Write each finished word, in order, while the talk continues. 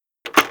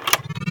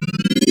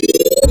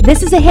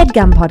This is a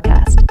HeadGum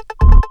podcast.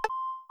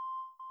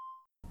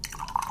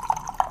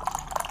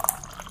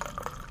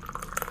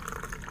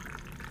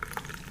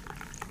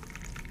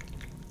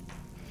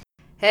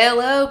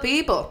 Hello,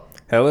 people.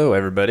 Hello,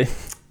 everybody.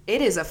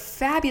 It is a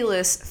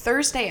fabulous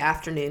Thursday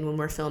afternoon when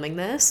we're filming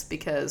this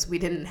because we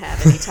didn't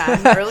have any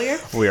time earlier.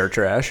 We are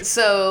trash.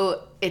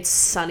 So it's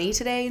sunny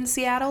today in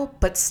Seattle,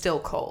 but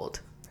still cold.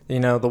 You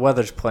know, the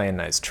weather's playing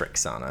nice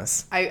tricks on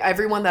us.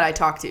 Everyone that I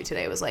talked to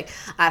today was like,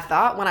 I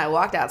thought when I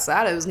walked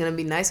outside it was going to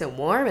be nice and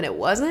warm, and it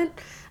wasn't.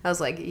 I was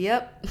like,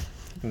 yep.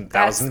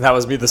 That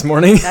was me this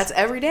morning. That's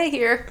every day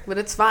here, but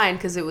it's fine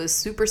because it was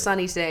super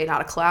sunny today, not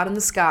a cloud in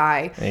the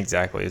sky.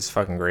 Exactly. It's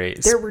fucking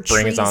great. There were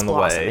Spring trees is on the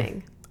blossoming.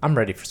 way. I'm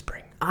ready for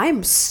spring.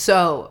 I'm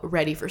so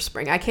ready for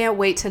spring. I can't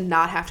wait to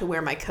not have to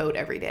wear my coat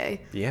every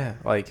day. Yeah,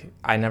 like,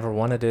 I never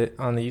wanted it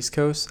on the East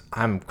Coast.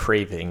 I'm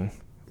craving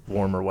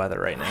warmer weather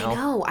right now. I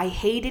know. I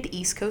hated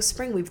East Coast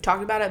spring. We've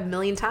talked about it a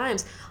million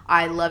times.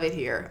 I love it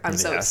here. I'm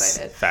so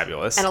excited.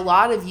 Fabulous. And a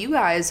lot of you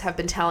guys have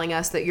been telling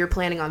us that you're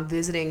planning on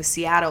visiting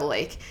Seattle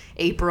like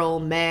April,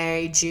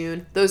 May,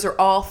 June. Those are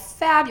all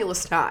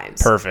fabulous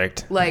times.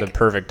 Perfect. Like, the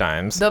perfect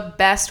times. The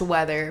best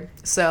weather.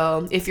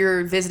 So if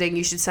you're visiting,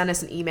 you should send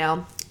us an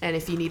email. And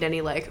if you need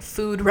any like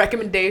food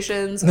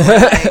recommendations or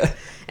like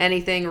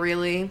anything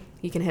really,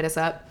 you can hit us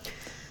up.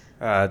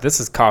 This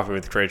is Coffee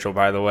with Rachel,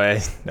 by the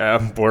way.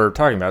 We're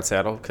talking about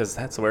Seattle because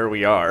that's where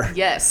we are.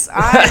 Yes,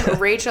 I'm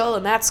Rachel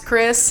and that's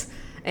Chris.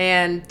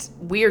 And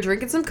we are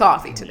drinking some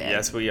coffee today.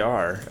 Yes, we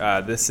are.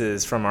 This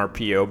is from our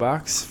P.O.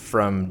 box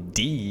from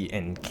D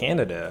in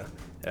Canada.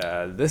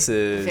 This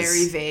is...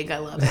 Very vague. I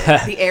love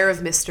it. The air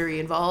of mystery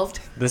involved.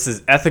 This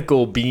is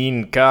Ethical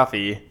Bean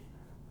Coffee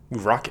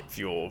Rocket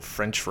Fuel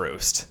French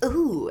Roast.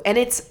 Ooh, and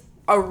it's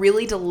a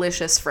really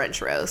delicious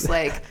French roast.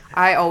 Like,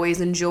 I always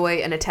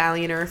enjoy an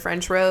Italian or a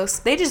French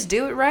roast. They just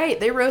do it right.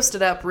 They roast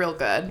it up real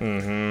good.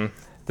 Mm-hmm.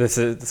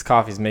 This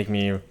coffee's making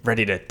me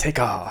ready to take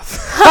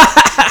off.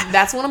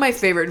 That's one of my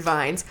favorite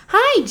vines.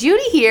 Hi,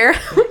 Judy here.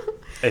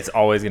 It's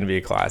always going to be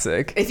a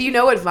classic. If you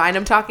know what vine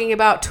I'm talking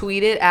about,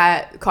 tweet it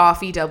at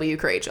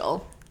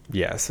CoffeeWCrachel.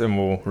 Yes, and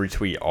we'll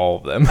retweet all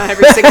of them.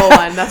 Every single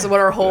one. That's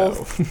what our whole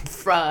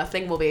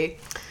thing will be.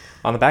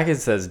 On the back it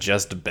says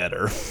just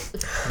better.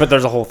 But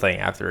there's a whole thing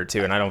after it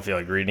too, and I don't feel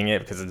like reading it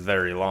because it's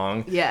very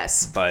long.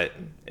 Yes. But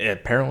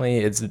apparently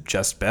it's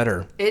just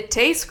better. It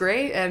tastes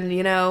great, and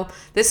you know,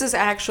 this is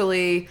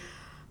actually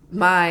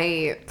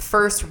my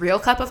first real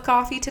cup of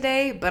coffee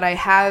today, but I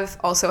have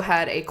also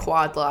had a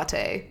quad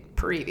latte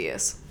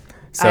previous.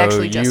 So I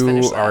actually just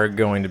finished you that. are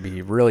going to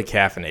be really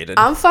caffeinated.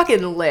 I'm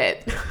fucking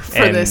lit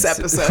for this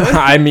episode.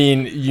 I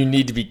mean, you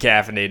need to be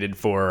caffeinated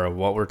for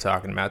what we're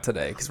talking about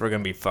today because we're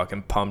going to be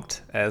fucking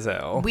pumped as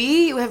hell.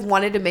 We have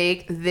wanted to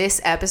make this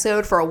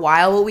episode for a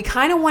while, but we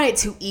kind of wanted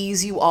to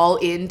ease you all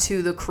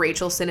into the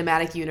Rachel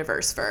Cinematic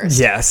Universe first.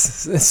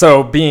 Yes.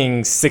 So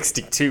being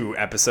 62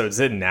 episodes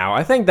in now,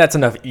 I think that's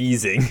enough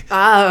easing.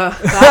 I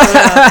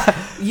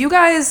don't know. You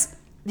guys,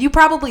 you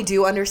probably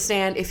do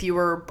understand if you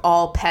were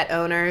all pet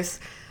owners.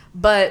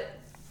 But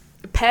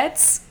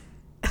pets,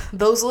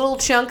 those little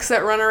chunks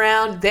that run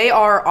around, they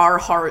are our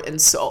heart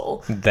and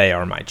soul. They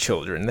are my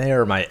children. They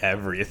are my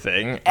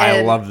everything. And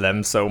I love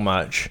them so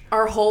much.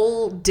 Our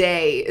whole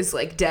day is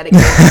like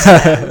dedicated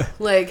to them.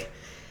 Like,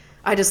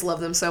 I just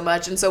love them so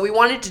much. And so we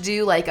wanted to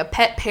do like a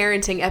pet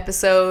parenting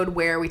episode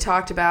where we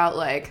talked about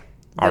like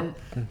Our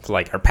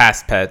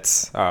past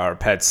pets, our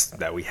pets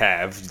that we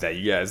have that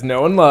you guys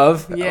know and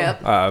love.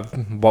 Yep.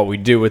 What we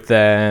do with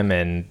them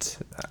and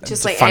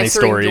just like funny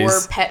answering stories.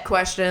 your pet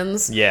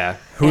questions. Yeah.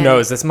 Who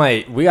knows?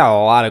 We got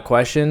a lot of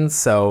questions,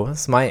 so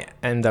this might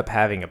end up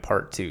having a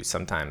part 2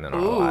 sometime in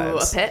our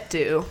lives. A pet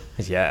do.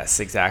 Yes,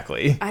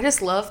 exactly. I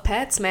just love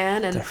pets,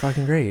 man. And They're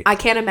fucking great. I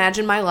can't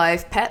imagine my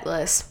life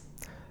petless.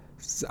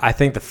 I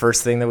think the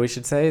first thing that we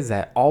should say is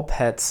that all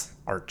pets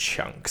are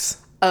chunks.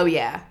 Oh,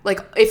 yeah. Like,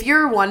 if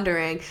you're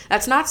wondering,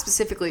 that's not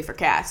specifically for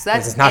cats.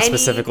 It's not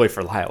specifically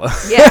for Lila.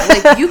 Yeah,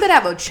 like, you could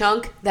have a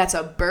chunk that's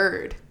a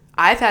bird.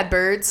 I've had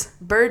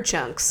bird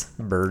chunks.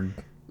 Bird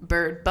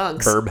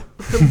bunks.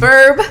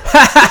 Burb.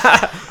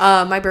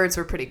 My birds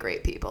were pretty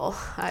great people,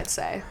 I'd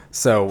say.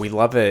 So we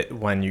love it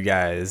when you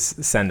guys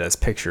send us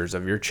pictures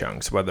of your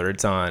chunks, whether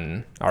it's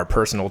on our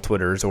personal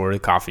Twitters or the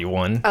coffee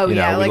one. Oh,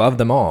 yeah. We love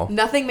them all.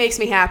 Nothing makes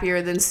me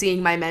happier than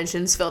seeing my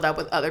mentions filled up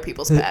with other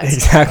people's pets.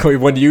 Exactly.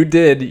 When you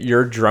did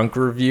your drunk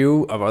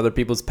review of other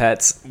people's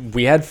pets,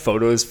 we had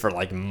photos for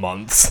like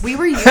months. We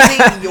were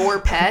using your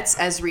pets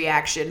as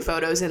reaction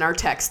photos in our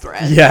text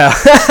thread. Yeah.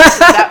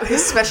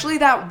 Especially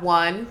that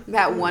one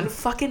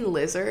fucking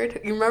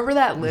lizard. You remember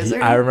that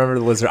lizard? I remember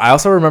the lizard. I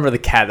also remember the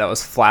cat that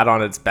was flat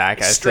on its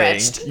back.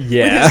 Stretched.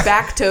 Yeah. With his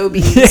back toe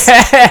beams.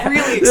 Yeah.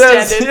 Really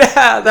extended.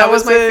 That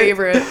was my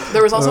favorite.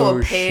 There was also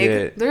a pig.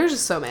 Shit. There was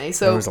just so many.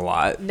 So there was a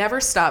lot. Never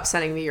stop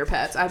sending me your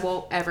pets. I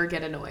won't ever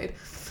get annoyed.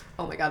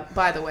 Oh my god.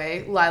 By the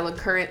way, Lila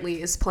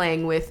currently is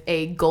playing with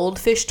a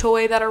goldfish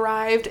toy that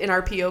arrived in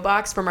our P.O.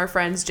 box from our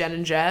friends Jen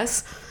and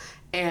Jess.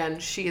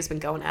 and she has been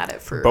going at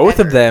it for Both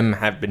of them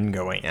have been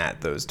going at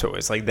those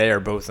toys. Like, they are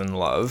both in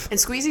love. And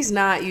Squeezy's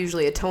not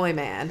usually a toy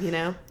man, you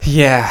know?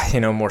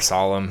 Yeah, more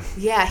solemn.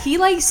 Yeah, he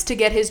likes to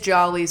get his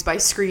jollies by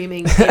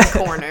screaming in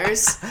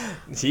corners.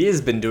 He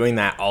has been doing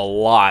that a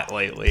lot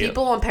lately.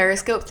 People on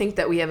Periscope think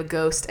that we have a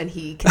ghost and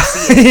he can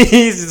see it.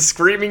 He's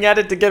screaming at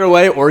it to get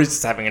away, or he's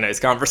just having a nice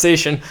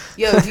conversation.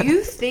 Yo, do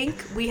you think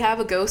we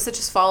have a ghost that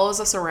just follows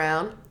us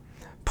around?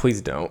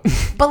 Please don't.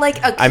 But like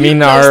a cute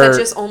ghost that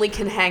just only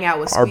can hang out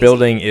with Squeezy. Our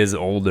building is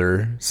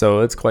older, so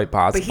it's quite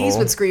possible. But he's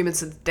been screaming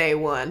since day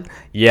one.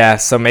 Yeah,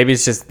 so maybe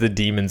it's just the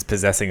demons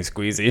possessing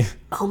Squeezy.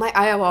 Oh my,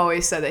 I have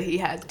always said that he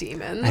had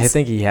demons. I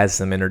think he has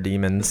some inner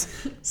demons.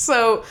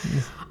 So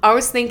I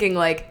was thinking,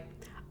 like,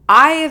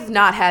 I have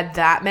not had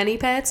that many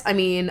pets. I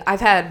mean,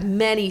 I've had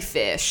many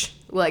fish.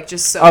 Like,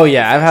 just so Oh,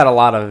 yeah, I've had a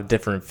lot of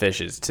different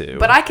fishes, too.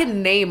 But I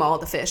can name all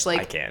the fish.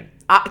 Like, I can.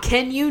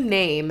 Can you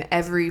name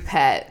every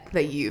pet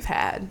that you've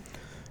had?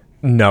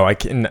 No, I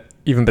can.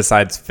 Even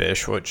besides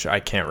fish, which I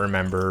can't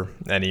remember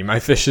any of my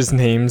fish's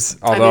names.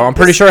 Although I'm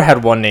pretty sure I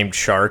had one named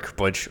Shark,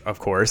 which, of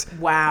course.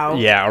 Wow.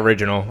 Yeah,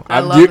 original.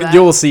 I love that.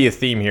 You'll see a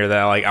theme here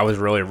that I was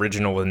really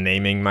original with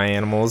naming my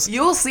animals.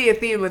 You'll see a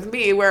theme with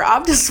me where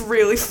I'm just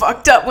really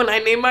fucked up when I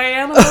name my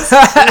animals.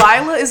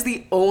 Lila is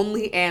the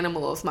only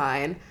animal of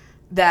mine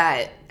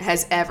that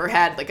has ever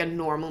had like a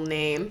normal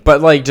name.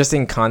 But like, just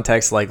in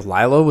context, like,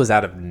 Lila was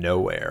out of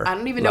nowhere. I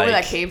don't even know where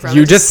that came from.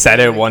 You just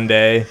said it one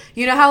day.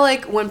 You know how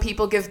like when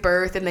people give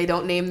birth and they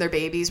don't name their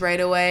babies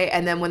right away,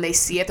 and then when they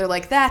see it, they're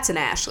like, "That's an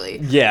Ashley."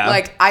 Yeah.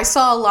 Like, I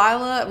saw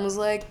Lila and was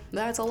like,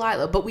 "That's a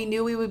Lila," but we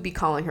knew we would be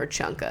calling her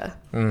Chunka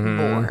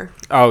more.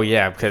 Oh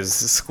yeah, because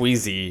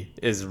Squeezy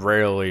is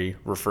rarely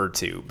referred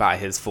to by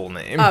his full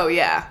name. Oh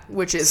yeah,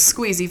 which is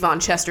Squeezy von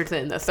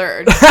Chesterton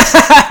III.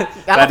 I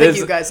don't think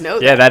you guys know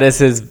that. Yeah, that is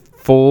his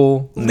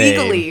full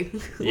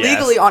name.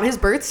 Legally on his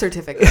birth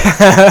certificate.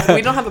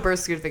 We don't have a birth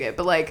certificate,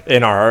 but like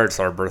In our hearts,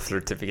 our birth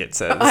certificate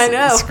says I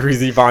know.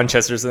 Squeezy von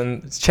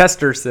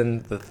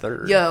Chesterton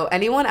III. Yo,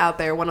 anyone out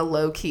there want to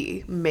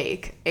low-key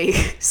make a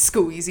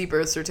Squeezy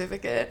birth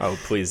certificate? Oh,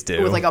 please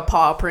do. With like a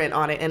paw print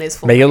on it and his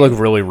full Make it name. look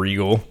really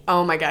regal.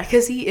 Oh my god,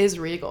 because he is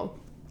regal.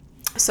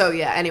 So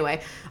yeah,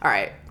 anyway. All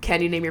right.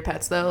 Can you name your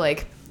pets though?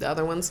 Like the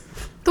other ones?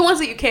 The ones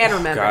that you can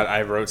remember. God,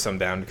 I wrote some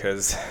down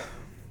because,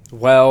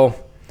 well,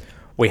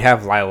 we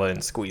have Lila and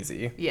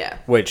Squeezy. Yeah.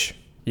 Which,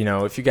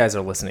 if you guys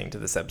are listening to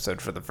this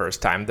episode for the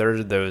first time,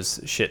 they're those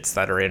shits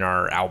that are in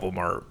our album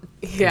art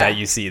that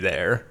you see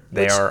there.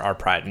 They are our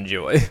pride and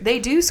joy. They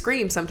do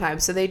scream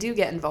sometimes, so they do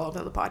get involved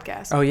on the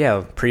podcast. Oh,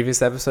 yeah.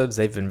 Previous episodes,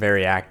 they've been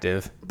very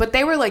active. But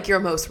they were like your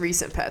most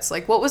recent pets.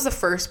 Like, what was the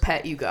first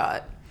pet you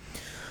got?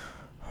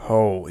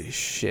 Holy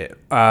shit.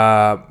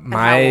 And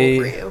how old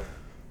were you?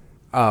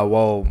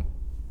 Well,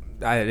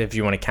 if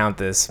you want to count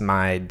this,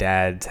 my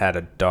dad's had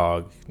a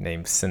dog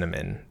named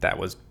Cinnamon that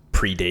was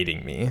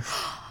predating me.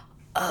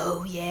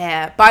 Oh,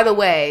 yeah. By the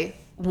way,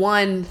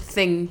 one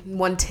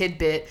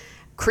tidbit.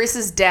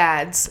 Chris's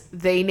dads,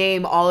 they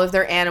name all of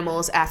their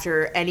animals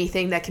after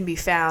anything that can be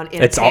found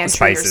in a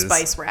pantry or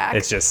spice rack.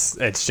 It's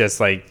just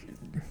like,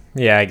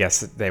 yeah, I guess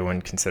they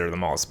wouldn't consider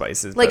them all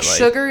spices. Like, but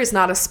sugar is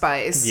not a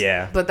spice.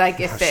 Yeah. But like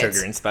it fits.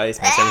 Sugar and spice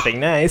makes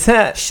everything nice.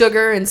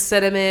 Sugar and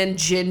cinnamon,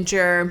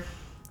 ginger.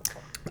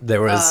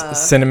 There was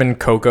cinnamon,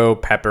 cocoa,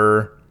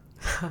 pepper,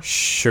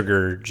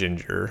 sugar,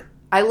 ginger.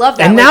 I love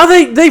that. And now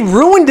they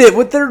ruined it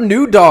with their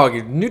new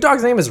dog. New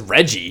dog's name is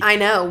Reggie. I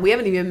know. We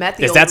haven't even met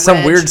the Is old that some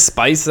Reg. weird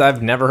spice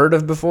I've never heard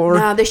of before?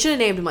 No, they should have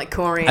named him like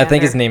Coriander. I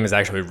think his name is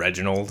actually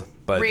Reginald,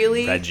 but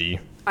Really? Reggie.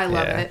 I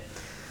love it.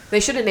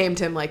 They should have named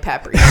him like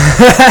Paprika.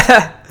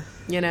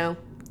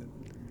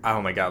 Oh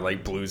my god,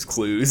 like Blue's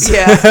Clues.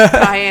 Yeah,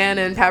 Cayenne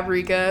and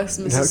Paprika.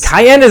 No,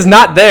 cayenne is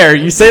not there.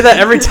 You say that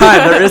every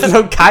time. There is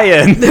no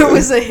cayenne. There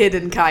was a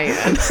hidden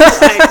cayenne.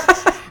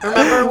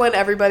 Remember when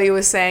everybody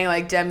was saying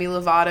like Demi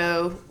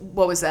Lovato?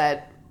 What was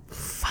that?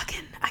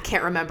 Fucking, I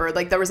can't remember.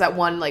 Like there was that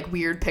one like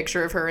weird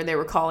picture of her, and they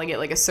were calling it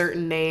like a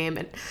certain name.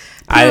 And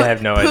I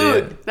have no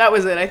idea. That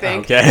was it, I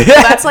think. Okay.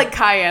 That's like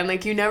cayenne.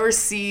 Like you never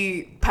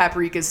see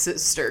Paprika's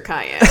sister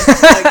cayenne.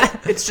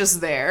 Like, it's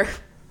just there.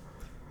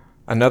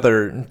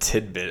 Another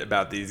tidbit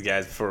about these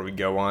guys before we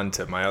go on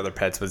to my other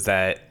pets was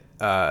that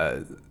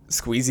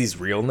Squeezy's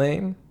real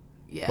name,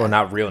 well,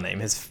 not real name,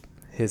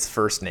 his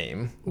first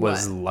name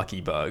was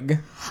Lucky Bug.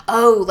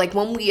 Oh, like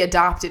when we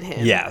adopted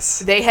him. Yes.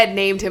 They had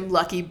named him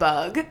Lucky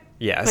Bug.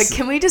 Yes. Like,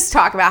 can we just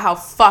talk about how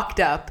fucked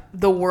up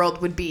the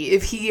world would be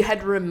if he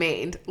had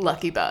remained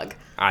Lucky Bug?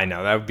 I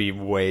know, that would be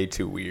way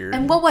too weird.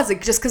 And what was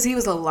it? Just because he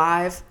was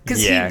alive?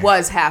 Because he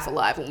was half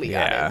alive when we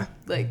got him.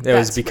 Like, it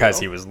was because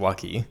he was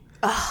lucky.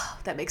 Oh,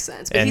 that makes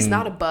sense. But he's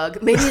not a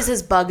bug. Maybe it's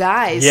his bug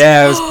eyes.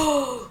 Yeah.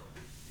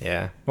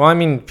 Yeah. Well, I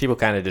mean, people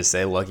kind of just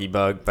say Lucky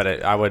Bug,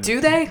 but I would...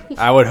 Do they?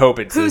 I would hope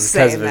it's Who's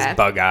because saying of his that?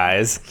 bug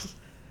eyes.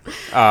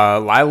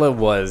 Lila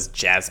was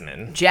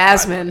Jasmine.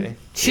 Jasmine.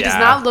 She does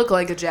not look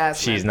like a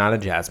Jasmine. She's not a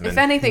Jasmine. If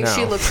anything, No.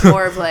 she looks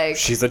more of like...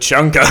 She's a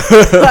Chunka.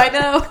 I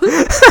know.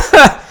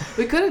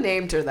 We could have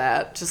named her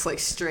that, just like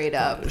straight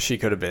up. She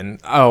could have been.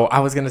 Oh,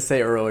 I was gonna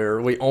say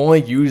earlier, we only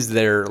use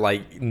their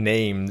like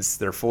names,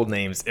 their full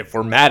names, if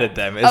we're mad at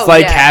them. It's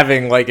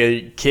having like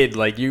a kid.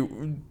 Like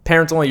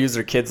parents only use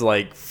their kids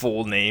like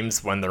full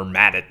names when they're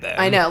mad at them.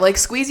 I know. Like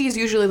Squeezy is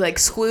usually like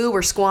Squoo or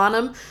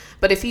Squanum,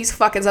 but if he's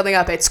fucking something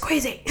up, it's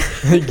Squeezy.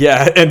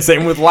 Yeah, and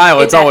same with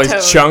Lyle. It's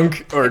always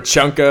Chunk or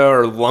Chunka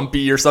or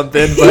Lumpy or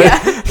something.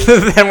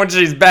 But then when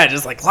she's bad,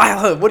 just like,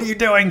 Lila, what are you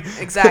doing?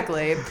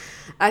 Exactly.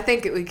 I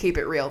think we keep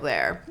it real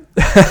there.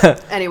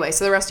 Anyway,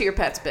 so the rest of your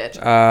pets, bitch.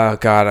 Oh,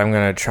 God, I'm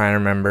going to try and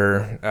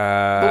remember.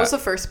 What was the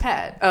first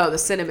pet? Oh, the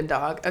cinnamon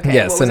dog. Okay,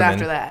 yeah, what cinnamon. was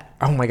after that?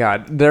 Oh, my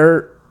God.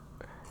 There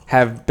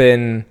have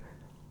been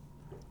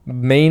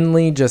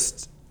mainly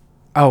just...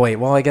 Oh, wait.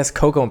 Well, I guess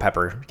Coco and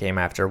Pepper came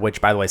after, which,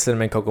 by the way,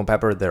 Cinnamon, Coco, and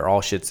Pepper, they're all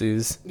Shih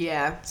Tzus.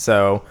 Yeah.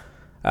 So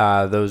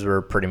those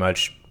were pretty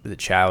much the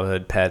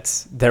childhood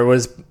pets. There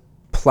was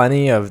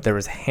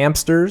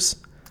hamsters.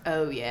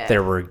 Oh, yeah.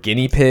 There were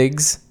guinea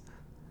pigs.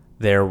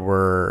 There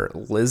were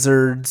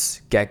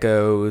lizards,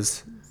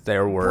 geckos.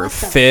 There were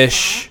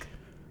fish.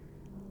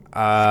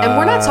 And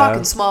we're not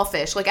talking small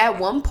fish. Like, at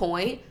one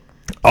point...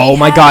 Oh,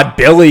 my God,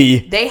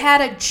 Billy. They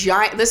had a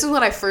giant... This is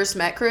when I first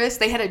met Chris.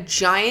 They had a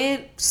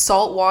giant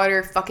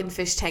saltwater fucking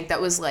fish tank that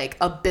was, like,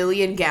 1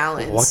 billion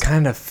gallons. What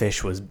kind of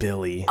fish was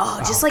Billy? Oh,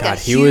 just like God, a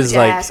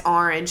huge-ass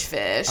orange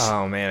fish.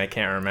 Oh, man, I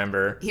can't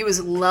remember. He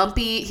was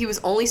lumpy. He was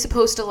only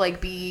supposed to,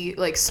 like, be,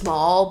 like,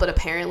 small, but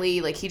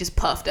apparently, like, he just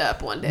puffed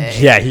up one day.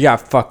 Yeah, he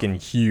got fucking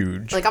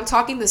huge. Like, I'm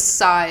talking the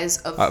size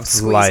of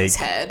Squeezy's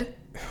head.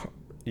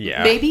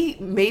 Yeah.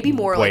 Maybe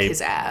more like his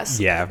ass.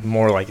 Yeah,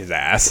 more like his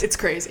ass. It's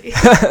crazy.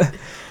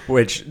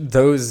 Which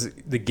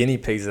the guinea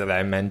pigs that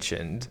I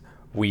mentioned,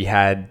 we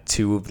had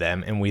 2 of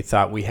them and we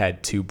thought we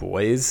had 2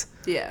 boys.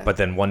 Yeah. But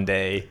then one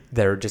day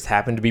there just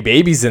happened to be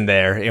babies in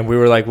there and we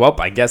were like, well,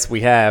 I guess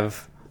we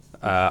have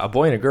a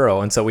boy and a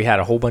girl. And so we had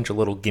a whole bunch of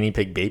little guinea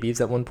pig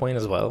babies at one point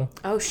as well.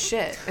 Oh,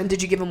 shit. And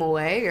did you give them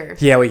away? Or?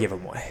 Yeah, we gave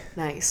them away.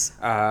 Nice.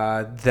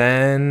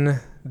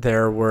 Then...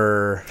 There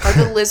were... Are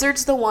the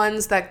lizards the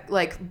ones that,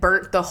 like,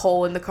 burnt the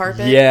hole in the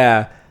carpet?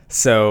 Yeah.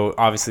 So,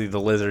 obviously, the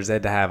lizards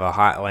had to have a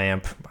hot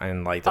lamp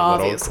and, like, the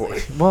little...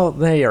 Well,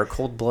 they are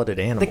cold-blooded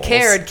animals. The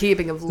care and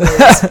keeping of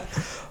Liz.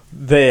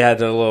 They had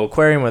a little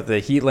aquarium with a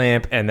heat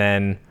lamp, and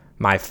then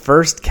my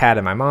first cat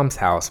at my mom's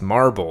house,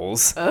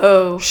 Marbles...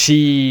 Oh.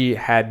 She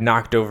had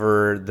knocked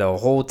over the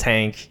whole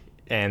tank,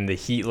 and the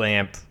heat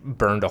lamp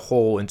burned a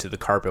hole into the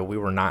carpet. We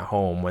were not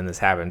home when this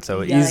happened, so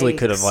it easily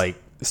could have, like...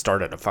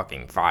 started a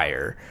fucking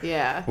fire.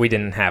 Yeah. We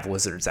didn't have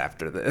lizards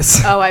after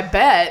this. Oh, I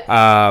bet.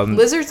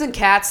 Lizards and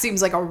cats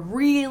seems like a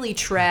really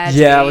tragic.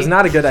 Yeah, it was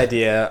not a good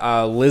idea.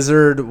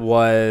 Lizard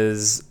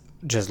was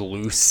just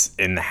loose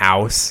in the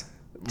house.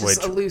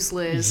 Just a loose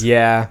Liz.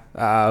 Yeah.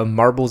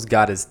 Marbles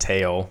got his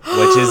tail,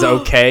 which is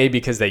okay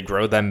because they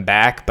grow them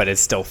back, but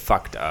it's still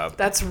fucked up.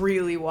 That's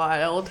really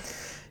wild.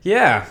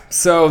 Yeah,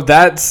 so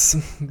that's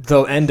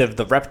the end of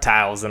the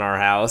reptiles in our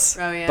house.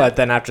 Oh, yeah. But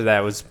then after that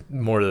was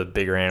more of the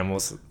bigger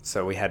animals.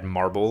 So we had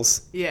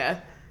Marbles.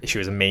 Yeah. She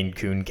was a Maine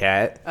Coon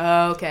cat.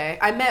 Oh, okay.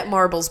 I met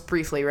Marbles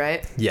briefly,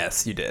 right?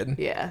 Yes, you did.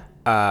 Yeah.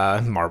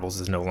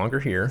 Marbles is no longer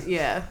here.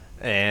 Yeah.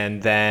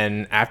 And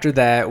then after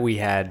that, we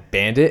had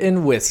Bandit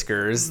and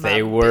Whiskers.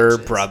 They were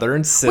brother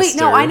and sister. Wait,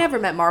 no, I never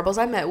met Marbles.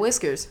 I met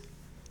Whiskers.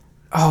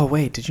 Oh,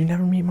 wait, did you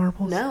never meet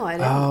Marbles? No, I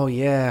didn't. Oh,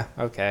 yeah.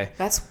 Okay.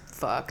 That's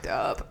fucked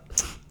up.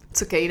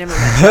 It's okay, you never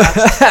met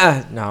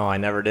Josh. No, I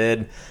never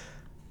did.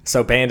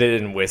 So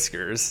Bandit and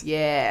Whiskers.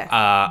 Yeah.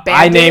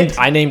 I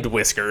named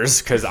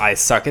Whiskers because I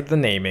suck at the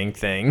naming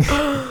thing.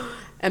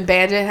 And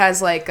Bandit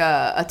has like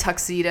a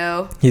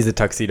tuxedo. He's a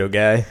tuxedo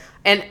guy.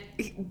 And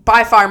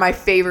by far my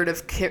favorite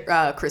of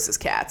Chris's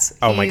cats.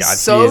 Oh my God. He's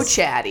so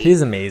chatty.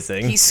 He's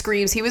amazing. He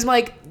screams. He was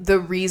like the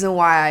reason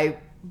why I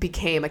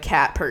became a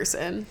cat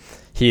person.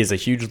 He is a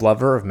huge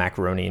lover of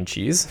macaroni and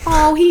cheese.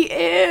 Oh, he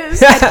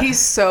is. And he's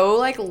so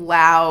like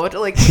loud.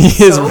 Like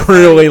he is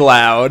really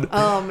loud.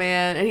 Oh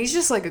man, and he's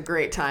just like a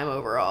great time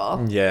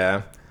overall.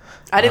 Yeah.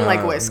 I didn't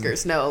like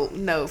Whiskers. No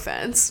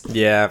offense.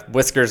 Yeah,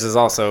 Whiskers is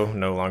also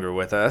no longer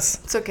with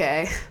us. It's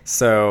okay.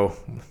 So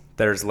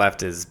there's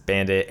left is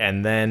Bandit,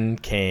 and then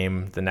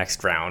came the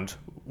next round.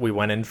 We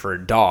went in for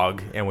a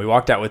dog, and we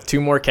walked out with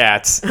 2 more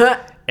cats,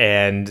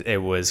 and it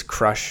was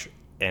Crush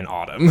and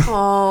Autumn.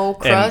 Oh,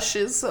 Crush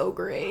is so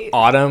great.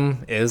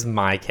 Autumn is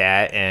my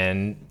cat,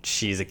 and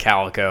she's a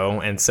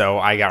calico, and so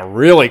I got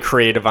really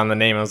creative on the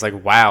name. I was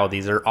like, wow,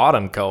 these are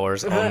autumn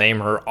colors. I'll name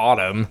her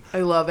Autumn.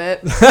 I love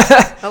it.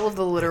 I love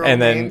the literal and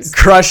names.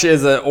 Then Crush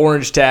is an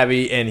orange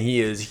tabby, and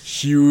he is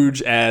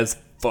huge as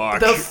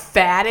fuck. The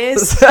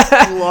fattest,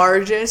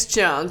 largest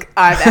chunk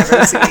I've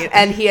ever seen.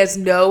 And he has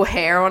no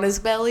hair on his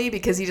belly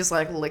because he just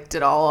like licked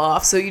it all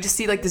off. So you just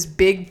see like this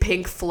big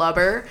pink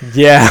flubber.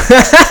 Yeah.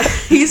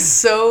 He's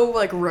so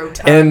like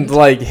rotund. And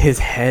like his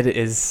head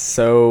is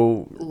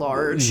so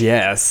large.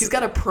 Yes. He's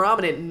got a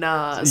prominent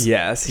nose.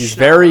 Yes. He's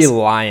very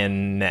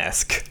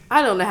lion-esque.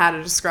 I don't know how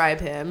to describe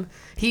him.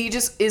 He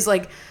just is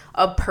like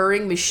a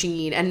purring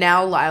machine. And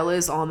now Lila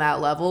is on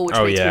that level, which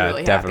makes me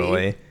really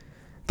definitely. happy.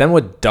 Then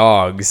with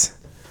dogs,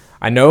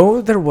 I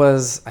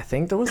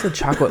think there was a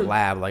chocolate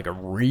lab like a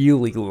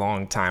really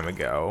long time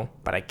ago,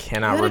 but I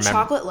cannot remember. A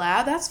chocolate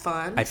lab? That's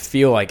fun. I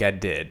feel like I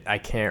did. I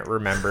can't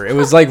remember. It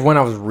was like when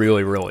I was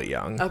really, really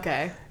young.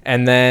 Okay.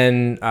 And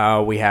then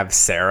we have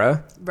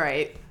Sarah.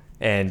 Right.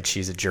 And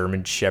she's a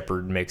German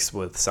Shepherd mixed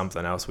with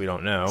something else we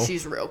don't know.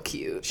 She's real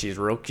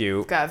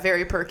cute. Got a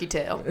very perky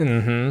tail.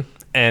 Mm-hmm.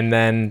 And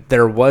then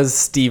there was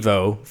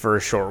Steve-O for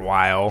a short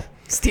while.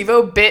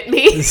 Steve-O bit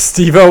me.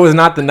 Steve-O was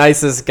not the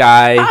nicest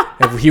guy.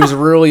 He was a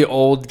really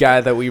old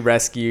guy that we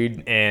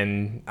rescued.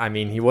 And, I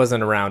mean, he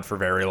wasn't around for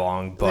very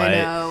long. But I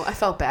know. I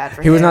felt bad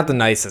for him. He was not the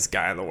nicest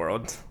guy in the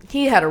world.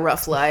 He had a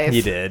rough life.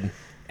 He did.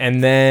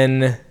 And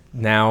then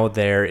now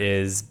there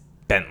is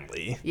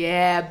Bentley.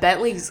 Yeah,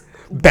 Bentley's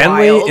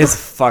Bentley wild. is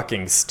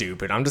fucking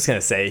stupid. I'm just going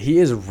to say he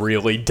is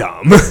really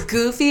dumb.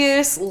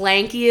 Goofiest,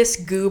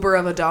 lankiest goober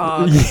of a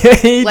dog. Yeah,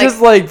 he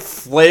just like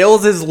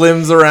flails his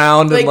limbs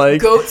around and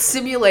like Goat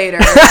Simulator.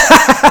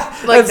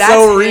 That's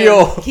so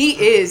real. He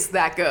is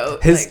that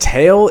goat. His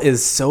tail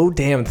is so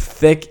damn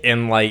thick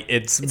and like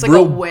it's like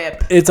a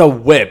whip. It's a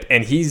whip,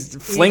 and he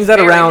flings that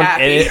very around,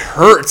 happy. and it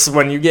hurts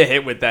when you get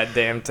hit with that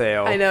damn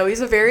tail. I know,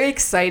 he's a very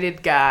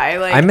excited guy.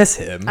 Like I miss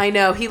him. I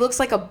know, he looks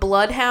like a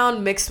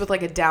bloodhound mixed with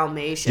like a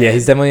Dalmatian. Yeah, he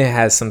definitely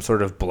has some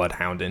sort of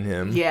bloodhound in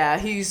him. Yeah,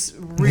 he's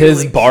really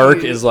his bark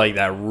cute. is like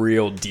that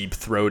real deep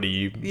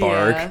throaty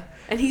bark. Yeah.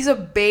 And he's a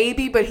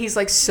baby, but he's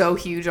like so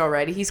huge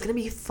already. He's gonna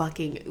be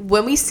fucking.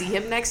 When we see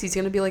him next, he's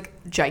gonna be like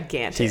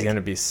gigantic. He's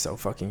gonna be so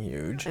fucking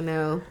huge. I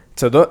know.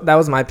 So that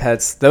was my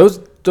pets. Those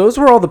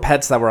were all the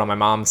pets that were on my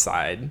mom's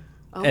side.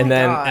 Oh and my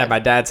then God. at my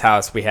dad's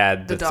house, we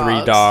had the 3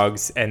 dogs.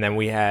 dogs, and then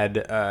we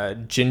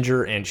had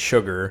Ginger and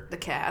Sugar. The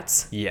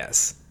cats.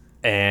 Yes.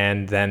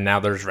 And then now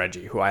there's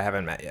Reggie, who I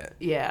haven't met yet.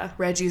 Yeah,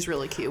 Reggie's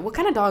really cute. What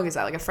kind of dog is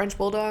that? Like a French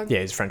bulldog?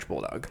 Yeah, he's a French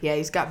bulldog. Yeah,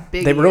 he's got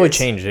big They really ears.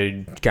 changed.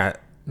 They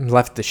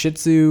left the Shih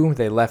Tzu.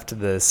 They left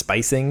the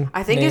spicing.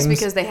 I think names. it's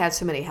because they had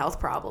so many health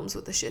problems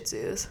with the Shih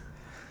Tzus.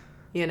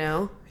 You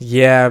know?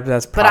 Yeah,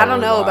 that's probably But I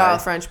don't know why.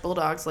 about French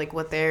bulldogs, like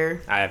what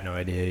they're... I have no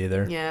idea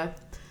either. Yeah.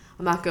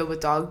 I'm not good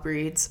with dog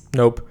breeds.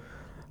 Nope.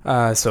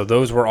 So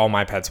those were all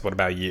my pets. What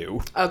about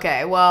you?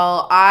 Okay,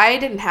 well, I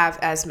didn't have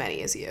as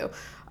many as you.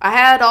 I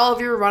had all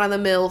of your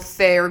run-of-the-mill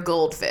fair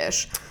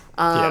goldfish.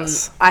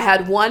 Yes. I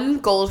had one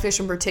goldfish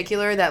in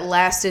particular that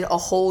lasted a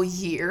whole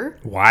year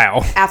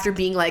Wow. after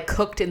being like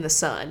cooked in the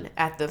sun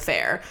at the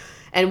fair.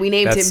 And we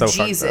named That's him so fucked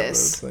up,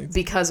 Jesus those things.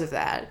 because of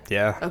that.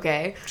 Yeah.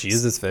 Okay.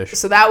 Jesus fish.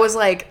 So that was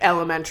like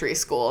elementary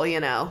school, you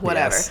know,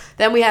 whatever. Yes.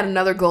 Then we had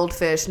another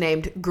goldfish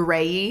named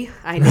Gray.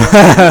 I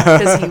know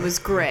because he was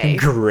gray.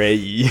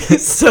 Gray.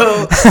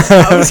 So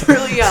I was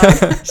really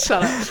young.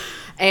 Shut up.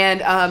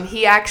 And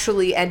he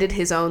actually ended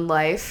his own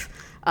life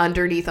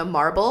underneath a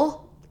marble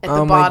at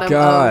the bottom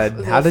God. of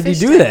the How did he fish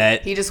do tank.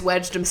 that? He just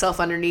wedged himself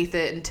underneath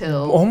it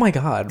until Oh my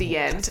God. the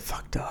end. That's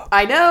fucked up.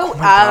 I know. Oh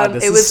my God,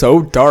 this it is was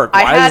so dark.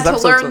 I Why had is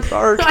this to episode learn. so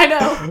dark? I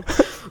know,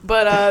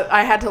 but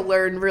I had to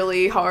learn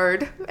really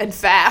hard and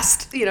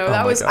fast. You know,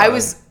 that my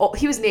was God.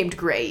 he was named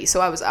Gray, so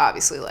I was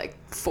obviously like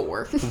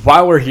 4.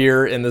 While we're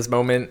here in this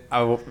moment,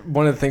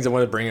 one of the things I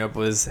wanted to bring up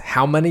was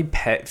how many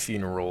pet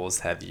funerals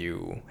have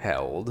you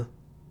held?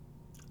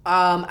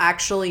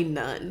 Actually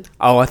none.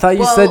 Oh, I thought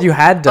you said you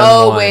had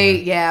done one. Oh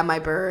wait, yeah, my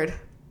bird.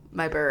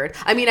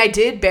 I mean, I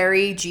did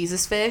bury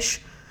Jesus fish.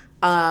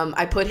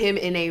 I put him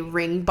in a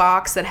ring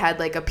box that had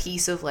like a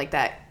piece of like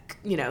that,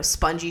 you know,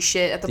 spongy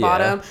shit at the Yeah.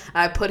 bottom.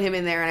 I put him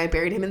in there and I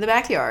buried him in the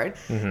backyard.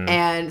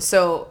 And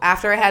so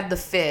after I had the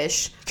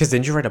fish, Because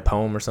didn't you write a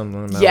poem or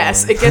something about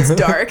yes, one? it gets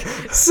dark.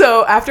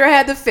 So after I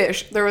had the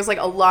fish, there was like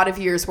a lot of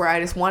years where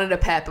I just wanted a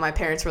pet, but my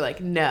parents were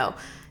like, no.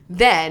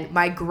 Then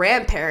my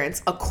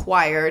grandparents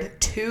acquired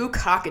 2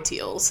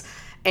 cockatiels.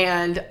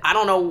 And I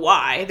don't know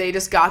why they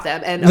just got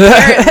them. And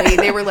apparently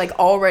they were like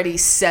already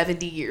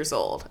 70 years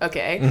old.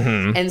 Okay.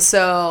 And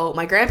so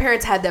my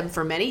grandparents had them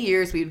for many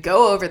years. We'd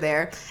go over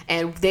there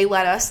and they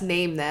let us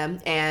name them.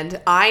 And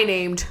I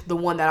named the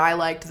one that I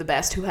liked the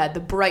best, who had the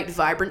bright,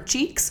 vibrant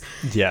cheeks.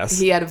 Yes.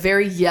 He had a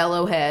very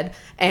yellow head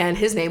and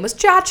his name was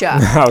Cha-Cha.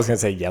 I was going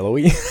to say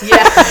yellowy.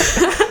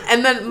 Yeah.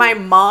 And then my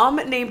mom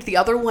named the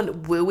other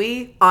one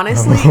Wooey.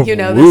 Honestly, you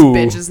know, Woo.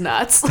 this bitch is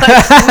nuts.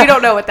 Like, we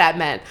don't know what that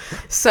meant.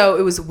 So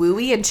it was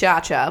Wooey and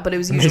Cha-Cha, but it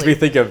was Makes me usually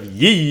think of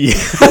yee.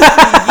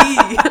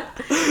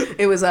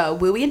 it was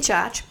Wooey and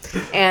Chach.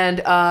 And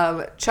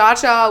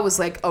Cha-Cha was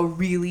like a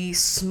really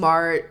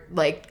smart,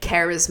 like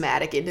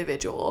charismatic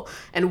individual.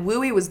 And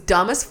Wooey was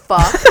dumb as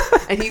fuck.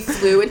 And he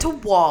flew into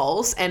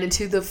walls and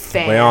into the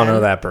fan. We all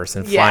know that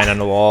person Yeah. flying on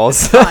the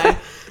walls. Fine.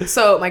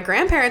 So my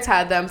grandparents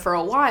had them for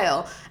a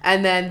while,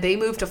 and then they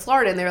moved to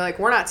Florida, and they were like,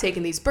 we're not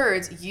taking these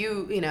birds.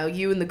 You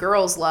and the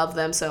girls love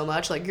them so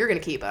much, like, you're gonna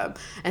keep them.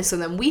 And so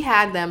then we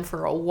had them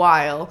for a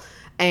while,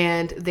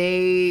 and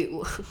they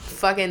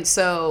fucking,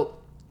 so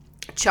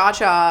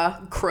Cha-Cha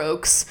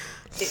croaks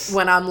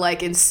when I'm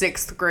like in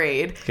 6th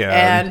grade. God.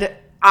 And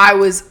I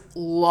was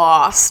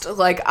lost.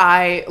 Like,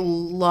 I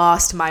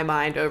lost my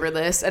mind over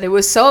this. And it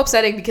was so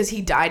upsetting because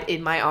he died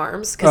in my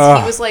arms. Because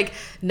he was, like,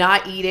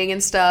 not eating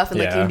and stuff. And,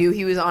 like, you knew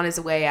he was on his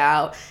way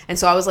out. And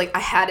so I was, like,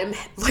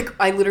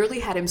 I literally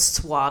had him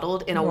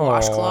swaddled in a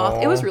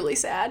washcloth. It was really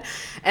sad.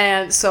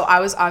 And so I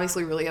was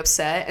obviously really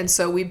upset. And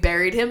so we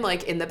buried him,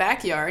 like, in the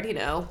backyard, you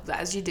know,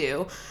 as you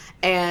do.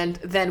 And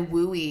then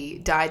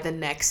Wooey died the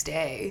next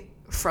day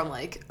from,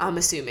 like, I'm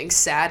assuming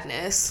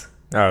sadness.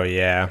 Oh,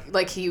 yeah.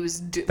 Like, he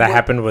was... That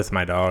happened with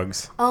my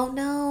dogs. Oh,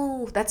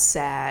 no. That's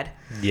sad.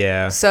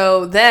 Yeah.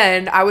 So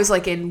then I was,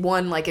 like, in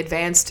one, like,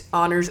 advanced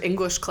honors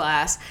English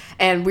class,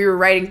 and we were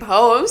writing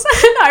poems,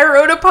 and I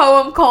wrote a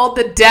poem called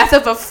The Death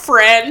of a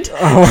Friend.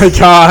 Oh, my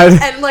God.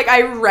 And, like,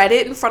 I read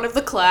it in front of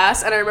the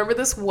class, and I remember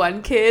this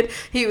one kid,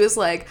 he was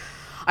like,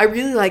 I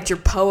really liked your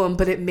poem,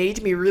 but it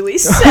made me really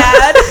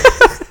sad.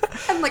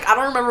 And, like, I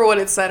don't remember what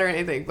it said or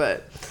anything,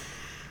 but...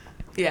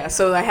 Yeah,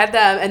 so I had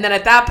them, and then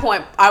at that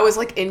point, I was,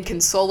 like,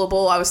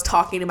 inconsolable. I was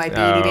talking to my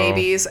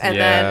babies, and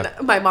then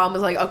my mom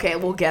was like, okay,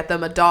 we'll get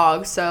them a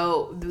dog.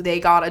 So they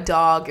got a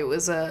dog. It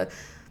was a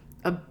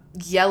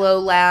yellow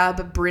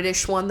lab,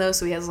 British one, though,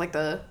 so he has, like,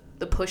 the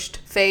pushed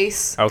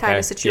face kind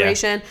of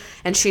situation. Yeah.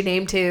 And she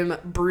named him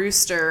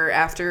Brewster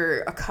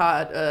after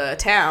a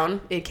town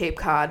in Cape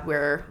Cod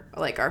where,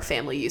 like, our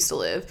family used to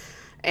live.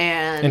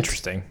 And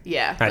interesting.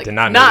 Yeah. I like, did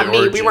not know Not the me.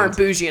 origins. We weren't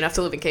bougie enough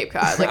to live in Cape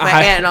Cod. Like my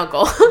aunt and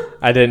uncle.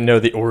 I didn't know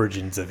the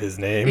origins of his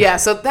name. Yeah.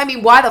 So, I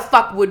mean, why the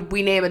fuck would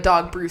we name a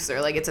dog Brewster?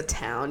 Like, it's a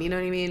town. You know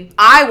what I mean?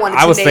 I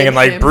was thinking,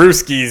 like,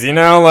 Brewskis, you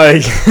know?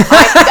 Like...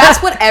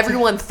 that's what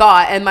everyone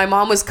thought. And my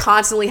mom was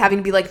constantly having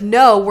to be like,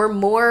 no, we're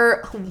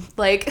more,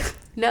 like,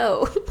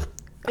 no.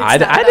 I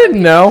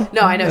didn't know.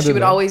 No, I know. She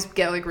would always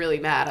get, like, really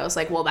mad. I was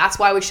like, well, that's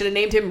why we should have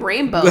named him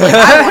Rainbow. Like,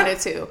 I wanted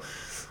to.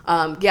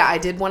 Yeah, I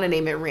did want to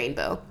name it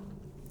Rainbow.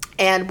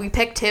 And we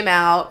picked him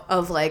out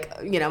of, like,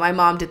 you know, my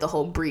mom did the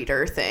whole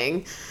breeder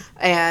thing.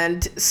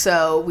 And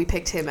so we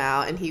picked him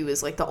out, and he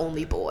was, like, the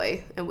only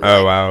boy. And we,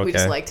 we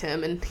just liked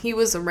him. And he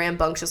was a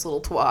rambunctious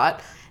little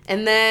twat.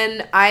 And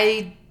then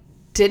I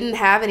didn't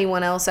have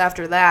anyone else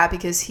after that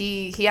because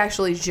he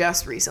actually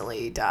just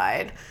recently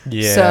died.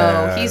 Yeah.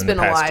 So he's been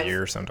alive.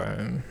 Year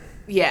sometime.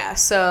 Yeah.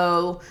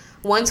 So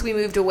once we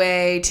moved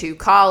away to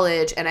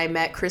college and I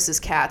met Chris's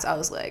cats, I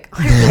was like,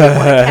 I really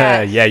want a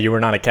cat. Yeah, you were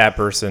not a cat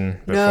person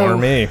before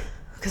me.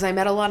 Because I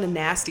met a lot of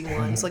nasty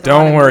ones. Like,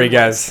 don't worry,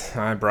 guys.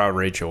 I brought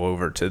Rachel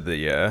over to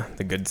the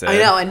good side. I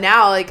know, and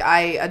now, like,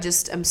 I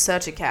just am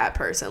such a cat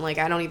person. Like,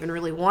 I don't even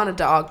really want a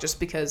dog just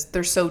because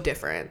they're so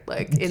different,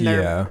 like, in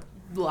their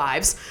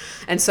lives.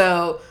 And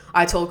so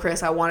I told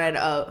Chris I wanted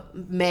a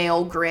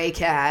male gray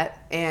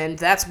cat, and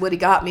that's what he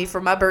got me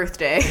for my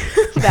birthday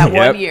that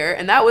 1 year.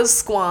 And that was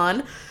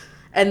Squan.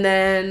 And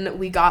then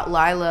we got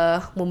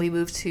Lila when we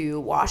moved to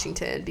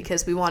Washington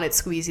because we wanted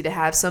Squeezy to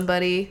have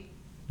somebody.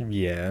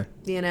 Yeah.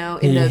 You know,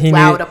 in the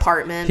loud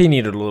apartment. He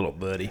needed a little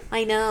buddy.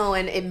 I know,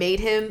 and it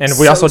made him And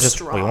we also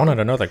strong. we wanted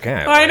another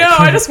cat. I know,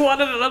 I just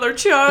wanted another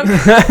chunk.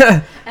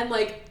 And,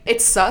 like, it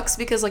sucks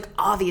because, like,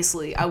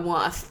 obviously I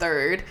want a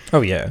third.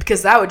 Oh, yeah.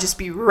 Because that would just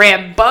be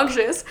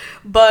rambunctious.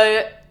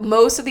 But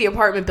most of the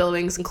apartment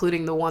buildings,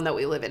 including the one that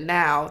we live in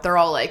now, they're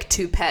all, like,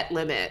 2-pet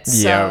limits.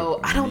 So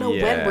I don't know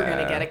when we're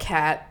going to get a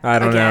cat I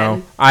don't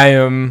know. I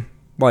am...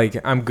 Like,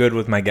 I'm good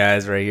with my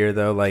guys right here,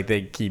 though. Like,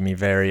 they keep me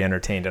very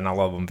entertained, and I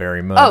love them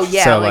very much. Oh,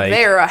 yeah. So, like,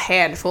 they're a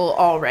handful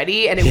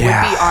already, and it would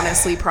be,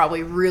 honestly,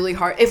 probably really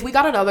hard. If we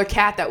got another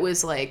cat that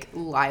was, like,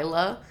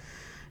 Lila,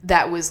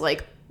 that was,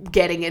 like,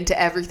 getting into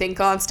everything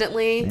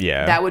constantly,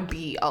 that would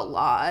be a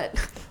lot.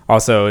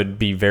 Also, it'd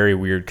be very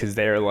weird, because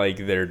they're, like,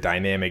 their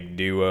dynamic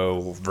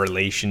duo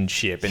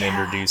relationship, and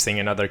introducing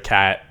another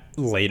cat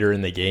later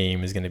in the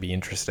game is going to be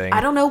interesting. I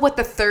don't know what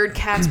the third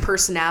cat's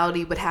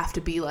personality would have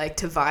to be like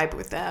to vibe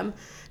with them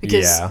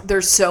because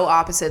they're so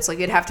opposites. Like,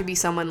 it'd have to be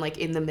someone like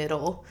in the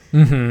middle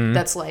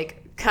that's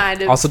like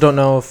kind of. Also, don't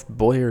know if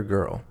boy or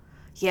girl.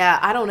 Yeah,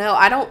 I don't know.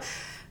 I don't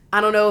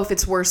know if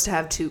it's worse to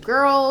have 2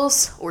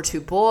 girls or 2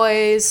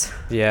 boys.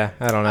 Yeah,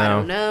 I don't know. I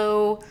don't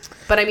know.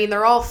 But I mean,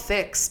 they're all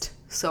fixed,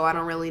 so I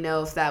don't really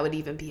know if that would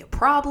even be a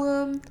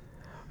problem.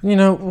 You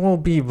know, we'll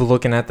be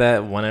looking at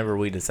that whenever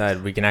we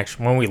decide we can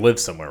actually, when we live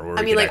somewhere where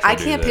I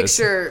can't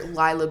picture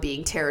Lila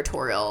being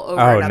territorial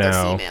over another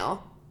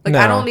female. Like,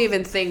 I don't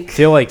even think. I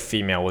feel like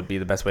female would be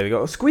the best way to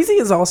go. Squeezy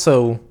is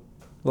also,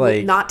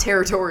 like. Not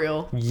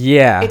territorial.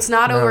 Yeah. It's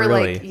not over,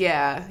 really.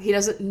 Like, he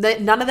doesn't.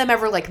 None of them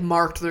ever, like,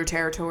 marked their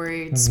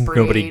territory. Sprayed.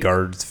 Nobody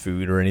guards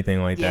food or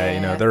anything like that. You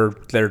know,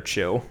 they're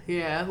chill.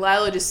 Yeah.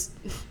 Lila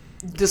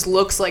just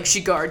looks like she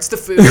guards the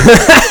food.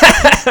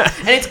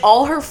 And it's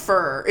all her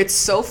fur. It's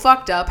so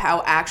fucked up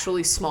how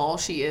actually small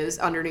she is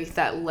underneath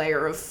that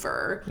layer of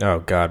fur. Oh,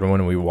 God.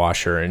 When we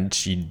wash her and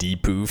she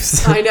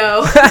de-poofs. I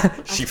know.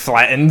 She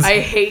flattens. I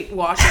hate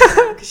washing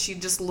her because she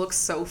just looks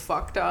so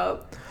fucked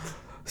up.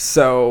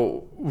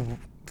 So,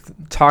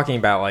 talking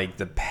about, like,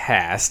 the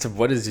past,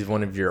 what is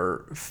one of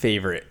your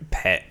favorite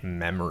pet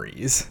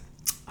memories?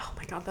 Oh, my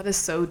my God, that is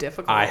so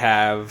difficult. I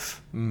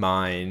have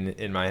mine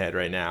in my head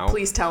right now.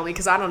 Please tell me,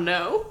 because I don't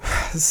know.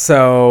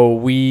 So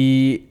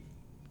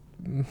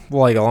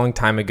like a long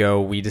time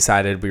ago, we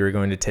decided we were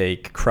going to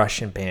take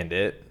Crush and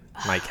Bandit,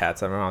 my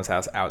cats at my mom's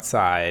house,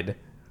 outside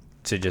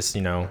to just,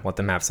 let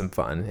them have some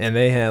fun. And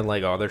they had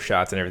like all their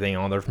shots and everything,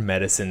 all their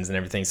medicines and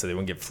everything, so they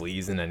wouldn't get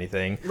fleas and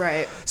anything.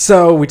 Right.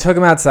 So we took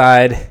them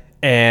outside.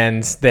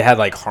 And they had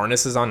like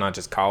harnesses on, not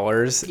just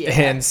collars. Yeah.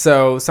 And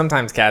so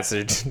sometimes cats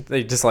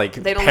they just like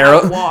they don't know how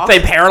to walk. They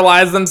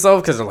paralyze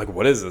themselves because they're like,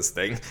 "What is this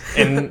thing?"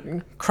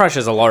 And Crush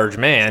is a large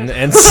man,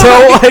 and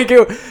so like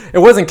it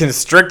wasn't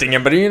constricting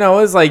him, but it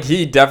was like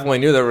he definitely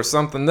knew there was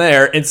something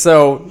there, and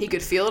so he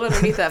could feel it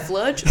underneath that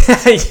fludge.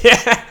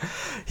 Yeah.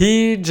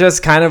 He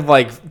just kind of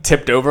like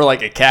tipped over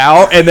like a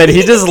cow, and then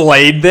he just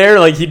laid there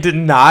like he did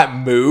not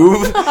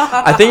move.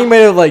 I think he might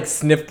have like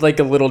sniffed like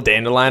a little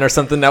dandelion or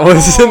something that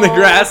was in the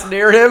grass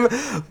near him.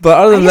 But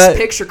other than that,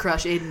 picture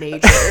Crush in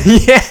nature.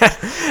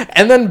 Yeah.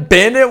 And then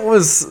Bandit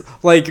was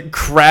like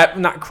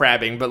not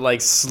crabbing, but like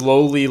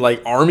slowly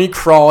like army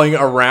crawling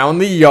around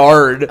the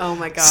yard. Oh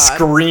my God.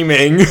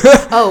 Screaming.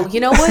 Oh, you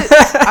know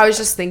what? I was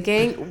just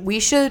thinking we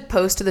should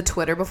post to the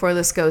Twitter before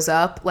this goes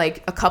up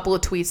like a couple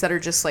of tweets that are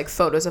just like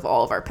photos of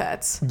all of our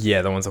pets.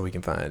 Yeah, the ones that we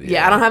can find.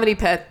 Yeah, I don't have any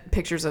pet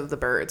pictures of the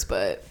birds,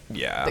 but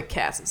the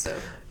cats and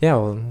stuff. Yeah,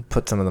 we'll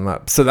put some of them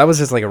up. So that was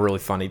just like a really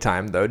funny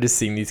time though, just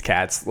seeing these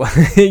cats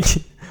like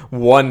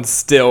one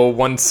still,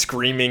 one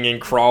screaming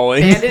and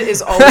crawling. Bandit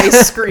is always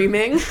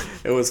screaming.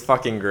 It was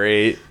fucking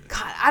great.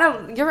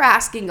 God, you're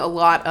asking a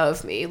lot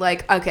of me.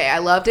 Like, okay, I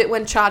loved it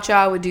when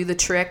Cha-Cha would do the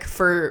trick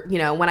for,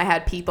 when I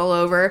had people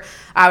over.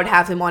 I would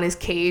have him on his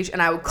cage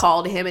and I would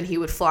call to him and he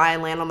would fly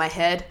and land on my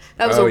head.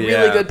 That was a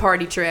really good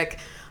party trick.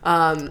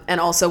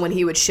 And also when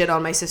he would shit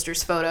on my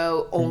sister's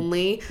photo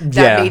only,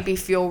 that made me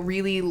feel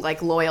really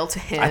like loyal to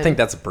him. I think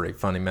that's a pretty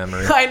funny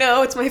memory. I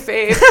know, it's my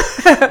fave.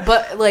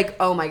 But like,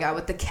 oh my God,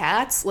 with the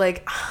cats,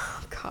 like,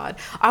 oh God.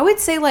 I would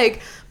say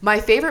like my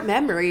favorite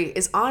memory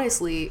is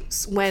honestly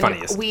when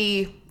funniest.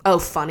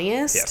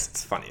 Funniest? Yes,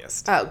 it's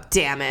funniest. Oh,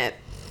 damn it.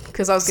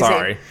 Because I was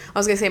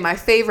gonna say my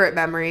favorite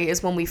memory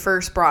is when we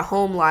first brought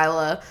home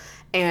Lila,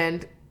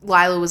 and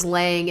Lila was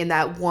laying in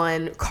that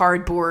one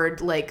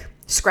cardboard like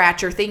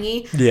scratcher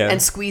thingy, and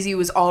Squeezy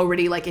was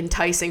already like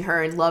enticing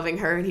her and loving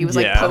her, and he was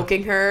like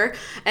poking her,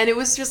 and it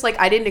was just like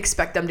I didn't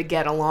expect them to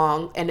get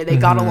along, and they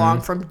got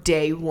along from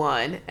day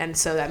one, and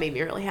so that made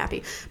me really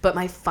happy. But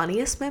my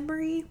funniest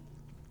memory,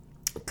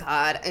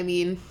 God, I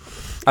mean,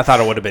 I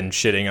thought it would have been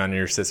shitting on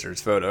your sister's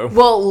photo.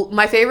 Well,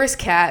 my favorite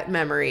cat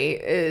memory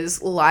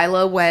is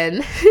Lila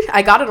when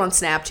I got it on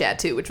Snapchat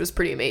too, which was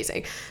pretty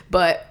amazing.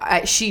 But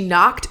she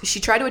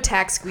tried to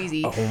attack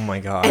Squeezy. Oh my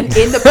God. And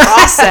in the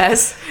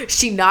process,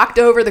 she knocked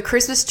over the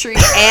Christmas tree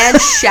and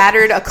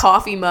shattered a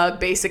coffee mug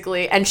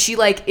basically. And she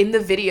like in the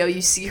video,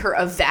 you see her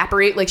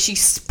evaporate, like she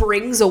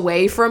springs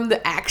away from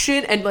the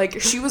action and like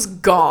she was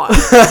gone.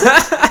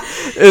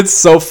 It's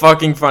so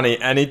fucking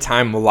funny.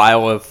 Anytime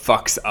Lila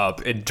fucks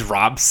up and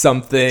drops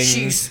something,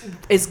 she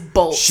is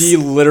bolts. She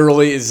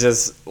literally is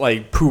just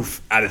like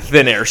poof out of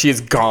thin air. She is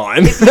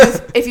gone.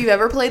 If you've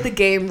ever played the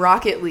game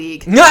Rocket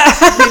League,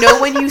 you know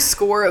when you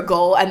score a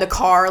goal and the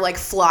car like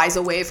flies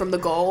away from the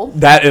goal?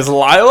 That is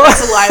Lila.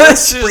 That's Lila.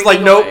 She's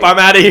like, nope, I'm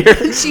out of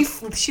here.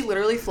 She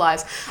literally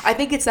flies. I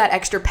think it's that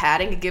extra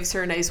padding. It gives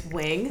her a nice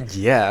wing.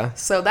 Yeah.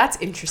 So that's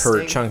interesting.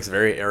 Her chunk's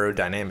very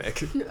aerodynamic.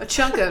 A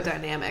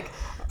chunko-dynamic.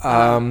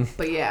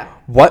 But yeah.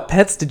 What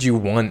pets did you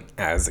want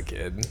as a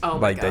kid? Oh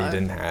my God. That you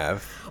didn't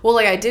have? Well,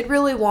 like I did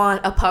really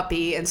want a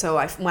puppy, and so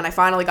when I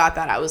finally got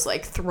that, I was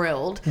like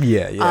thrilled.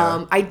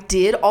 Yeah. I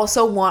did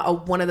also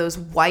want one of those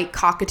white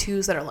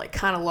cockatoos that are like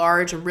kind of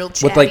large and real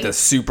chatty. With like the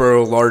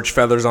super large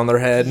feathers on their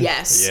head.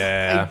 Yes.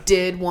 Yeah. I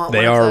did want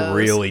one of those. They are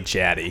really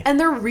chatty. And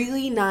they're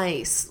really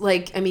nice.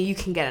 Like, I mean, you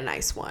can get a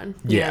nice one.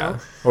 You know?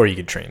 Or you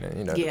could train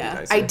it.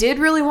 Yeah. I did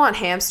really want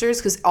hamsters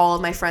because all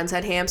of my friends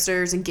had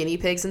hamsters and guinea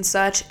pigs and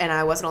such, and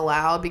I wasn't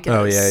allowed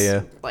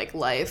because like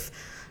life.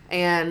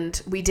 And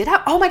we did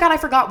have, oh my God, I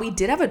forgot. We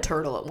did have a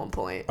turtle at one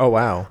point. Oh,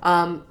 wow.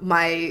 Oh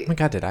my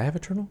God, did I have a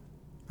turtle?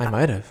 I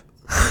might have.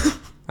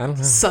 I don't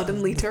know.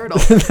 Suddenly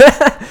turtle.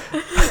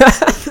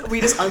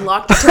 We just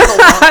unlocked a turtle.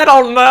 I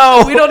don't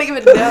know. We don't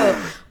even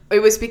know. It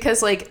was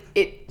because like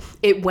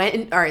it went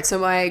in, all right, so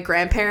my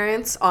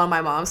grandparents on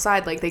my mom's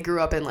side, like they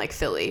grew up in like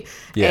Philly.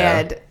 Yeah.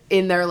 And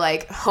in their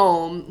like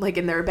home, like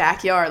in their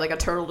backyard, like a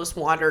turtle just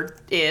wandered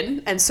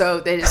in, and so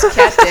they just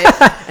kept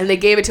it and they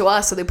gave it to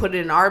us, so they put it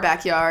in our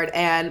backyard,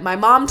 and my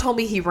mom told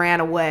me he ran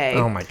away.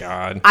 Oh my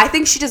God. I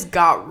think she just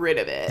got rid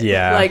of it.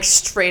 Yeah. Like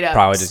straight up.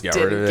 Probably just got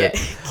rid of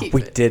it.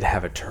 We it. did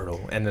have a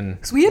turtle, and then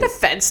so we had a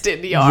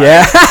fenced-in yard.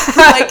 Yeah.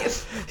 Like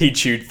he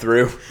chewed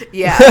through.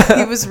 Yeah,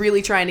 he was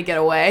really trying to get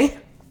away.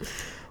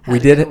 We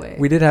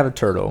did have a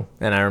turtle,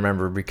 and I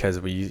remember because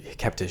we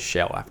kept his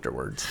shell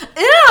afterwards. Ew.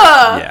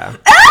 Yeah.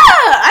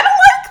 I don't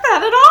like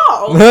that at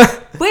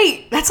all.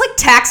 Wait, that's like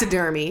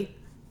taxidermy.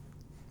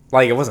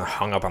 Like it wasn't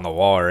hung up on the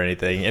wall or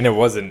anything, and it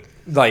wasn't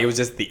Like, it was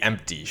just the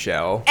empty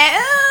shell.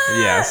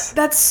 Yes.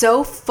 That's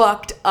so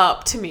fucked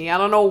up to me. I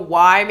don't know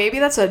why. Maybe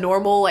that's a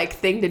normal, like,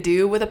 thing to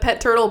do with a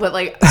pet turtle, but,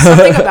 like,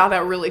 something about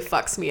that really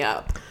fucks me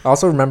up. I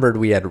also remembered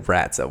we had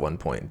rats at one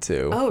point,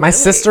 too. Oh, My really?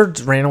 sister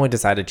randomly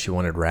decided she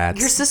wanted rats.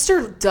 Your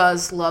sister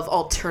does love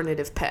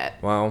alternative pet.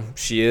 Well,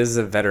 she is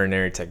a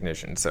veterinary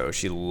technician, so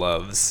she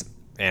loves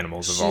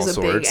animals of all She's a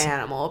sorts. big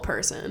animal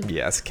person.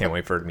 Yes, can't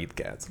wait for her to meet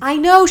the cats. I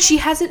know. She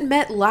hasn't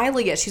met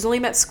Lila yet. She's only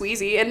met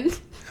Squeezy, and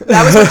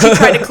that was when she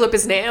tried to clip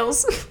his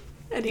nails.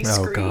 And he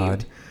screamed. Oh,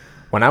 God.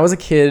 When I was a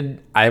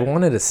kid, I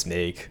wanted a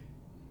snake.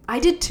 I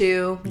did,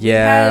 too.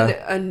 Yeah. We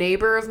had a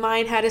neighbor of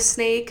mine had a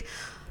snake.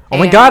 Oh,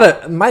 my God.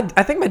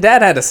 I think my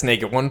dad had a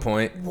snake at one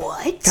point.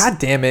 What? God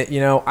damn it. You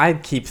know, I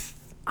keep...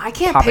 I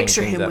can't popping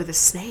picture things him up. with a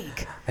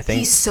snake. I think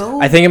He's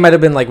I think it might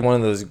have been like one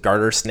of those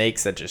garter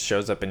snakes that just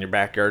shows up in your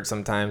backyard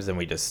sometimes, and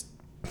we just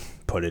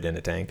put it in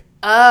a tank.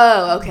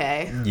 Oh,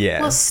 okay.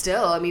 Yeah. Well,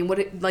 still, I mean,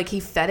 like he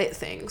fed it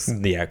things.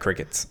 Yeah,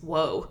 crickets.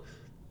 Whoa,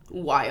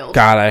 wild.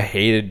 God, I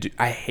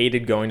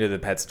hated going to the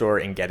pet store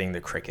and getting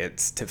the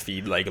crickets to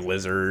feed like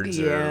lizards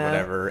or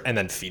whatever, and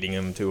then feeding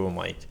them to them.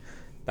 Like,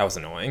 that was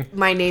annoying.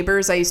 My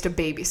neighbors, I used to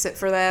babysit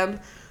for them.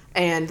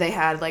 And they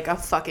had like a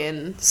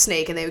fucking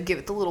snake, and they would give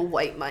it the little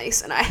white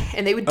mice,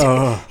 and they would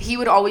he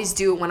would always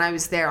do it when I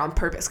was there on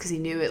purpose because he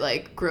knew it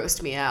like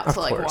grossed me out to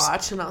like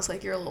watch, and I was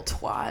like, you're a little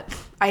twat.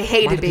 I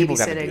hated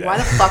babysitting. Why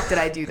the fuck did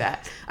I do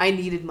that? I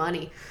needed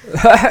money.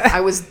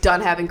 I was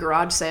done having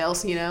garage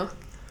sales, you know.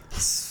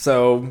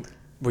 So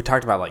we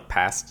talked about like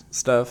past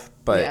stuff,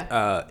 but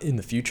Yeah. In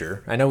the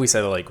future, I know we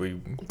said like we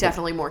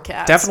Definitely more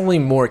cats. definitely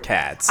more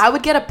cats. I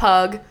would get a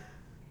pug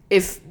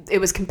if it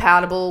was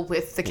compatible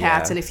with the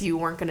cats Yeah. and if you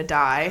weren't going to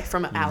die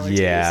from allergies.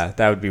 Yeah,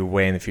 that would be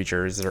way in the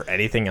future. Is there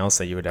anything else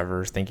that you would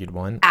ever think you'd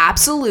want?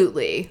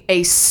 Absolutely.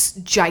 A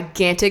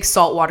gigantic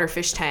saltwater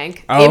fish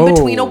tank Oh, in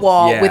between a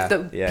wall yeah, with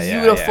the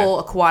yeah, beautiful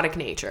aquatic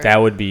nature.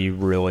 That would be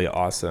really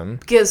awesome.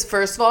 Because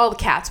first of all, the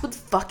cats would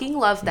fucking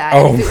love that.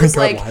 Oh And if my it was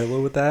God, like,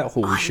 Lila with that?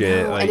 Holy I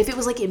shit. know. Like, And if it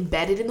was like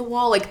embedded in the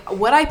wall, like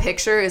what I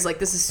picture is like,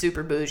 this is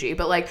super bougie,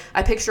 but like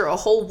I picture a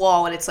whole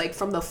wall and it's like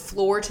from the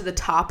floor to the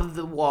top of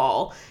the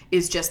wall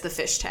is just the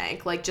fish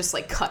tank, like just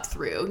like cut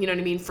through, you know what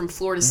I mean, from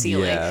floor to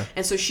ceiling. Yeah.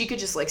 And so she could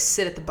just like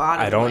sit at the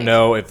bottom. I and, don't like,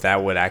 know if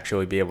that would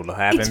actually be able to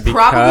happen It's because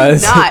probably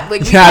not.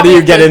 Like, we how do you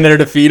probably get could- in there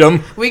to feed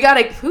them? We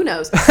gotta, who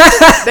knows?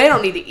 They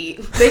don't need to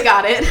eat. They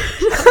got it.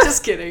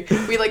 Just kidding.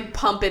 We like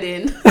pump it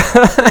in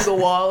through the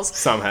walls.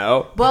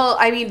 Somehow. Well,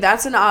 I mean,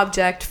 that's an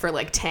object for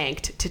like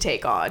Tanked to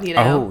take on, you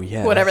know? Oh,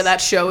 yeah. Whatever that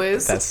show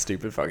is. That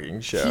stupid fucking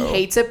show. He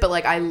hates it, but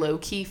like I low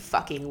key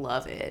fucking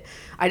love it.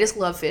 I just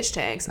love fish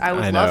tanks. I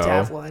would I love to know.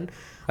 have one.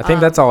 I think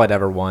that's all I'd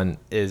ever want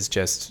is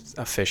just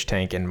a fish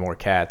tank and more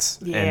cats,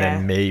 Yeah. and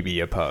then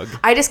maybe a pug.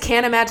 I just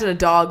can't imagine a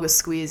dog with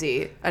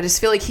Squeezy. I just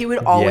feel like he would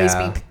always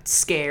Yeah. be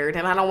scared,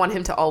 and I don't want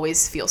him to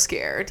always feel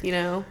scared, you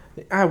know?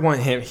 I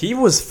want him. He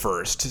was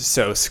first,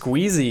 so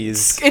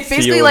Squeezy's. It's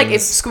basically like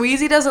if feelings-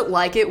 Squeezy doesn't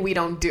like it, we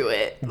don't do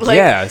it. Like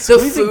Yeah, the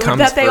Squeezy food comes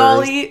that they all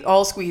first. eat,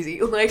 all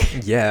Squeezy.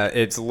 Like Yeah,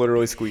 it's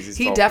literally Squeezy's.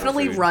 he fault for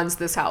definitely food. runs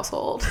this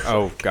household.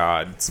 Oh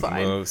God, It's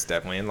fine. most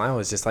definitely. And Lila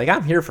was just like,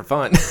 I'm here for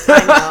fun.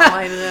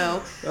 I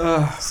know.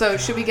 So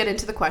should we get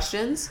into the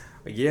questions?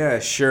 Yeah,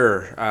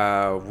 sure.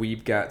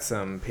 We've got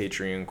some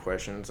Patreon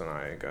questions, and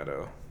I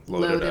gotta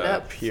load it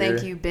up here.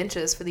 Thank you,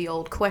 benches, for the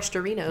old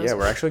questorinos. Yeah,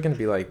 we're actually gonna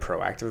be like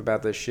proactive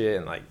about this shit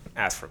and like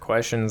ask for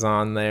questions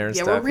on there and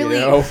Yeah, stuff. we're really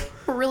you know?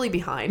 we're really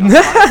behind on a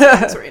lot of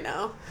things right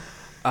now.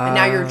 And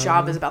now your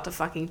job is about to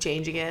fucking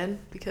change again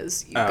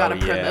because you got a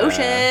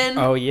promotion.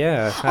 Oh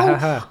yeah.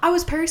 Oh, I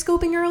was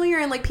periscoping earlier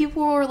and like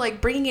people were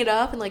like bringing it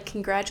up and like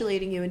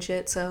congratulating you and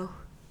shit. So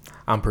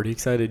I'm pretty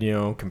excited. You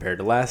know, compared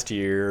to last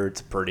year, it's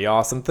a pretty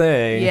awesome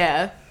thing.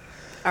 yeah.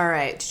 All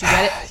right, did you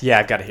get it? Yeah,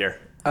 I've got it here.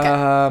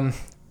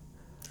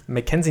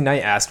 Mackenzie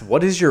Knight asked,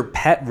 "What is your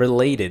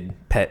pet-related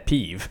pet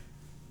peeve?"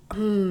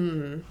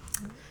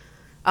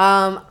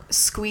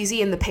 Squeezy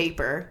in the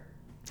paper.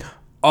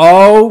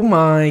 Oh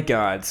my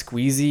God,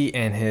 Squeezy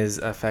and his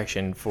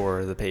affection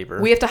for the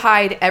paper. We have to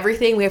hide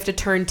everything. We have to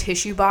turn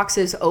tissue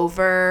boxes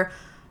over,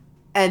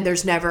 and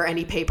there's never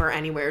any paper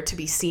anywhere to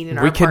be seen in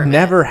our We could apartment.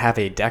 never have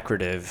a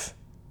decorative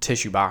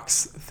tissue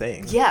box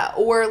thing. Yeah,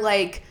 or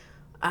like,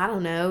 I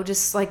don't know,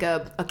 just like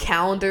a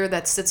calendar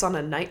that sits on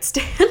a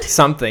nightstand.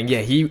 Something,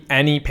 yeah.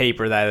 Any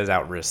paper that is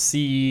out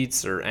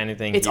receipts or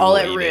anything. It's he all will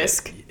at eat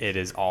risk. It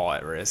is all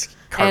at risk.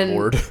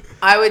 Cardboard. And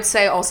I would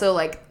say also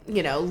like,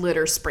 you know,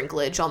 litter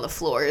sprinklage on the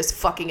floor is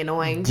fucking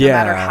annoying. Yeah. No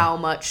matter how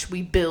much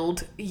we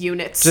build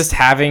units. Just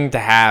having to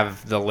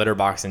have the litter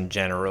box in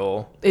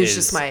general It's is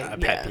just my- a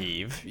pet yeah.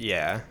 peeve.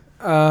 Yeah.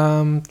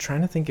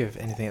 Trying to think of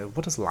anything.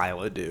 What does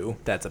Lila do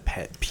that's a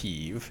pet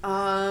peeve?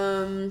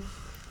 when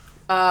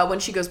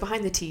she goes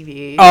behind the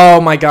TV.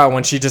 Oh my God,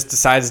 when she just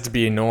decides to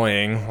be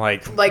annoying,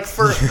 like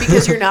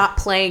Because you're not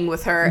playing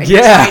with her and Yeah.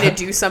 you're trying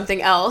to do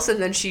something else,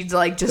 and then she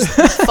like just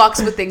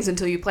fucks with things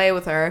until you play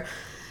with her.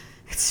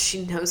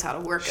 She knows how to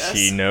work us.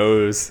 she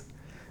knows.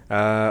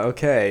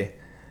 Okay.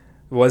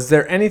 Was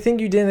there anything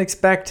you didn't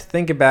expect to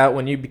think about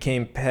when you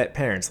became pet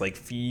parents, like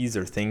fees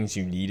or things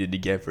you needed to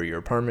get for your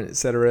apartment,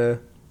 etc.?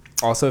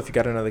 Also, if you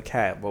got another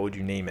cat, what would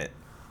you name it?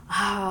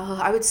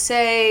 I would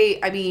say,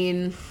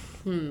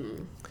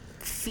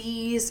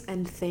 fees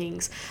and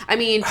things. I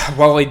mean...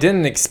 Well, I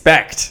didn't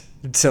expect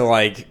to,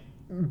 like,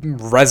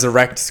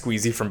 resurrect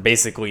Squeezy from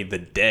basically the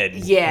dead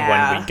when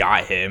we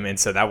got him, and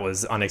so that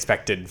was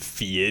unexpected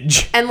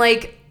feeage. And,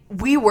 like,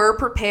 we were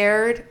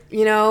prepared,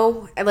 you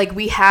know? And, like,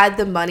 we had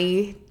the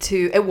money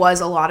to... It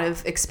was a lot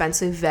of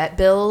expensive vet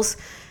bills,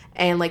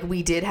 and, like,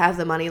 we did have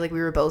the money. Like,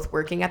 we were both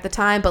working at the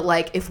time, but,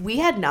 like, if we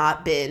had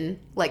not been,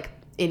 like,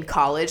 in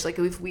college, like,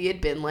 if we had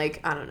been, like,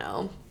 I don't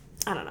know,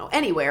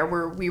 anywhere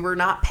where we were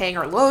not paying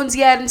our loans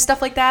yet and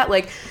stuff like that,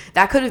 like,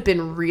 that could have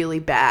been really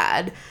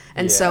bad.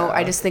 And so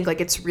I just think, like,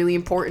 it's really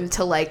important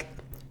to, like,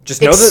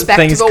 just know that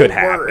things could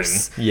happen.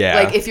 Yeah.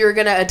 Like, if you're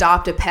going to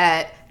adopt a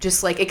pet,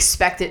 just, like,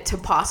 expect it to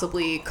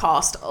possibly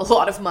cost a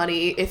lot of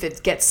money if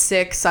it gets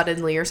sick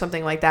suddenly or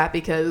something like that,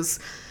 because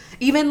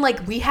even,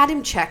 like, we had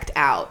him checked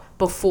out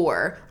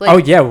before.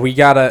 Like, we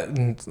got a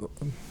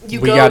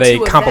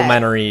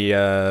complimentary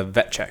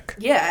vet check.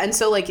 Yeah, and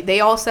so, like, they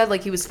all said,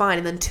 like, he was fine,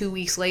 and then 2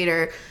 weeks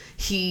later,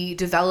 he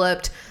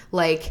developed,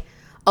 like,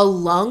 a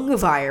lung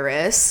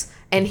virus,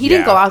 and he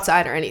didn't go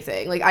outside or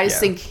anything. Like, I just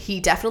think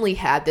he definitely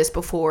had this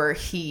before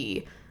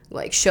he,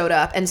 like, showed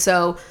up, and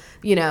so,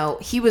 you know,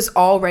 he was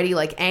already,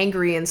 like,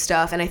 angry and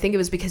stuff, and I think it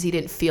was because he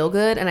didn't feel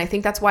good, and I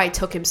think that's why it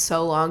took him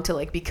so long to,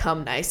 like,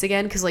 become nice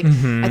again, because, like,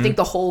 I think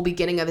the whole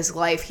beginning of his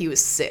life, he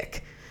was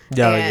sick.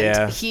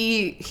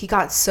 He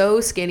got so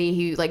skinny,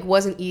 he, like,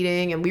 wasn't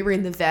eating, and we were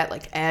in the vet,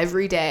 like,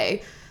 every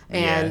day.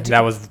 And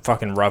that was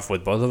fucking rough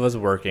with both of us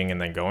working and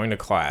then going to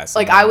class.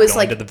 Like, I was,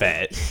 like, to the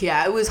vet.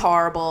 Yeah, it was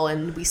horrible,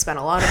 and we spent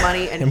a lot of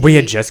money. And we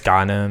had just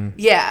gotten him.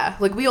 Yeah,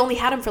 like, we only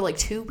had him for, like,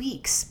 2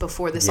 weeks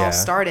before this all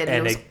started, and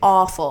it was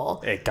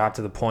awful. It got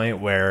to the point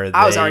where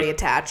I was already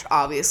attached,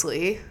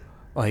 obviously.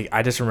 Like,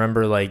 I just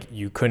remember, like,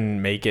 you couldn't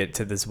make it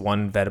to this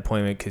one vet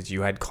appointment because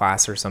you had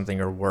class or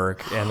something or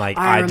work. And, like,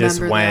 I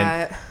just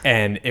went,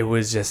 and it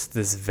was just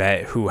this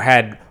vet who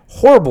had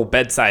horrible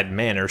bedside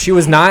manner. She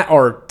was not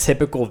our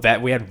typical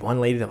vet. We had one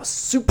lady that was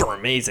super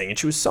amazing, and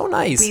she was so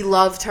nice. We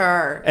loved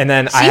her. And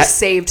then she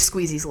saved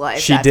Squeezy's life.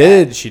 She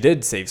did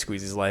save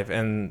Squeezy's life.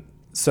 And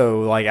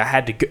so, like, I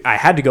had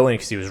to go in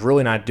because he was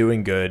really not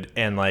doing good,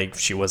 and, like,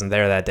 she wasn't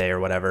there that day or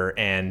whatever,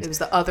 and it was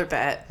the other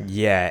vet.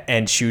 Yeah,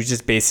 and she was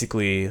just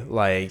basically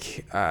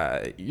like,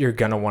 you're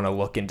gonna want to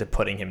look into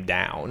putting him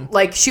down.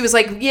 Like, she was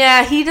like,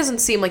 yeah, he doesn't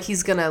seem like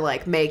he's gonna,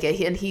 like, make it,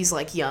 and he's,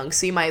 like, young,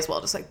 so you might as well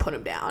just, like, put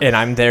him down. And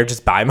I'm there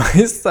just by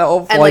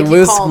myself, and, like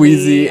with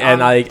Squeezy, and,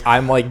 like,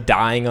 I'm, like,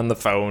 dying on the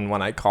phone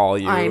when I call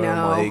you. I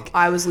know. Like,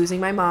 I was losing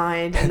my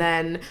mind, and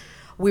then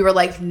we were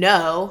like,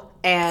 no.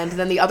 And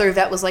then the other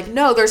vet was like,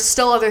 no, there's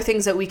still other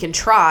things that we can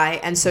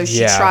try. And so she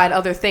tried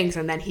other things,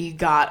 and then he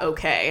got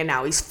okay, and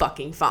now he's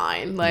fucking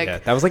fine.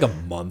 Like, that was like a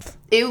month.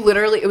 It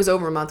was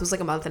over a month. It was like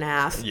a month and a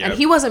half. Yep. And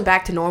he wasn't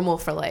back to normal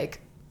for, like,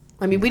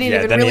 I mean, we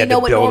didn't even really know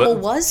what normal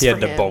was for him.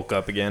 He had to bulk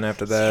up again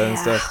after that and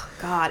stuff.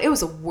 God, it was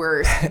the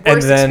worst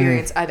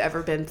experience I've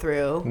ever been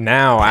through.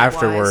 Now,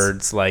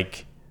 afterwards,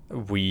 like,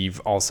 we've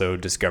also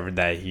discovered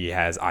that he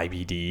has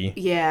IBD.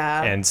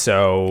 Yeah. And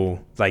so,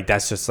 like,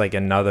 that's just, like,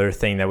 another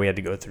thing that we had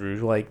to go through,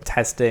 like,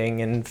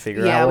 testing and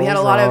figure out what was wrong. Yeah, we had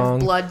a lot of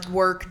blood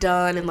work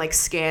done and, like,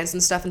 scans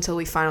and stuff until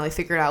we finally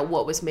figured out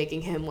what was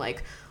making him,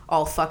 like,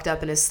 all fucked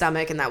up in his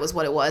stomach, and that was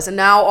what it was. And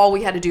now all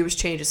we had to do was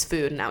change his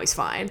food, and now he's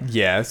fine.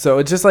 Yeah, so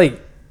it's just, like,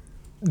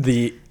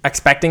 the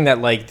expecting that,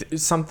 like,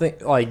 something,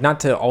 like, not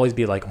to always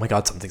be like, oh my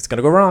god, something's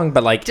gonna go wrong,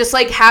 but, like, just,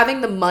 like,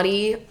 having the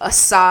money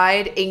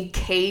aside in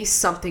case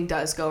something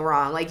does go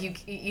wrong.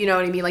 Like, you know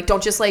what I mean? Like,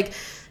 don't just, like,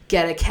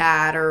 get a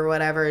cat or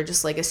whatever,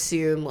 just, like,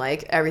 assume,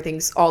 like,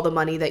 all the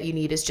money that you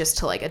need is just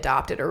to, like,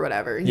 adopt it or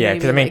whatever. Yeah,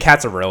 because I mean,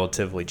 cats are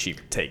relatively cheap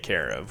to take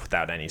care of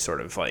without any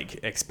sort of, like,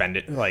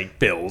 expended, like,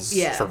 bills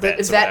for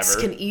vets. Vets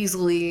can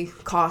easily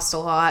cost a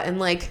lot, and,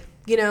 like,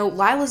 you know,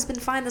 Lila's been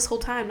fine this whole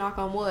time, knock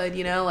on wood,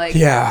 you know, like...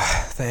 Yeah,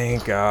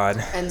 thank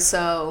God. And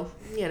so,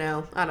 you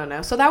know, I don't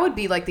know. So that would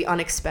be, like, the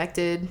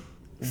unexpected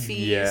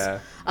fees. Yeah.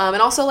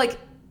 And also, like,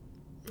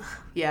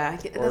 yeah,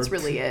 that's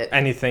really it.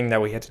 Anything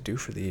that we had to do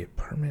for the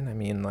apartment, I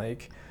mean,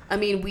 like... I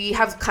mean, we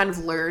have kind of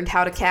learned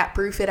how to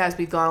cat-proof it as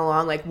we've gone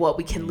along, like, what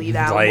we can leave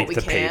out and what we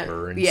can't. Like the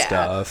paper and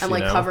stuff, and,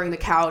 like, covering the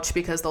couch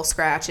because they'll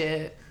scratch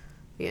it,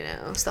 you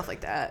know, stuff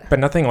like that. But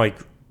nothing, like...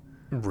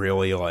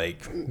 really,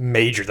 like,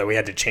 major that we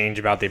had to change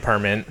about the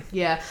apartment.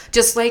 Yeah,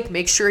 just, like,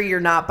 make sure you're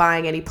not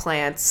buying any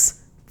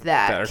plants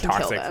that are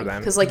toxic for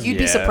them, because, like, you'd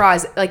be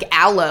surprised, like,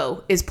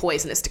 aloe is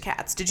poisonous to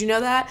cats. Did you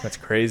know that? That's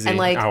crazy. And,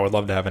 like, I would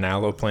love to have an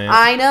aloe plant.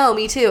 I know,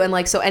 me too. And,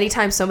 like, so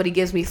anytime somebody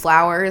gives me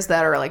flowers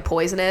that are, like,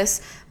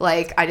 poisonous,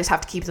 like, I just have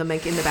to keep them,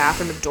 like, in the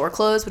bathroom with the door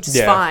closed, which is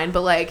fine,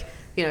 but, like,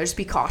 you know, just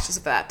be cautious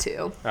of that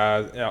too.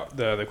 The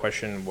other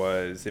question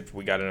was, if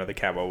we got another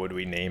cat, what would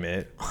we name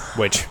it?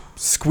 Which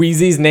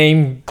Squeezy's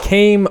name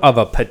came of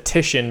a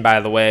petition,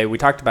 by the way. We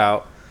talked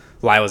about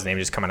Lila's name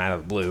just coming out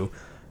of the blue.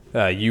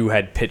 you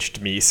had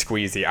pitched me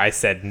Squeezy. I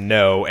said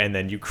no, and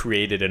then you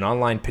created an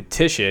online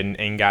petition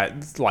and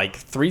got like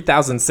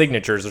 3,000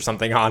 signatures or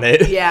something on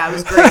it. Yeah, it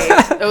was great.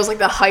 It was like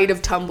the height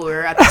of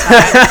Tumblr at the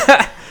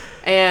time.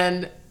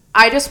 And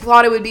I just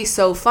thought it would be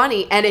so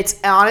funny. And it's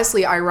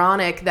honestly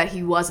ironic that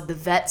he was at the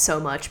vet so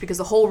much, because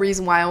the whole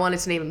reason why I wanted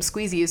to name him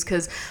Squeezy is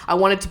because I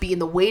wanted to be in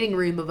the waiting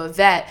room of a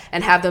vet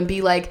and have them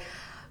be like,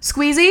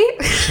 Squeezy?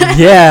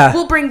 Yeah.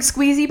 We'll bring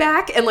Squeezy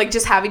back. And like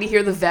just having to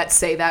hear the vet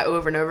say that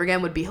over and over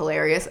again would be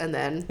hilarious. And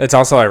then it's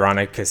also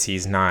ironic because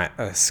he's not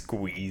a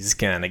squeeze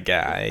kind of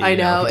guy. I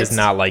know. He does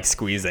not like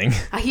squeezing.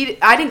 I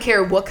didn't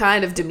care what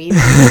kind of demeanor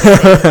he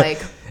was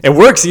like. It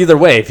works either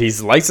way. If he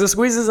likes the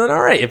squeezes, then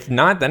all right. If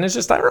not, then it's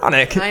just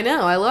ironic. I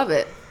know. I love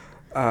it.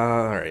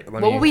 All right.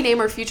 What will we name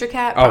our future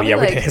cat? Probably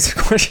we can answer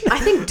the question. I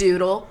think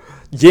Doodle.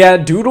 Yeah,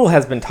 Doodle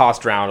has been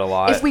tossed around a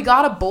lot. If we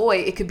got a boy,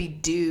 it could be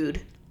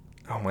Dude.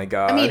 Oh my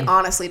god. I mean,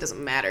 honestly, it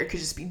doesn't matter. It could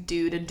just be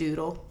Dude and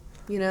Doodle,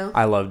 you know?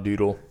 I love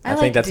Doodle. I like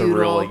think that's Doodle. a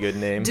really good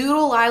name.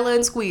 Doodle, Lila,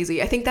 and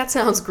Squeezy. I think that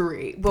sounds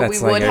great. But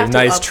that's we would like have a to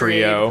nice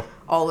upgrade trio.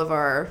 All of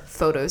our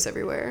photos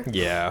everywhere.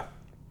 Yeah.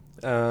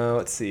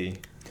 Let's see.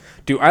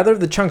 Do either of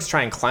the chunks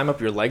try and climb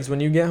up your legs when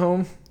you get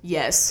home?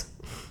 Yes.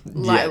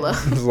 Lila.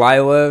 Yeah.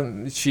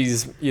 Lila,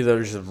 she's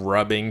either just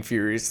rubbing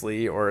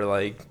furiously or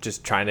like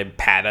just trying to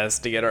pat us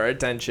to get our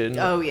attention.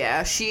 Oh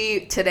yeah.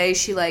 Today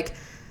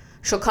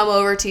she'll come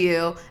over to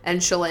you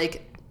and she'll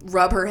like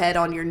rub her head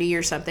on your knee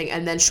or something,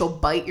 and then she'll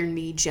bite your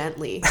knee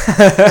gently.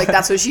 Like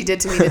that's what she did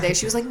to me today.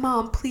 She was like,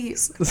 Mom,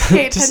 please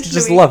pay attention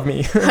just to me. love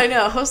me. I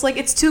know. I was like,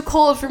 it's too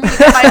cold for me to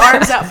get my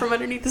arms out from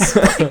underneath this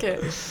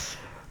blanket.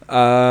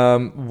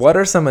 What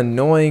are some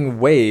annoying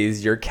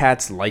ways your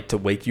cats like to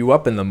wake you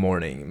up in the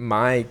morning?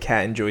 My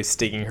cat enjoys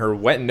sticking her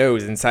wet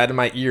nose inside of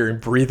my ear and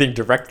breathing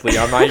directly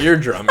on my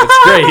eardrum.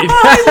 It's great.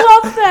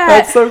 I love that.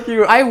 That's so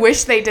cute. I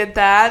wish they did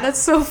that. That's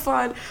so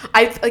fun.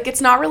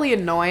 It's not really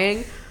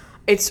annoying.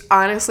 It's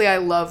honestly, I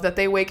love that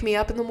they wake me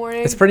up in the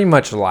morning. It's pretty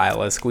much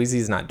Lila.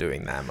 Squeezy's not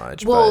doing that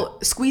much. Well,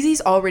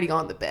 Squeezy's already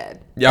on the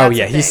bed. Oh,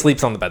 yeah. He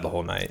sleeps on the bed the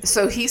whole night.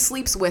 So he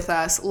sleeps with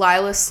us.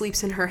 Lila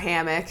sleeps in her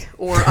hammock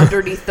or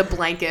underneath the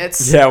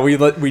blankets. Yeah, we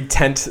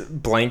tent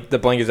the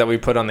blankets that we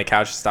put on the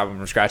couch to stop them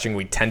from scratching.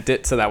 We tent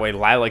it so that way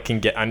Lila can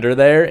get under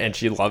there, and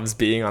she loves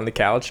being on the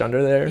couch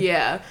under there.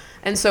 Yeah.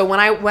 And so when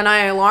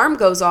my alarm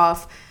goes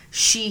off,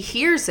 she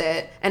hears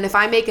it, and if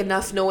I make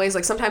enough noise,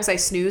 like sometimes I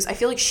snooze, I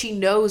feel like she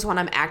knows when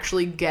I'm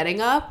actually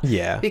getting up.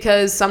 Yeah.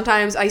 Because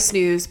sometimes I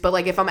snooze, but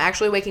like if I'm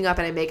actually waking up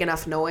and I make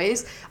enough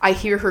noise, I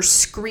hear her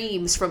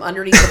screams from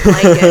underneath the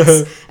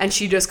blankets, and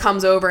she just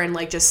comes over and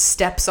like just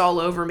steps all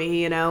over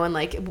me, you know, and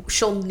like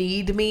she'll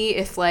need me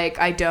if like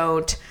I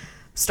don't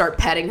start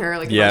petting her,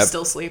 like if I'm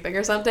still sleeping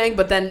or something.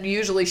 But then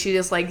usually she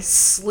just like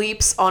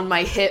sleeps on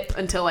my hip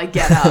until I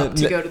get up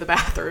to go to the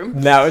bathroom.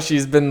 Now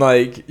she's been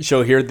like,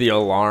 she'll hear the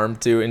alarm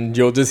too, and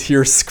you'll just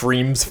hear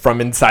screams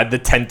from inside the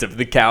tent of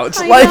the couch.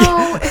 I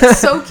know, it's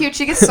so cute.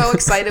 She gets so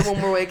excited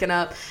when we're waking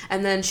up,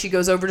 and then she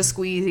goes over to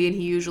Squeezy, and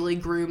he usually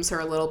grooms her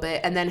a little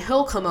bit, and then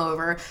he'll come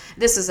over.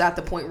 This is at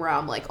the point where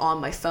I'm like on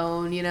my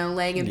phone, you know,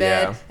 laying in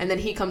bed, and then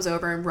he comes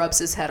over and rubs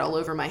his head all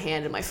over my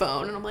hand and my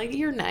phone, and I'm like,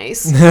 you're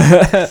nice.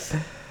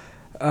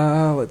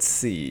 Let's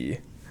see.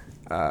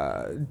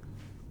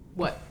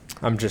 What?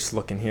 I'm just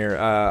looking here.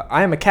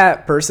 I am a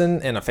cat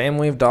person and a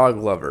family of dog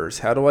lovers.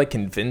 How do I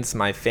convince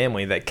my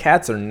family that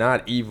cats are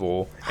not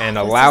evil and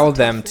allow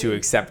them to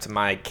accept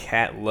my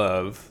cat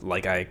love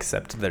like I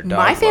accept their dog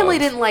My family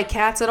love? didn't like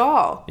cats at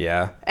all.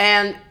 Yeah.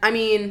 And, I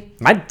mean...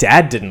 My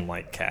dad didn't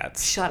like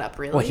cats. Shut up,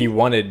 really? Well, he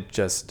wanted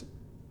just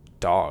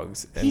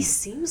dogs. And, he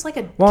seems like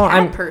a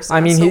cat person. I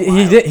mean, so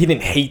he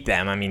didn't hate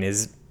them. I mean,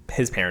 his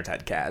parents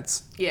had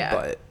cats. Yeah.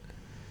 But...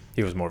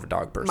 he was more of a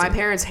dog person. My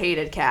parents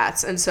hated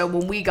cats, and so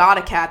when we got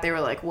a cat, they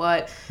were like,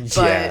 what? But,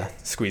 yeah,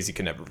 Squeezy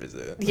could never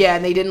visit. Yeah,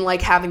 and they didn't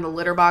like having the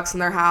litter box in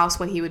their house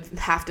when he would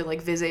have to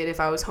like visit if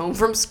I was home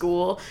from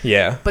school.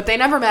 Yeah. But they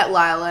never met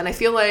Lila, and I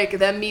feel like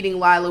them meeting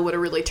Lila would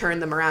have really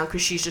turned them around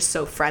because she's just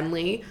so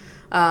friendly.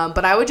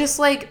 But I would just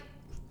like,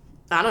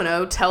 I don't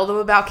know, tell them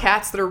about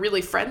cats that are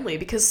really friendly,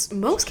 because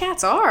most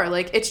cats are.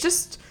 Like, it's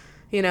just...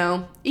 you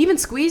know, even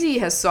Squeezy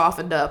has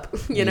softened up,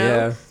 you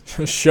know?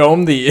 Yeah. Show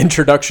him the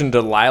introduction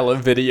to Lila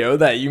video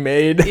that you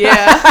made.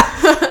 Yeah.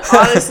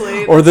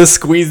 Honestly. Or the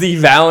Squeezy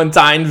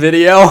Valentine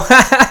video.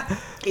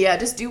 Yeah,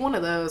 just do one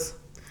of those.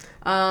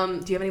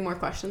 Do you have any more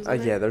questions?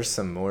 Yeah, there's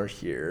some more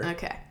here.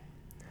 Okay.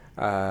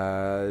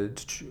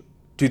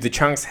 Do the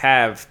chunks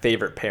have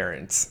favorite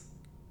parents?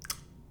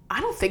 I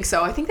don't think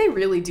so. I think they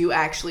really do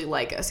actually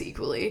like us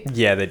equally.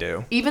 Yeah, they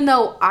do. Even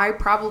though I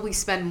probably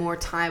spend more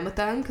time with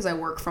them because I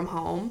work from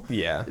home.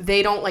 Yeah.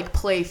 They don't like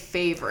play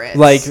favorites.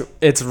 Like,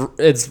 it's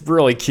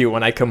really cute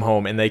when I come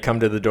home and they come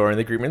to the door and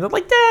they greet me and they're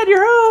like, Dad,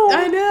 you're home.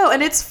 I know.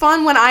 And it's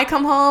fun when I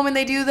come home and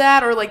they do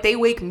that, or like they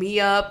wake me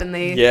up and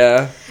they...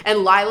 Yeah. And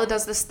Lila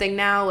does this thing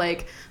now,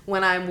 like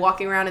when I'm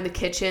walking around in the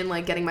kitchen,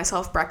 like getting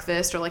myself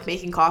breakfast or like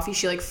making coffee,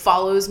 she like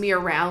follows me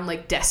around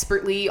like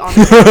desperately on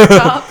the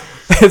countertop.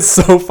 It's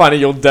so funny.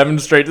 You'll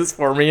demonstrate this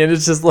for me, and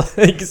it's just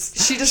like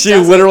she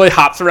literally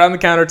hops around the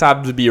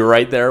countertop to be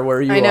right there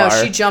where you are. I know.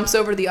 She jumps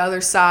over to the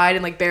other side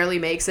and like barely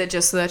makes it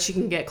just so that she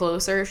can get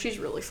closer. She's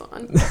really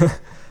fun.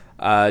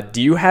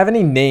 Do you have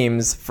any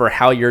names for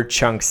how your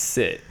chunks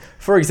sit?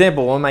 For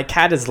example, when my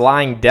cat is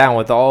lying down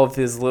with all of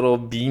his little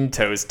bean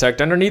toes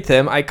tucked underneath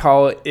him, I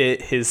call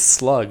it his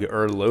slug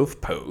or loaf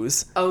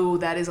pose. Oh,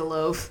 that is a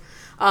loaf.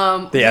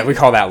 Yeah, we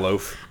call that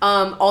loaf.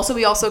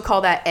 We also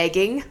call that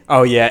egging.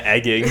 Oh yeah,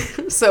 egging.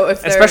 So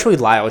especially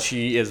Lyle,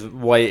 she is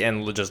white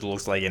and just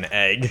looks like an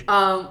egg.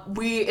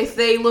 If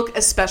they look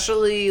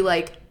especially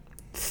like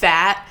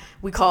fat,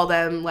 we call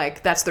them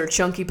like that's their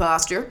chunky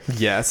posture.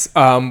 Yes.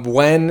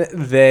 When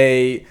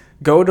they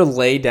go to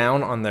lay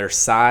down on their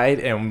side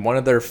and one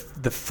of the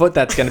foot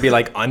that's going to be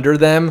like under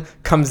them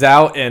comes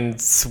out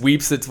and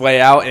sweeps its way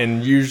out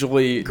and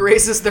usually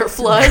graces their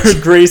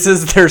fludge.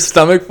 Graces their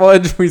stomach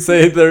fludge. We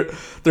say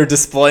they're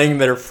displaying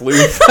their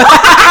floof.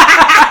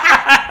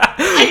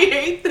 I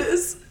hate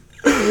this.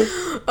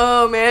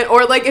 Oh man.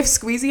 Or like if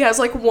Squeezy has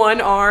like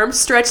one arm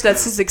stretched,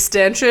 that's his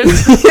extension.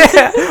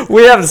 Yeah.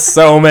 We have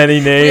so many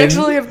names. We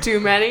actually have too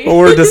many.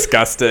 We're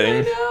disgusting.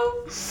 I know.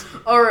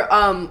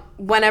 Or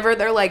whenever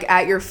they're like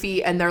at your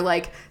feet and they're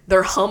like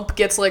their hump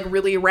gets like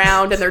really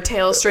round and their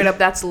tail is straight up,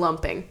 that's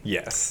lumping.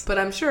 Yes. But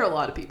I'm sure a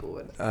lot of people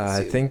would.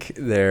 I think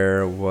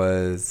there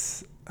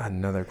was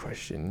another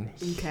question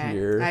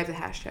here. I have the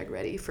hashtag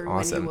ready for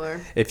awesome. when you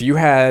were. If you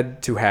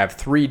had to have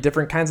 3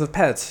 different kinds of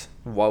pets,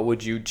 what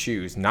would you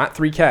choose? Not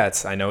 3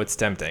 cats. I know it's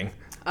tempting.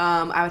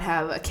 I would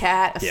have a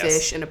cat, a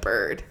fish, and a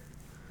bird.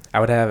 I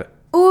would have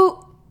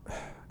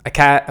a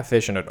cat, a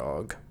fish, and a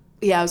dog.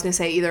 Yeah, I was going to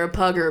say either a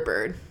pug or a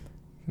bird.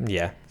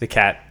 Yeah, the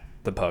cat,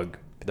 the pug,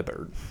 the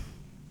bird.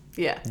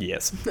 Yeah.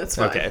 Yes. That's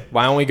fine. Okay,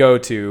 why don't we go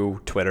to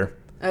Twitter?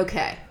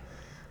 Okay.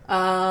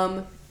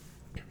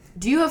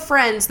 Do you have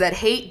friends that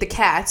hate the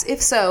cats?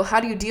 If so, how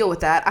do you deal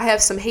with that? I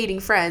have some hating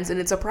friends, and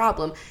it's a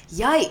problem.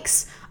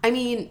 Yikes. I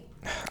mean...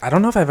 I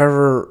don't know if I've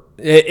ever...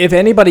 If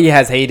anybody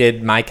has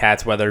hated my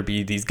cats, whether it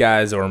be these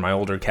guys or my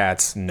older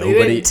cats, nobody...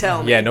 They didn't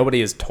tell me. Yeah, nobody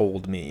has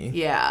told me.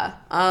 Yeah.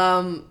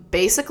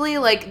 Basically,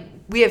 like...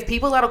 We have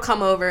people that'll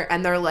come over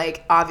and they're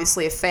like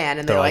obviously a fan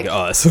and they're like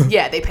us.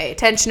 Yeah, they pay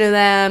attention to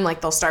them,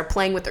 like they'll start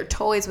playing with their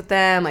toys with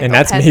them, like and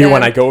that's me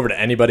when I go over to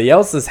anybody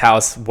else's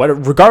house,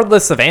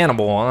 regardless of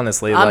animal,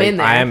 honestly. I'm in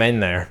there. I am in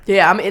there.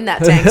 Yeah, I'm in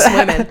that tank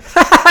swimming.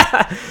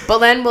 But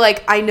then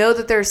like I know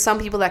that there's some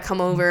people that come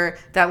over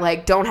that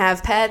like don't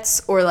have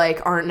pets or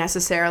like aren't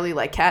necessarily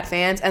like cat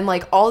fans and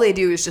like all they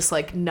do is just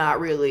like not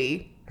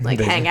really like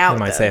hang out. They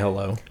might say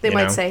hello. They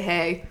might say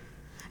hey.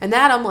 And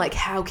that I'm like,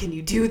 how can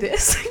you do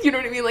this? You know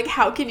what I mean? Like,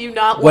 how can you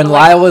not? When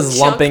Lila's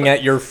lumping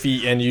at your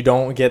feet and you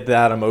don't get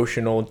that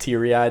emotional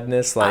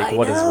teary-eyedness, like,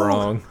 what is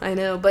wrong? I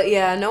know, but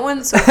yeah, no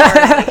one so far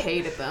has like,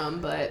 hated them.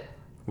 But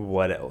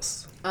what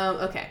else?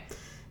 Okay,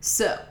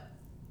 so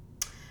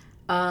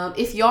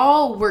if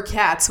y'all were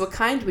cats, what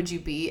kind would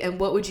you be, and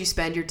what would you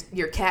spend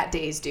your cat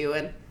days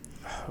doing?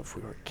 If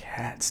we were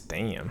cats,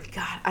 damn.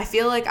 God, I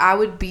feel like I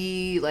would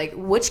be like,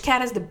 which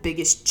cat has the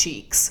biggest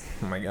cheeks?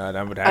 Oh my God,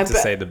 I would have to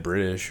say the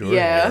British short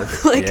hair.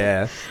 Like,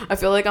 yeah. I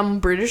feel like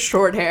I'm British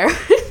short hair.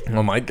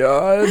 Oh my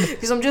God.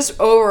 Because I'm just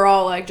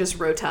overall like just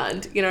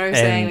rotund. You know what I'm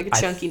saying? Like a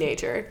chunky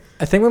nature.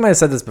 I think we might have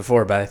said this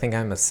before, but I think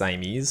I'm a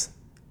Siamese.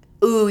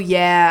 Ooh,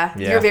 yeah.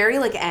 You're very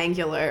like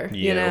angular,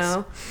 you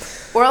know?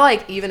 Or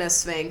like even a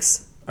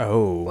Sphinx.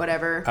 Oh.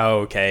 Whatever. Oh,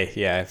 okay.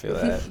 Yeah, I feel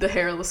that. The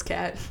hairless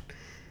cat.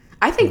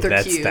 I think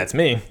they're cute. That's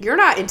me. You're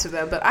not into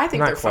them, but I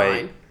think they're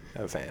fine.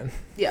 I'm a fan.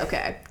 Yeah,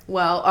 okay.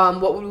 Well,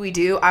 what would we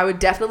do? I would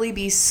definitely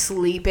be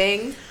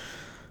sleeping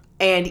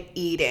and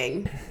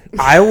eating.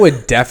 I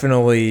would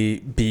definitely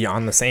be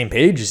on the same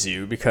page as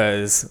you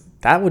because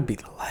that would be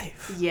the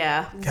life.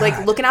 Yeah. God.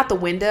 Like looking out the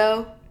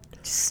window,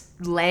 just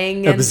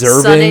laying and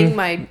observing, sunning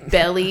my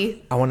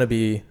belly.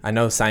 I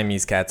know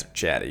Siamese cats are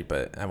chatty,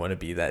 but I want to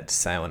be that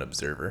silent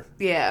observer.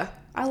 Yeah,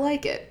 I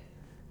like it.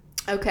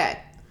 Okay.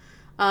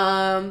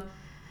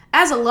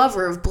 As a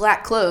lover of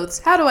black clothes,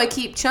 how do I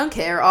keep chunk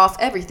hair off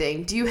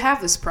everything? Do you have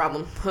this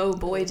problem? Oh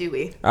boy, do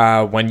we.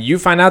 When you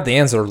find out the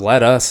answer,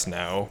 let us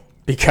know.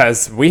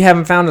 Because we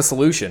haven't found a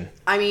solution.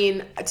 I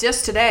mean,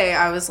 just today,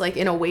 I was like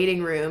in a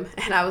waiting room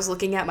and I was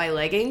looking at my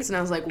leggings and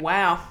I was like,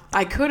 wow,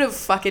 I could have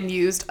fucking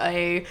used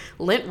a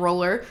lint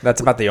roller. That's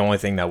about the only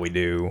thing that we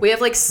do. We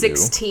have like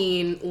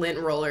 16 lint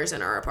rollers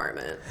in our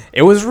apartment.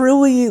 It was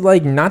really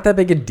like not that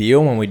big a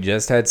deal when we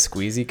just had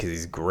Squeezy because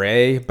he's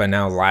gray, but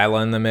now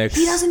Lila in the mix.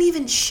 He doesn't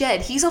even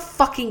shed. He's a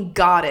fucking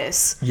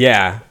goddess.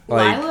 Yeah.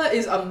 Like, Lila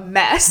is a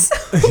mess.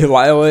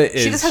 Lila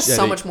is. She just has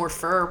so much more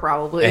fur,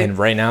 probably. And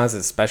right now it's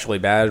especially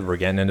bad. We're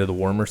getting into the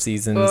warmer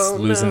seasons,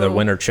 losing the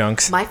winter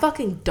chunks. My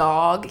fucking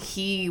dog,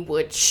 he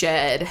would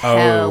shed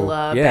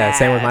hella bad.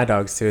 Same with my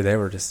dogs too. They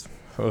were just.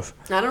 Oof.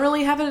 I don't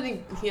really have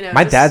any,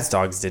 My dad's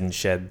dogs didn't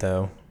shed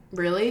though.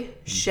 Really?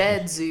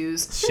 Shed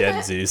zoos.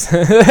 Shed zoos.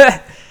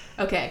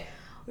 Okay.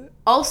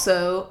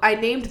 Also, I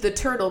named the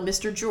turtle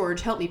Mr.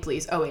 George. Help me,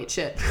 please. Oh, wait,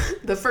 shit.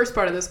 The first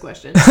part of this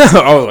question.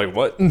 I was like,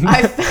 what?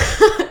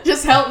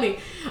 Just help me.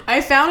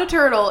 I found a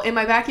turtle in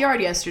my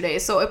backyard yesterday,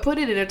 so I put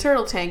it in a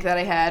turtle tank that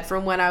I had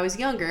from when I was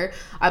younger.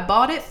 I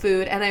bought it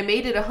food, and I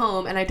made it a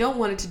home, and I don't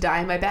want it to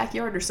die in my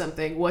backyard or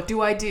something. What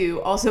do I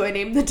do? Also, I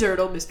named the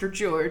turtle Mr.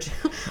 George.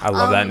 I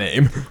love that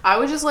name. I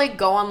would just, like,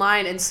 go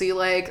online and see,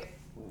 like,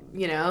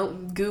 you know,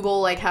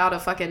 Google, like, how to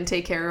fucking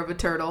take care of a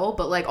turtle,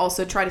 but, like,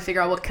 also try to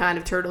figure out what kind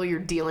of turtle you're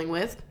dealing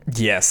with.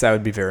 Yes, that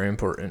would be very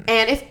important.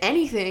 And if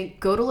anything,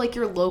 go to, like,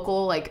 your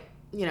local, like,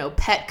 you know,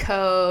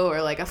 Petco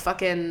or, like, a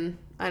fucking,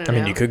 I don't know. I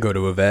mean, you could go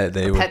to a vet.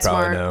 They would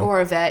probably know.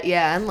 Or a vet,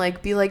 yeah, and,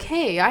 like, be like,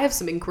 hey, I have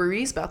some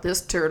inquiries about this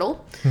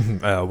turtle.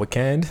 What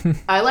kind?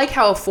 I like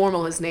how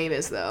formal his name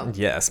is, though.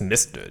 Yes,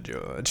 Mr.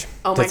 George.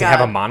 Oh, my God. Does he have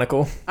a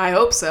monocle? I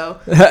hope so.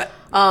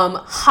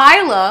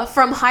 Hyla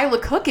from Hyla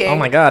Cooking. Oh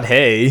my God,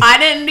 hey. I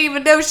didn't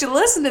even know she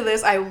listened to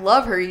this. I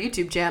love her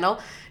YouTube channel.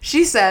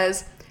 She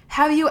says,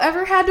 have you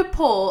ever had to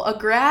pull a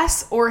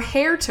grass or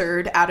hair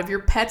turd out of your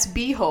pet's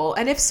beehole?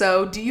 And if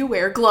so, do you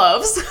wear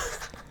gloves?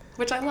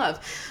 Which I love.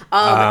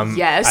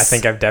 Yes. I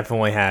think I've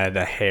definitely had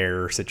a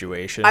hair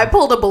situation. I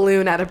pulled a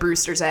balloon out of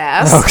Brewster's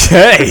ass.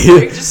 Okay.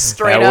 Like, just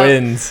straight that up.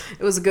 wins.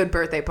 It was a good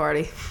birthday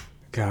party.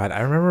 God, I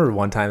remember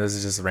one time, this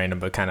is just random,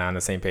 but kind of on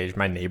the same page.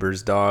 My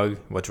neighbor's dog,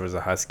 which was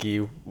a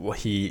husky,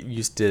 he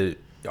used to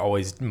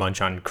always munch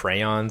on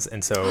crayons,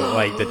 and so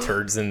like the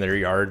turds in their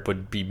yard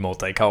would be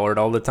multicolored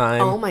all the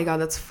time. Oh my God,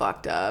 that's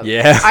fucked up.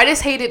 Yeah. I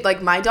just hated,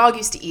 like, my dog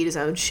used to eat his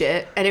own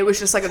shit, and it was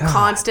just like a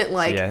constant,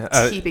 like,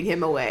 keeping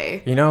him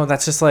away. You know,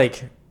 that's just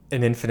like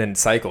an infinite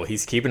cycle.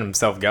 He's keeping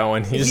himself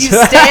going. He's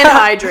staying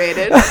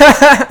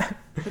hydrated.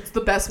 It's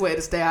the best way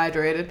to stay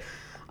hydrated.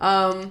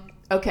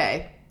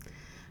 Okay.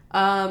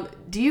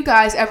 Do you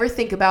guys ever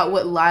think about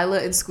what Lila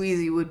and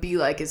Squeezy would be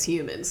like as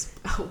humans?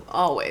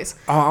 Always.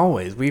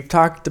 Always. We've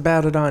talked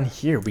about it on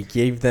here.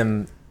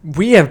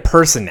 We have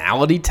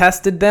personality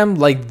tested them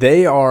like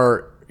they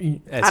are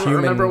as I don't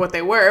remember what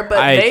they were,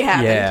 but they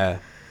haven't. Yeah,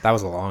 that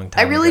was a long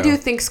time I really ago. do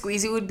think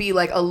Squeezy would be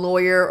like a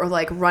lawyer or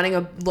like running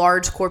a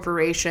large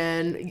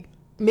corporation,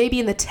 maybe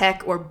in the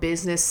tech or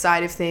business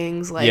side of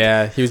things. Like,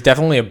 yeah, he was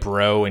definitely a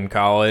bro in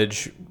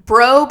college.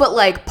 Bro, but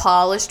like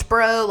polished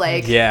bro,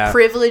 like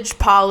privileged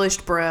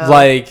polished bro.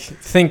 Like,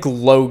 think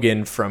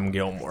Logan from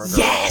Gilmore Girls.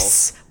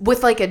 Yes,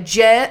 with like a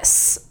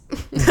Jess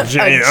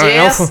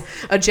twist.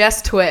 A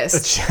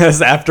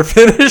Jess after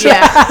finish.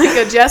 Yeah,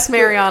 like a Jess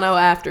Mariano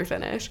after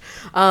finish.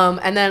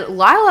 And then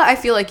Lila, I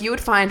feel like you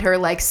would find her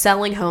like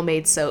selling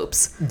homemade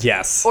soaps.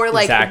 Yes, or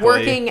like exactly.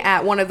 working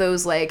at one of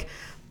those like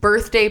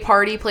birthday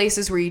party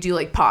places where you do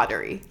like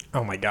pottery.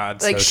 Oh my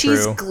God, like so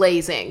she's true.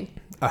 glazing.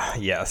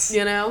 Yes.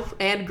 You know,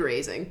 and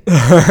grazing.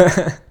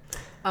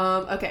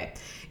 Okay.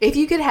 If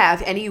you could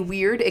have any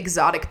weird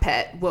exotic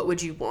pet, what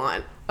would you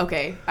want?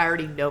 Okay, I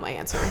already know my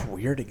answer.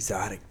 Weird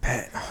exotic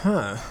pet,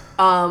 huh?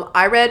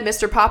 I read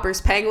Mr.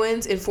 Popper's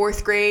Penguins in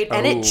 4th grade,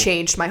 and it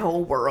changed my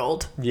whole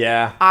world.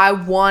 Yeah. I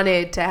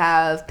wanted to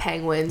have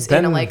penguins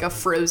in like a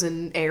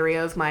frozen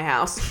area of my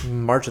house.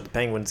 March of the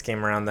Penguins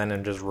came around then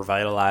and just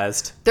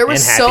revitalized. There were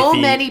so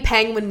many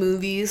penguin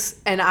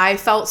movies, and I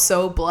felt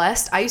so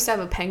blessed. I used to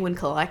have a penguin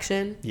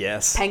collection.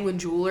 Yes. Penguin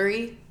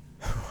jewelry.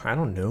 I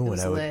don't know what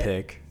I would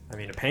pick. I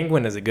mean, a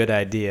penguin is a good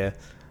idea,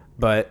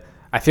 but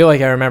I feel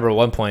like I remember at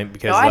one point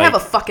because I'd have a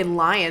fucking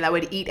lion that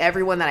would eat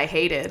everyone that I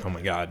hated. Oh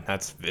my God,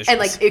 that's vicious. And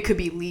like it could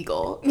be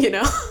legal, you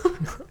know?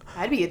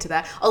 I'd be into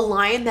that. A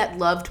lion that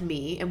loved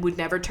me and would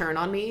never turn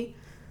on me.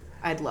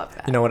 I'd love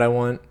that. You know what I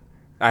want?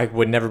 I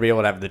would never be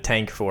able to have the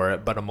tank for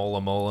it, but a Mola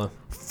Mola.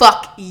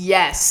 Fuck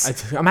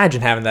yes.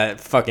 Imagine having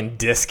that fucking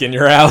disc in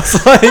your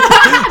house. Like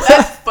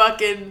that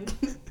fucking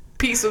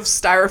piece of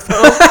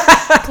styrofoam.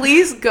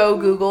 Please go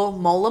Google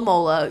Mola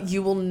Mola.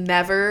 You will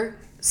never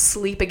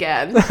sleep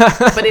again,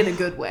 but in a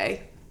good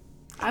way.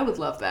 I would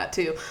love that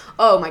too.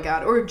 Oh my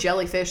God. Or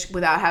jellyfish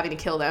without having to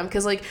kill them.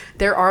 Because like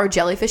there are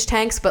jellyfish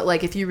tanks, but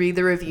like if you read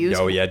the reviews.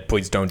 Oh yeah,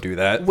 please don't do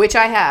that. Which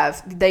I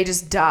have. They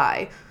just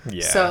die.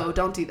 Yeah. So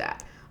don't do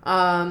that.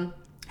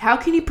 How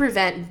can you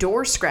prevent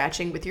door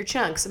scratching with your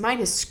chunks?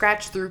 Mine is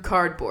scratched through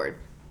cardboard.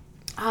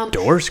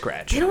 Door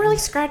scratching? They don't really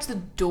scratch the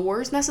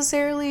doors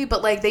necessarily,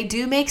 but like they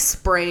do make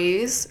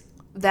sprays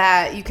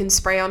that you can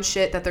spray on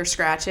shit that they're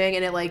scratching,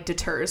 and it like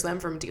deters them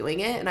from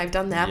doing it. And I've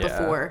done that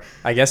before.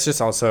 I guess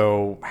just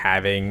also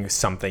having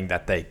something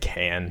that they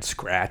can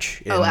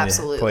scratch in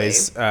absolutely.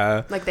 place.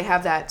 Like they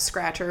have that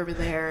scratcher over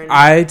there. And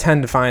I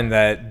tend to find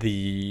that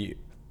the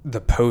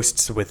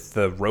posts with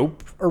the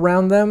rope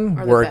around them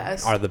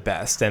are the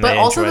best. And but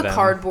also the them.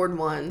 cardboard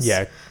ones.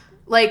 Yeah.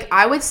 Like,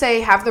 I would say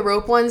have the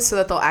rope ones so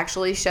that they'll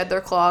actually shed their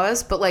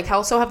claws, but, like,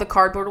 also have the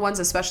cardboard ones,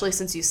 especially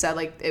since you said,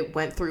 like, it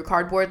went through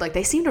cardboard. Like,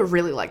 they seem to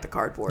really like the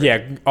cardboard.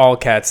 Yeah, all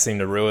cats seem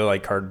to really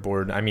like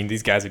cardboard. I mean,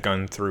 these guys have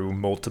gone through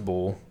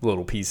multiple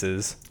little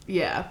pieces.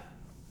 Yeah.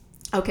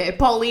 Okay,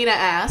 Paulina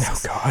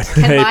asks, oh, God.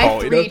 Can my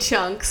Paulina. 3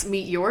 chunks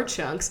meet your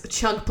chunks?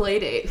 Chunk play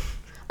date.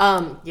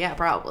 Yeah,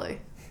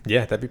 probably.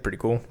 Yeah, that'd be pretty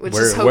cool.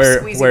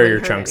 Where are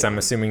your chunks? I'm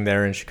assuming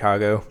they're in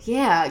Chicago.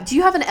 Yeah. Do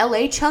you have an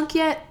LA chunk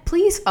yet?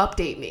 Please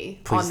update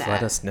me on that. Please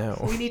let us know.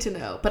 We need to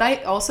know. But I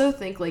also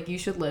think like you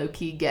should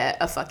low-key get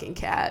a fucking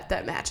cat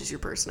that matches your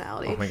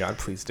personality. Oh my God,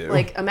 please do.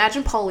 Like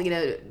imagine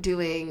Paulina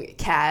doing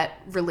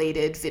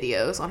cat-related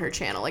videos on her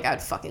channel. Like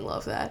I'd fucking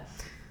love that.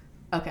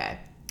 Okay.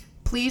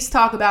 Please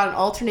talk about an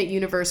alternate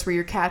universe where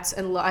your cats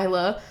and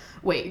Lila...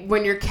 Wait,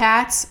 when your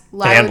cats,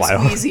 Lila and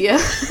Squeezia,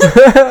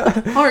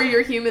 are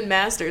your human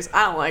masters.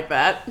 I don't like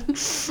that.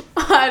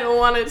 I don't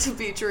want it to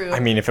be true. I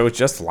mean, if it was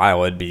just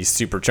Lila, it'd be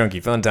super chunky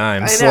fun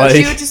times. I know.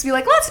 She would just be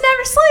like, let's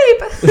never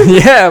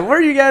sleep. Yeah, where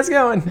are you guys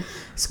going?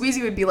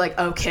 Squeezy would be like,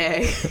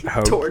 okay.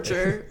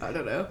 Torture. I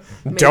don't know.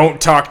 Maybe. Don't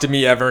talk to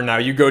me ever. Now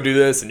you go do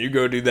this and you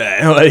go do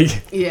that.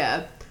 Like,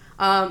 yeah.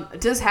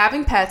 Does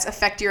having pets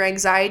affect your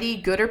anxiety,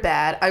 good or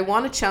bad? I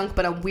want a chunk,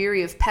 but I'm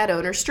weary of pet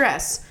owner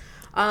stress.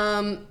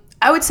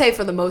 I would say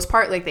for the most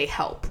part, like they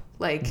help.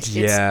 Like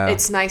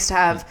it's nice to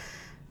have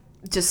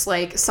just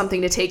like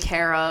something to take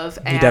care of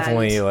and you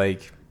definitely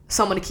like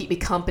someone to keep me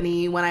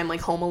company when I'm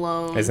like home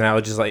alone. Isn't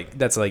that just like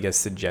that's like a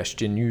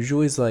suggestion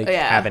usually is like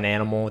have an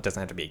animal. It doesn't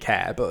have to be a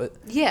cat, but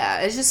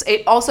yeah,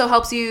 it also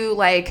helps you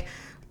like,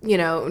 you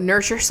know,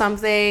 nurture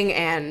something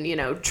and, you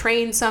know,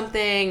 train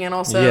something and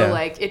also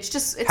like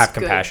it's have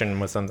good.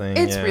 Compassion with something.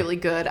 It's really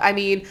good. I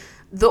mean,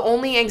 the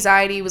only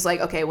anxiety was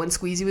like, okay, when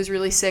Squeezy was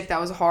really sick, that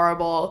was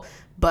horrible.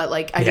 But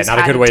like I just not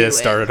had a good way to to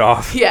start it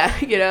off. Yeah,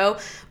 you know.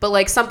 But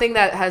like something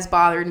that has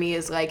bothered me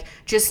is like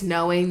just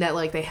knowing that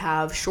like they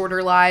have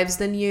shorter lives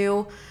than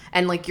you,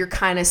 and like you're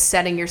kind of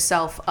setting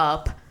yourself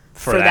up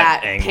for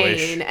that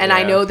pain. And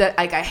I know that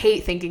like I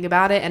hate thinking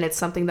about it, and it's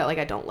something that like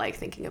I don't like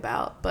thinking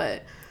about.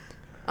 But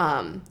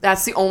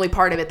that's the only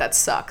part of it that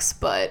sucks.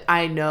 But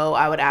I know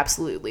I would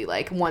absolutely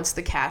like once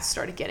the cats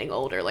started getting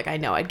older, like I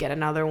know I'd get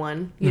another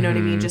one. You know what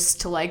I mean?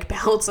 Just to like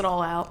balance it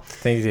all out. I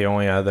think the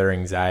only other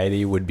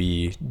anxiety would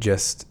be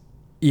just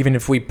even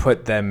if we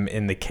put them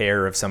in the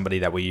care of somebody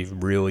that we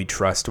really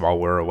trust while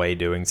we're away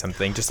doing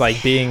something, just like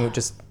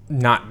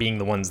not being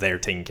the ones there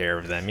taking care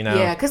of them, you know?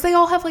 Yeah, because they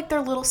all have like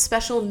their little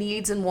special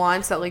needs and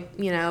wants that like,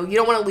 you know, you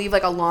don't want to leave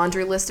like a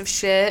laundry list of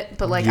shit,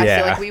 but like I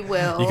feel like we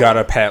will. You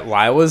gotta pet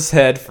Lila's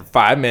head for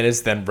 5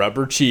 minutes, then rub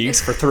her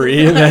cheeks for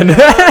 3, and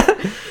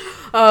then...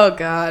 Oh,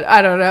 God.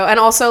 I don't know. And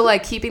also,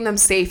 like, keeping them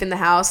safe in the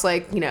house,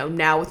 like, you know,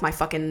 now with my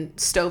fucking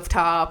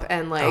stovetop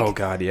and, like... Oh,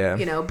 God, yeah.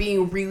 You know,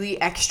 being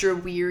really extra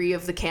weary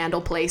of the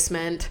candle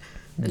placement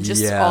and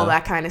just all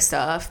that kind of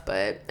stuff.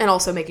 But... And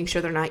also making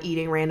sure they're not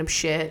eating random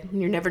shit.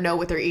 You never know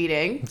what they're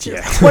eating.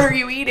 Yeah. What are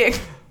you eating?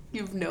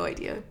 You have no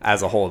idea.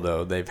 As a whole,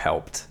 though, they've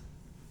helped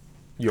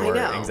your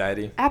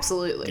anxiety.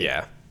 Absolutely.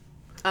 Yeah.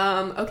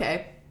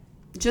 Okay.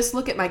 Just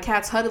look at my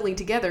cats huddling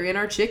together in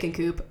our chicken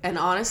coop, and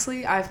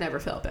honestly, I've never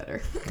felt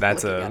better.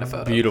 That's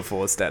a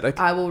beautiful aesthetic.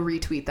 I will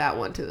retweet that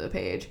one to the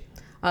page.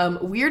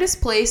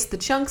 Weirdest place the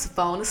chunks have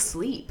fallen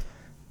asleep.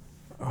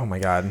 Oh my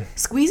God.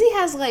 Squeezy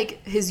has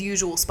like his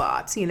usual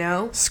spots, you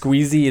know?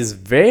 Squeezy is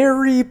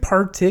very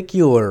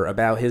particular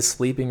about his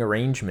sleeping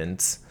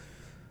arrangements.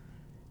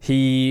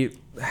 He's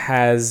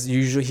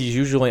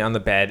usually on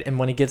the bed, and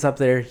when he gets up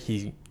there,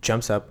 he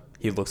jumps up.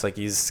 He looks like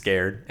he's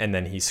scared, and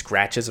then he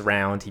scratches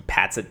around, he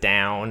pats it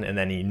down, and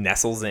then he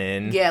nestles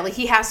in. Yeah, like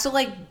he has to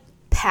like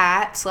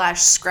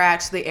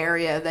pat/scratch the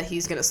area that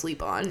he's gonna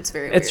sleep on. It's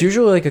very weird. It's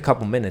usually like a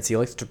couple minutes. He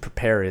likes to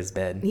prepare his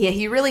bed. Yeah,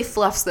 he really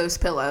fluffs those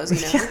pillows,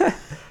 you know?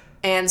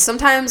 And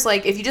sometimes,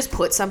 like, if you just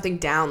put something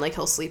down, like,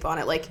 he'll sleep on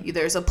it. Like,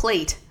 there's a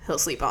plate, he'll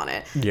sleep on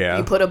it. Yeah.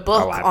 You put a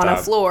book on a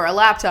floor, a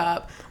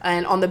laptop,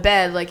 and on the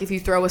bed, like, if you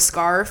throw a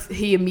scarf,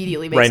 he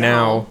immediately makes it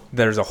home.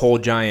 There's a whole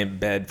giant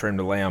bed for him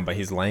to lay on, but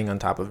he's laying on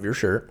top of your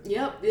shirt.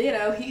 Yep. You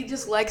know, he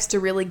just likes to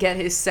really get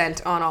his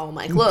scent on all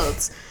my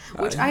clothes,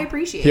 which I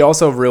appreciate. He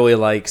also really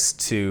likes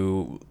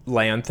to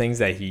lay on things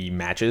that he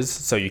matches,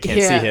 so you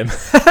can't see him.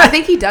 I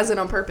think he does it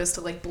on purpose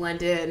to, like,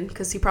 blend in,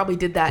 because he probably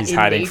did that in nature. He's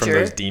hiding from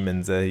those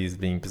demons that he's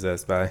being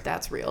possessed by.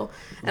 That's real.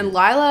 And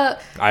Lila...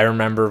 I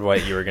remember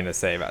what you were going to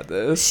say about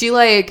this. She,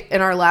 like,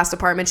 in our last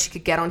apartment, she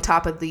could get on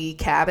top of the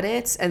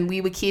cabinets, and we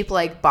would keep,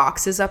 like,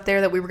 boxes up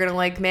there that we were going to,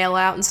 like, mail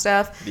out and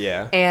stuff.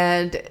 Yeah.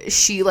 And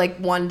she, like,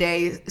 one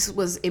day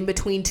was in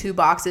between two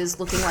boxes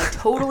looking, like,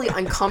 totally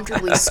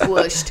uncomfortably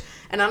squished.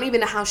 And I don't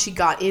even know how she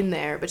got in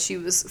there, but she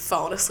was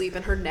falling asleep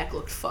and her neck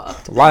looked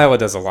fucked. Lila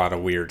does a lot of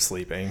weird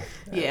sleeping.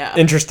 Yeah.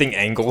 Interesting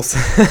angles.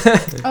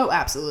 Oh,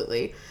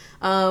 absolutely.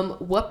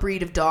 What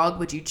breed of dog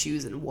would you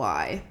choose and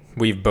why?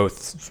 We've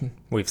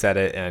said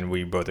it, and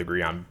we both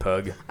agree on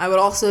pug. I would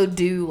also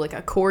do like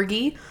a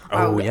corgi.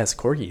 Oh, yes,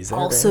 corgis.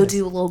 Also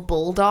do a little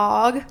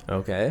bulldog.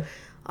 Okay.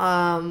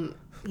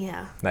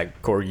 Yeah. That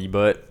corgi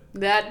butt.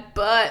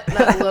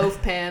 That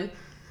loaf pan.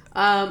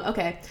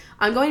 Okay.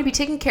 I'm going to be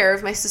taking care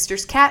of my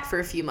sister's cat for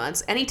a few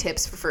months. Any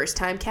tips for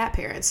first-time cat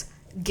parents?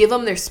 Give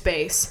them their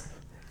space.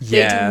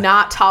 They do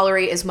not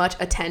tolerate as much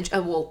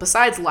attention. Well,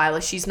 besides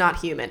Lila, she's not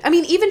human. I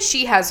mean, even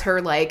she has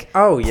her, like,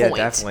 point.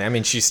 Definitely. I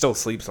mean, she still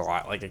sleeps a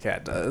lot like a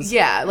cat does.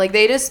 Yeah, like,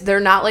 they're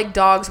not like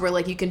dogs where,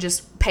 like, you can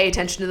just pay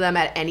attention to them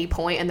at any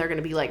point and they're going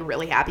to be, like,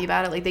 really happy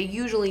about it. Like, they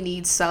usually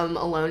need some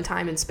alone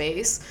time and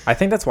space. I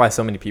think that's why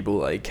so many people,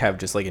 like, have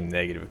just, like, a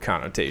negative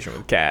connotation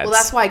with cats. Well,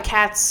 that's why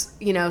cats,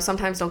 you know,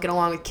 sometimes don't get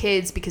along with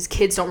kids because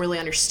kids don't really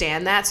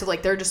understand that. So,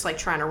 like, they're just, like,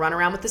 trying to run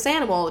around with this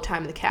animal all the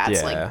time and the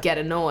cats, like, get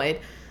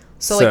annoyed.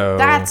 So, like,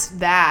 that's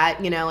that,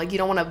 you know, like, you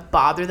don't want to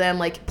bother them.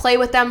 Like, play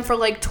with them for,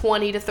 like,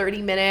 20 to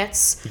 30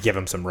 minutes. Give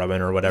them some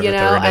rubbing or whatever. You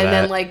know, and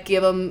then, like,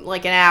 give them,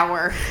 like, an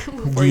hour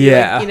before you,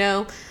 like, you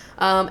know.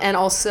 And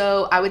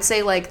also, I would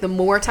say, like, the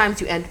more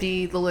times you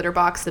empty the litter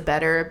box, the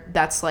better.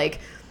 That's, like,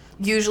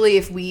 usually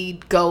if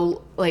we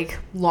go, like,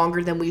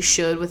 longer than we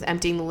should with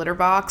emptying the litter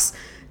box,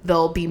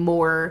 they'll be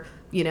more,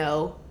 you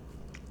know,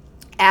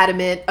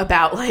 adamant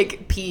about,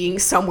 like, peeing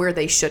somewhere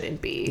they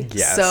shouldn't be.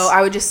 Yes. So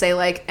I would just say,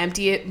 like,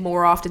 empty it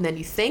more often than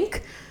you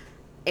think.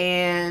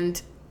 And,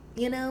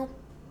 you know,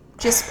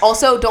 just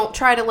also don't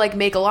try to, like,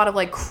 make a lot of,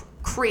 like,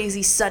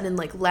 crazy sudden,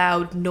 like,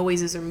 loud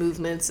noises or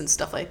movements and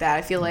stuff like that.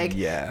 I feel like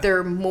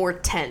they're more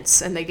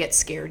tense and they get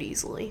scared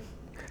easily.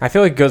 I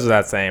feel like it goes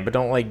without saying, but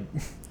don't, like,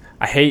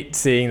 I hate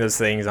seeing those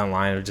things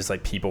online of just,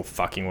 like, people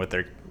fucking with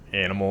their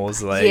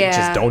animals. Like,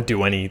 just don't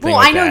do anything. Well,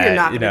 like I know that, you're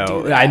not going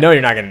to do that. I know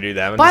you're not going to do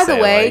that. By the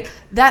way,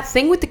 that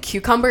thing with the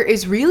cucumber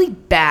is really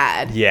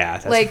bad. Yeah,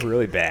 that's, like,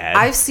 really bad.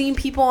 I've seen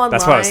people online.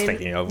 That's what I was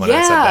thinking of when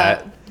I said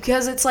that.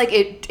 Because it's like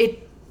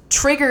it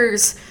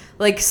triggers,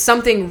 like,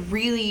 something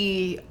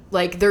really,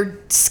 like, they're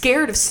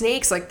scared of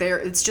snakes. Like,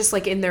 it's just,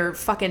 like, in their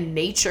fucking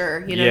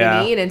nature, you know what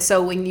I mean? And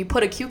so when you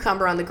put a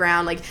cucumber on the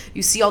ground, like,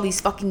 you see all these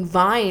fucking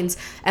vines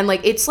and,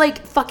 like, it's,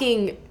 like,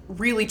 fucking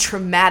really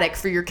traumatic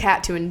for your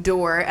cat to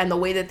endure, and the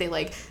way that they,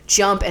 like,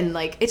 jump and,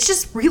 like, it's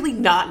just really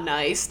not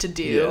nice to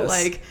do.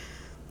 Like,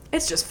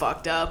 it's just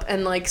fucked up.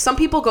 And, like, some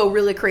people go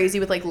really crazy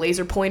with, like,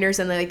 laser pointers,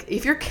 and, like,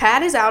 if your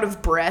cat is out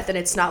of breath and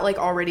it's not, like,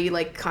 already,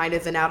 like, kind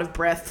of an out of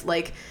breath,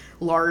 like,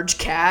 large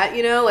cat,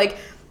 you know, like,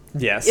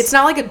 it's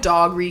not like a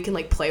dog where you can,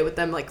 like, play with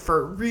them, like,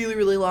 for a really,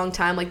 really long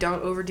time. Like,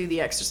 don't overdo the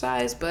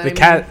exercise. But the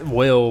cat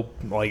will,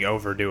 like,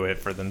 overdo it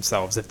for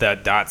themselves if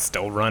that dot's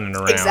still running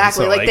around.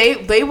 Exactly. So,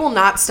 like, they will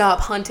not stop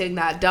hunting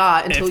that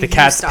dot until you stop. If the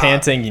cat's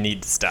panting, you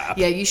need to stop.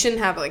 Yeah, you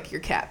shouldn't have, like,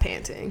 your cat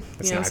panting.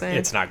 You know what I'm saying?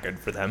 It's not good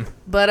for them.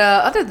 But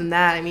other than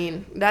that, I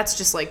mean, that's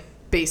just, like,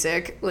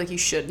 basic. Like, you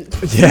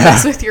shouldn't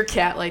mess with your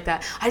cat like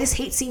that. I just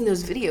hate seeing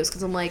those videos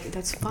because I'm like,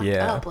 that's fucked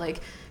up.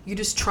 Like, you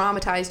just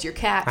traumatized your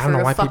cat for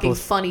a fucking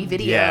funny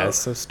video. Yeah, it's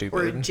so stupid.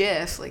 Or a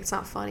GIF. Like, it's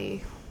not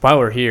funny. While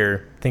we're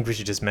here, I think we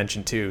should just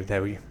mention, too,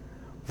 that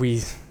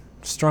we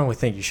strongly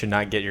think you should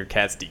not get your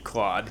cats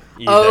declawed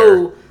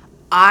either.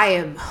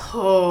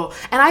 Oh,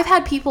 and I've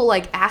had people,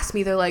 like, ask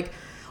me, they're like,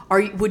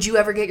 would you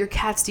ever get your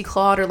cats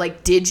declawed, or,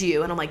 like, did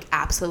you? And I'm like,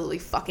 absolutely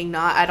fucking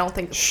not. I don't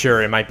think.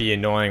 Sure, it might be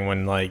annoying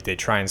when, like, they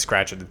try and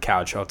scratch at the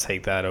couch. I'll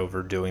take that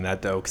over doing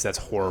that, though, because that's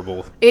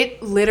horrible.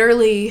 It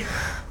literally,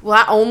 well,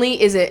 not only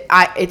is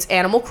it's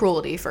animal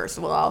cruelty, first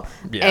of all,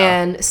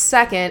 and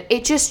second,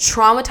 it just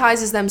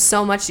traumatizes them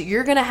so much that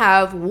you're gonna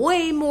have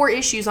way more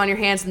issues on your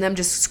hands than them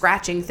just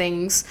scratching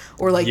things,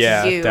 or, like,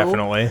 you.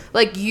 Definitely.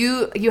 Like,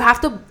 you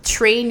have to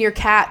train your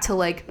cat to,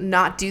 like,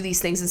 not do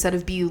these things instead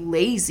of be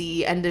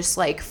lazy and just,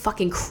 like,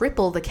 fucking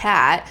cripple the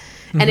cat.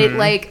 And it,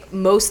 like,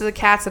 most of the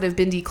cats that have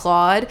been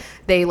declawed,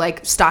 they,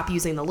 like, stop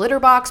using the litter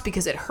box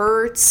because it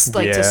hurts,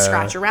 like, to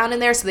scratch around in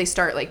there, so they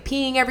start, like,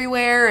 peeing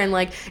everywhere, and,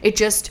 like, it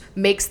just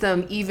makes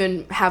them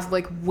even have,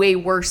 like, way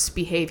worse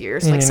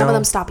behaviors. Like, some of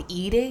them stop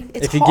eating.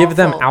 It's if you give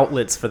them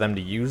outlets for them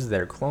to use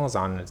their claws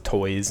on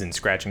toys and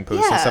scratching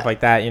posts and stuff like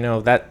that, you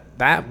know,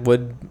 that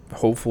would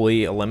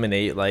hopefully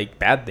eliminate, like,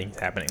 bad things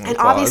happening with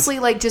claws. Obviously,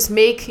 like, just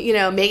make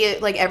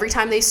it, like, every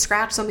time they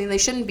scratch something they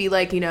shouldn't be,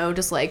 like, you know,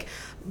 just, like,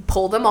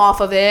 pull them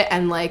off of it,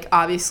 and, like,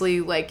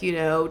 obviously, like, you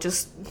know,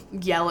 just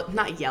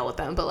not yell at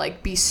them, but,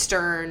 like, be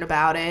stern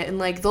about it, and,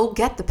 like, they'll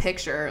get the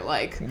picture,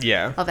 like,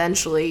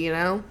 eventually, you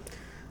know.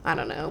 I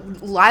don't know.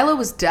 Lila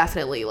was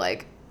definitely,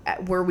 like,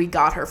 where we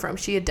got her from,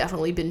 she had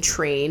definitely been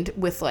trained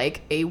with,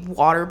 like, a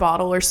water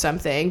bottle or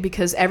something,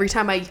 because every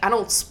time I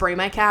don't spray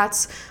my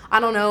cats. I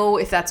don't know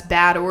if that's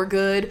bad or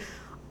good.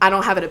 I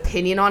don't have an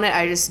opinion on it.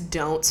 I just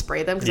don't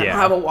spray them because I don't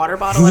have a water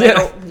bottle and I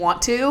don't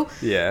want to.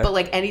 Yeah. But,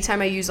 like,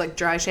 anytime I use, like,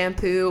 dry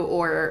shampoo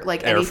or,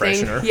 like, air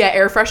anything. Freshener. Yeah,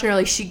 air freshener.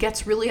 Like, she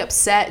gets really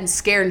upset and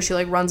scared and she,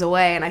 like, runs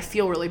away, and I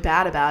feel really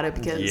bad about it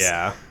because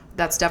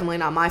that's definitely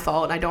not my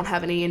fault, and I don't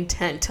have any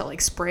intent to,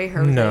 like, spray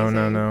her with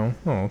anything. No.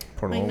 Oh,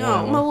 poor little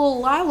Lila. I'm a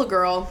little Lila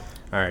girl.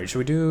 All right,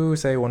 should we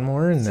say one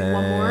more and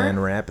then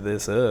wrap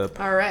this up?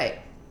 All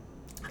right.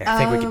 I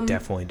think we could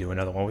definitely do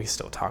another one. We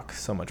still talk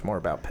so much more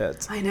about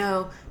pets. I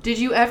know. Did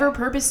you ever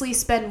purposely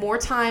spend more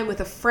time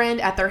with a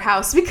friend at their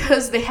house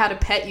because they had a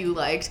pet you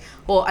liked?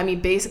 Well, I mean,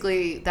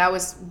 basically, that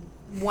was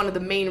one of the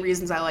main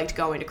reasons I liked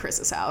going to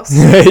Chris's house.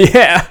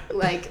 Yeah.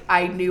 Like,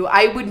 I knew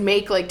I would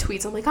make like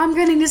tweets. I'm like, I'm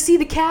getting to see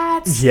the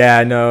cats. Yeah,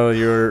 I know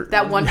you're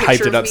that one hyped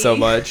picture it up of so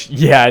me. much.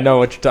 Yeah, I know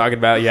what you're talking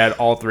about. You had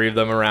all 3 of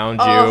them around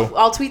you.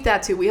 I'll tweet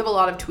that too. We have a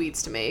lot of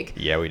tweets to make.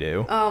 Yeah, we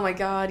do. Oh my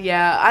god,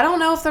 yeah. I don't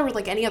know if there were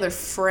like any other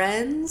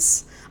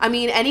friends. I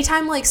mean,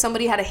 anytime like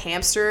somebody had a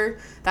hamster,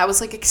 that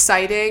was like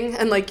exciting,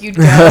 and like you'd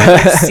go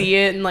and like, see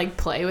it and like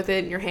play with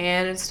it in your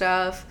hand and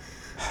stuff.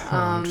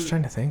 I'm just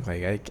trying to think.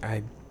 Like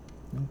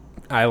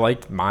I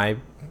liked my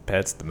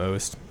pets the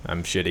most.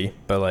 I'm shitty,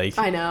 but like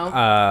I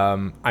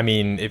know. I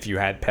mean, if you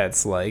had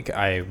pets, like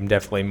I'm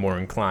definitely more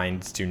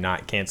inclined to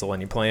not cancel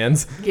any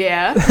plans.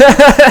 Yeah,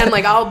 and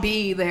like I'll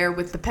be there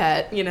with the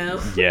pet, you know.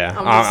 Yeah,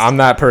 I'm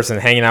that person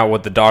hanging out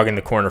with the dog in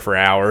the corner for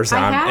hours,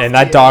 and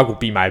that to. dog will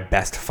be my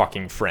best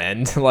fucking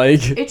friend.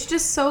 Like it's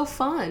just so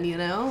fun, you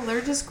know.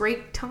 They're just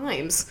great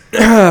times.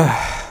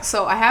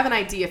 So I have an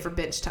idea for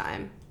binge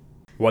time.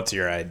 What's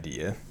your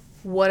idea?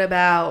 What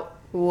about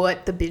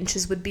what the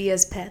binges would be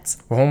as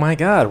pets? Oh my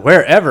god,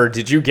 wherever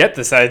did you get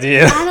this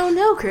idea? I don't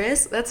know,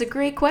 Chris. That's a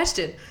great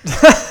question.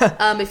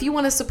 If you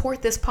want to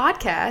support this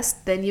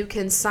podcast, then you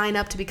can sign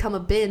up to become a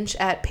binge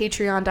at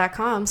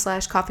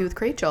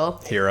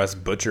patreon.com/coffeewithcrachel. Hear us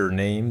butcher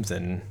names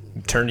and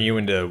turn you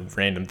into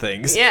random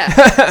things.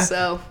 Yeah.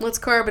 So let's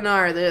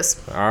carbonara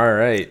this. All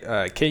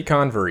right. Kate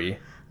Convery.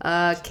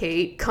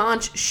 Kate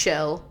Conch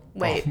Shell.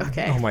 Wait,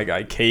 okay. Oh my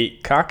god,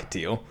 Kate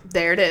Cockatiel.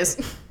 There it is.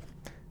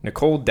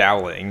 Nicole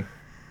Dowling.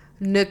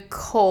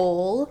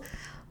 Nicole.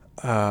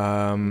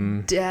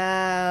 Why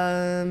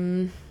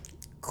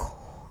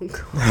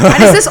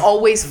does this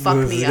always fuck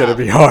me up? This is gonna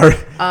be hard.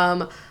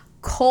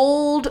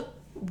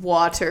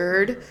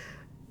 Cold-watered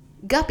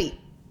guppy.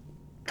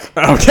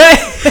 Okay.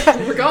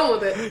 We're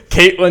going with it.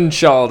 Caitlin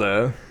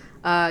Shalda.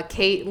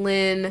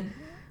 Caitlin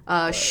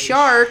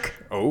Shark.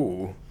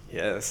 Oh,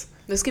 yes.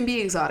 This can be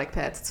exotic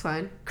pets. It's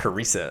fine.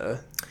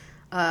 Carissa.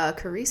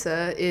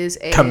 Carissa is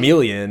a...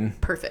 Chameleon.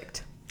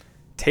 Perfect.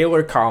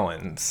 Taylor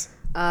Collins.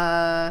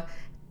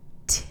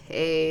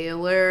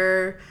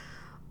 Taylor...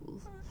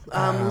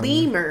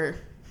 Lemur.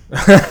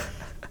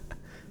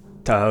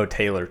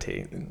 Taylor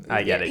T.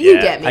 I get it. You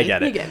yeah, get me. I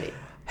get it. You get me.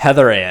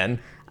 Heather Ann.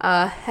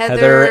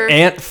 Heather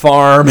Ant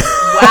Farm.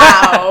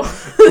 Wow.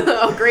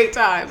 A great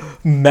time.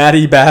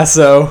 Maddie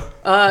Basso.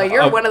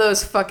 You're one of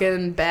those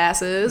fucking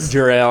basses.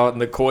 You're out in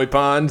the koi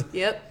pond.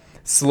 Yep.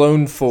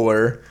 Sloan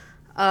Fuller.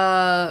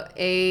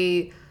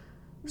 A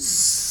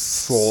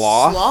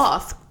Sloth.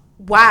 sloth.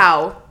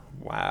 Wow.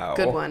 Wow.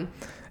 Good one.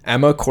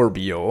 Emma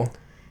Corbeil.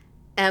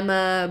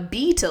 Emma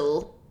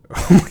Beetle.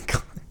 Oh my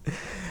god.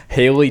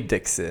 Haley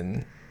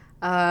Dixon.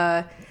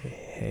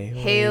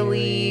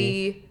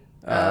 Haley.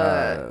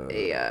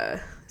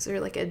 Is there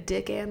like a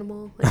dick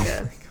animal? Like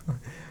a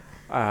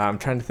I'm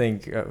trying to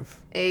think of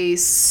a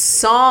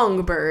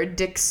songbird.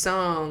 Dick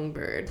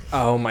songbird.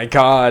 Oh my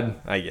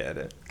god. I get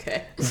it.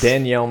 Okay.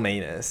 Danielle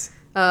Manus.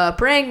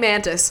 Praying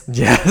mantis.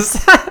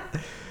 Yes.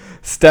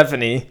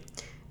 Stephanie.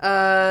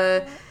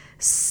 Wow,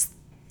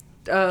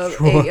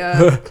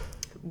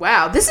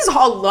 this is a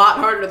lot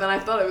harder than I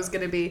thought it was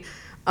gonna be.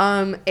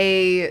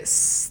 A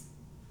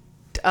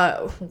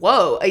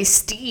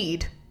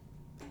steed.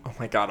 Oh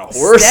my god, a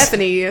horse.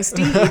 Stephanie, a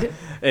steed.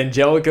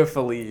 Angelica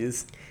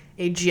Feliz.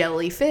 A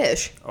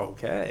jellyfish.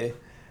 Okay.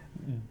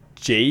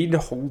 Jade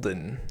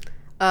Holden.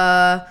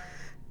 A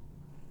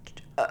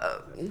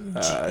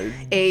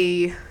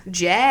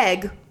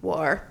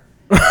jaguar.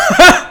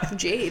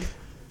 Jade.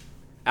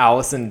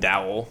 Allison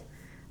Dowell.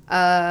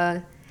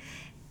 An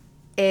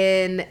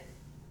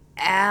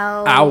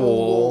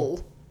Owl.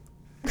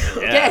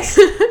 Yes.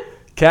 Okay.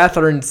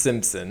 Catherine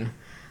Simpson.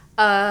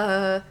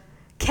 Cat.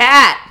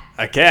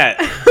 A cat.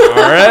 All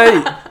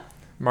right.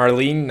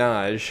 Marlene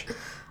Naj.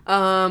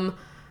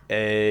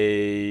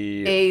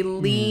 A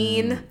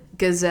lean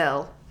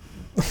gazelle.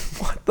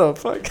 What the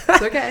fuck?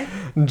 It's okay.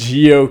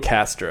 Geo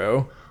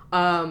Castro.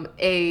 What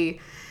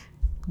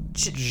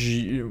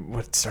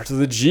starts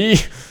with a G?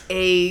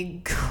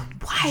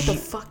 Why the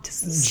fuck does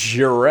this?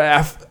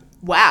 Giraffe.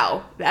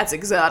 Wow, that's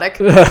exotic.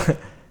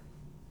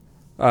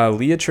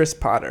 Leatrice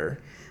Potter.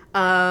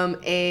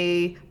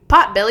 A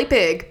potbelly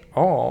pig.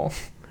 Oh.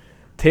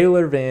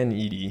 Taylor Van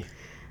Edie.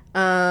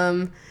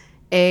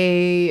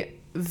 A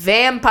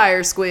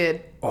vampire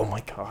squid. Oh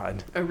my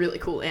god. A really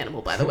cool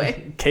animal, by the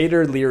way.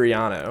 Cater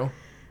Liriano.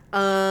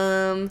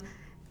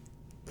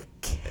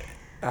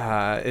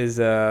 Is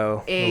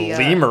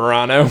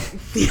Lemurano.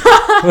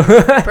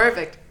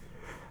 Perfect.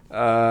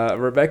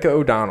 Rebecca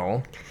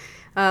O'Donnell.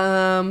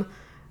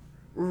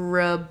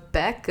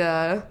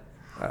 Rebecca.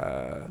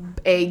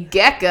 A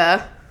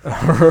gecko.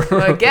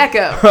 A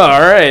gecko.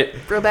 All right.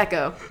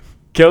 Rebecca.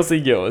 Kelsey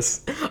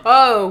Gillis.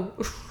 Oh.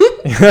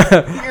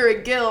 You're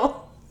a gill.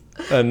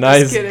 A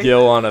nice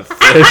gill on a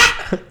fish.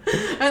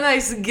 A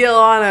nice gill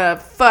on a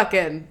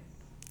fucking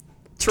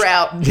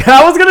trout. Yeah,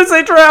 I was gonna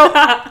say trout.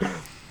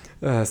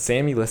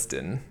 Sammy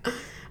Liston.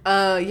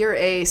 You're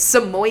a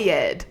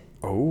Samoyed.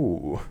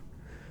 Oh.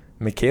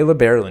 Michaela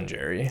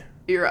Berlinger.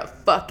 You're a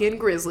fucking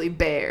grizzly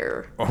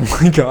bear. Oh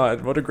my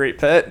god, what a great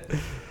pet.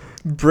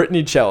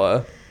 Brittany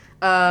Cella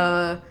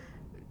Uh,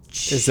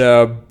 is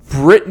a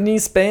Brittany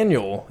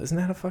Spaniel. Isn't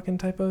that a fucking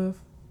type of?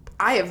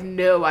 I have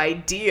no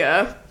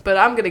idea, but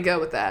I'm gonna go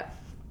with that.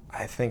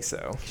 I think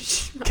so.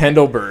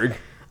 Kendall Berg.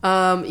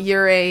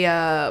 You're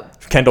a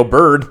Kendall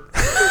Bird.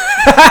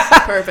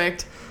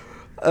 perfect.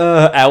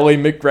 Allie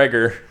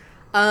McGregor.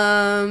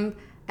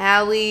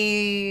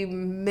 Allie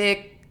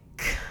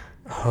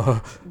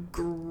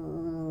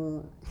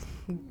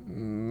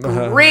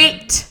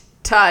Great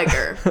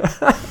Tiger. How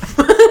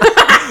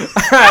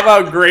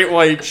about Great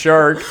White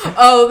Shark?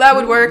 Oh, that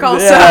would work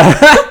also.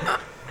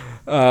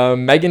 Yeah.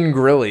 Megan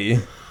Grilly.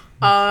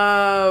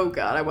 Oh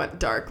god, I went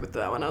dark with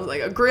that one. I was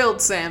like a grilled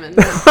salmon.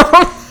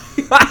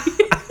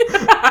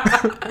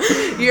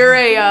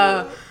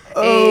 You're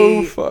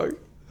Fuck.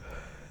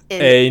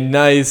 A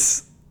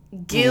nice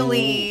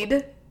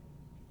gillied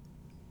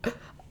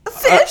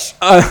fish.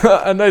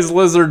 A nice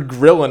lizard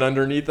grilling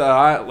underneath a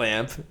hot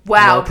lamp. Wow,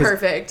 You know, 'cause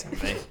perfect.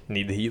 they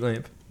need the heat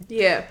lamp.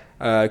 Yeah.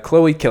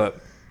 Chloe Killip.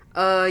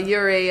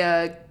 You're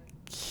a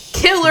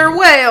killer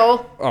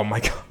whale. Oh my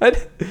god.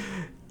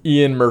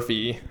 Ian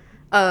Murphy.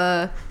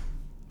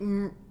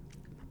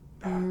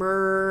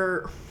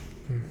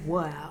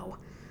 Wow.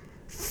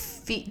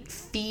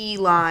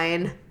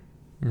 Feline.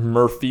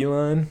 Murphy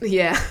line.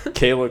 Yeah.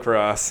 Kayla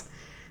Cross.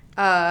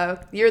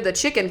 You're the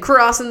chicken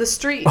crossing the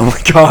street. Oh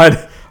my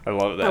god. I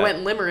love that. I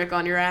went limerick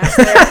on your ass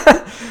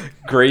there.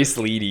 Grace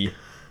Leedy.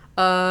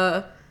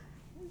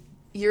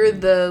 You're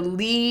the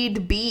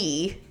lead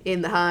bee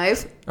in the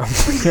hive.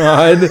 Oh my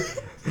god.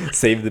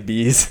 Save the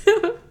bees.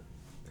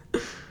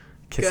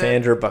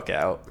 Cassandra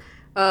Buckout.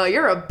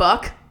 You're a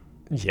buck.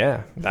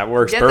 Yeah, that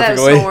works Get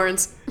perfectly. those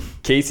horns.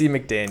 Casey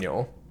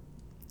McDaniel.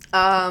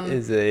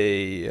 Is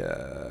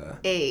a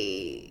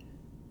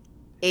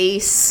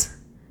ace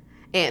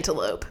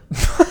antelope.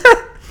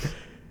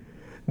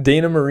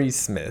 Dana Marie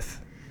Smith.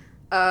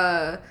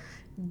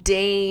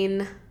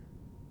 Dane.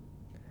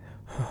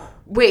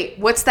 Wait,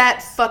 what's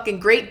that fucking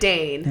Great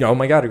Dane? Oh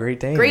my god, a Great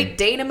Dane. Great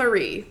Dana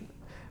Marie.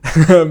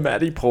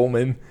 Maddie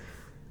Pullman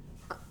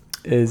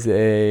is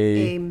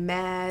a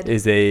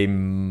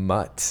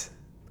mutt.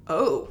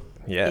 Oh.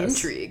 Yes.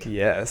 Intrigue.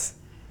 Yes.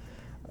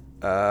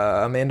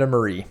 Amanda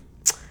Marie.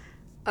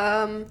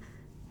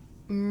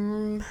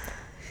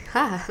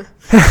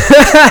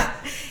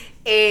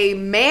 A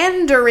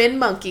mandarin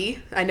monkey.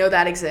 I know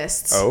that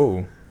exists.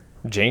 Oh.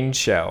 Jane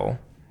Shell.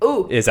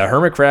 Ooh. Is a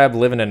hermit crab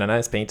living in a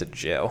nice painted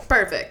jail.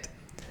 Perfect.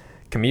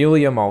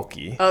 Camellia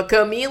Mulkey. A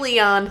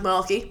chameleon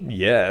monkey.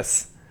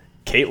 Yes.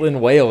 Caitlin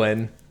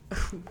Whalen.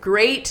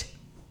 Great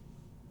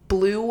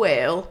blue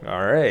whale.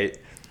 All right.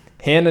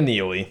 Hannah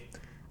Neely.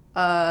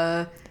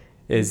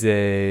 Is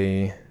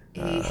a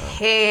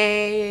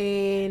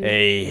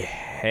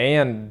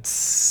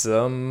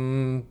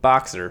handsome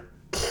boxer.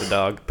 The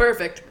dog.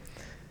 Perfect.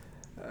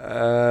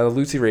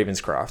 Lucy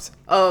Ravenscroft.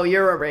 Oh,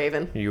 you're a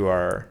raven. You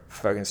are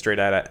fucking straight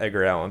out of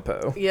Edgar Allan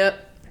Poe.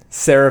 Yep.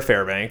 Sarah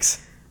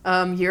Fairbanks.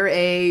 You're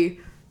a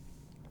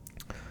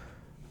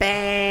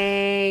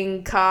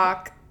Bank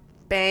of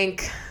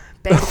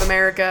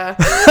America.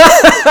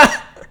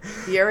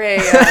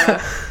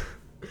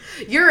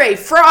 You're a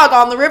frog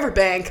on the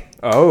riverbank.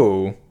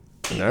 Oh. All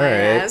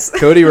Yes. right.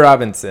 Cody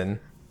Robinson.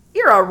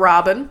 You're a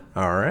robin.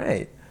 All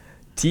right.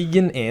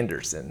 Tegan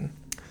Anderson.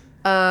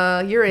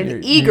 You're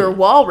an eager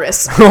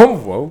walrus.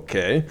 Oh,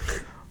 okay.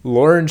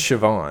 Lauren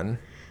Siobhan.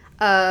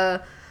 A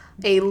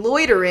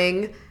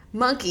loitering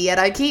monkey at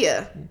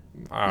IKEA.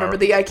 Remember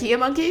the IKEA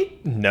monkey?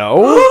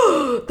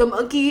 No. The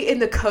monkey in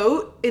the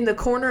coat in the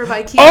corner of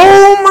IKEA.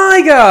 Oh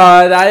my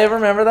god, I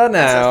remember that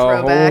now. That's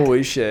a throwback.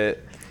 Holy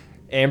shit.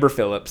 Amber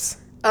Phillips.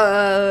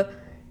 A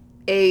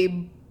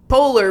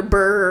polar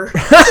bear.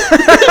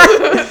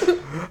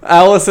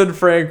 Allison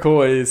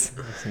Francois.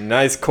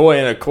 Nice koi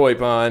in a koi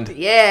pond.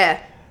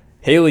 Yeah.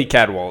 Haley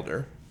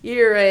Cadwalder.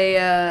 You're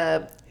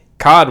a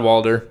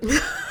Codwalder.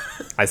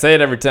 I say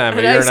it every time,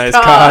 but you're a nice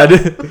nice cod.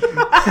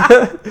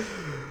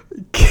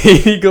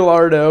 Katie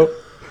Gallardo.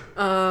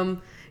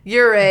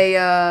 You're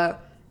a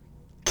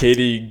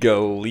Katie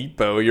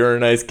Galipo. You're a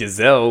nice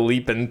gazelle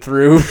leaping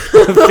through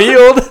the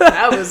field.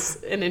 that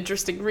was an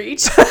interesting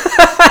reach.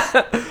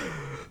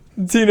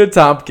 Tina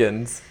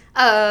Tompkins.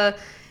 A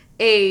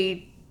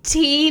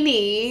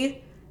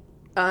teeny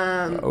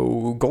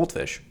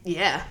Goldfish.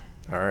 yeah.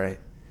 All right.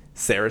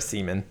 Sarah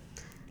Seaman.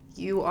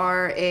 You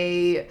are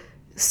a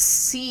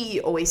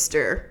sea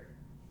oyster.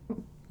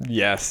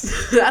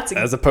 Yes. That's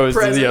As opposed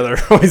present. to the other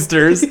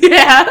oysters.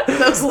 Yeah,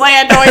 those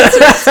land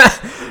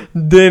oysters.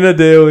 Dana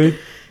Daly.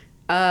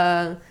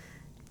 A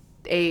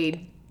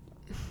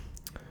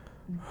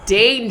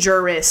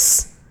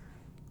dangerous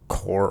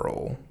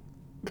Coral.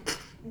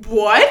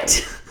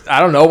 what? I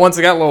don't know. Once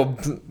it got a little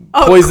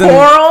A poison.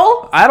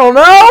 coral? I don't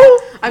know.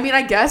 I mean,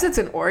 I guess it's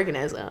an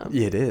organism.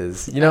 It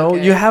is. You know,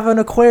 Okay. you have an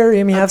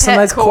aquarium. You have some pet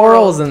nice coral.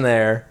 corals in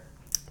there.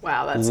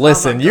 Wow, that's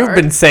Listen, you've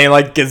avant-garde. been saying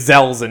like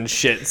gazelles and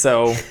shit,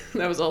 so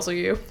That was also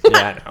you.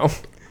 yeah, I know.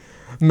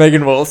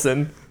 Megan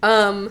Wilson.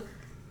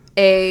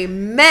 A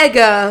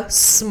mega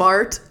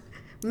smart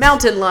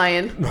mountain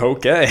lion.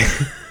 Okay.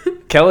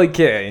 Kelly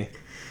K.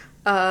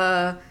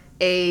 A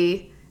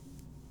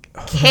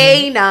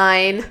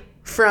K9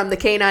 from the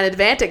K9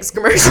 Advantix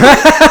commercial.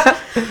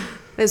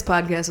 This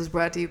podcast was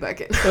brought to you by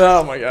Ken.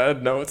 Oh my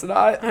God, no, it's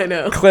not. I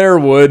know. Claire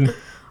Wood.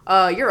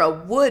 You're a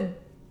wood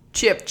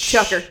chip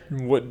chucker.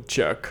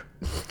 Woodchuck.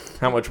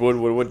 How much wood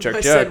would a woodchuck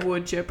I chuck? said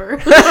wood chipper.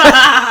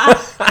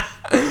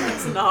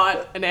 That's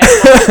not an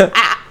animal.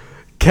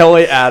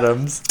 Kelly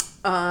Adams.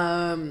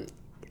 A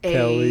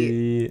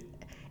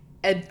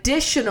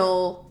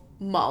additional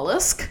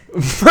mollusk.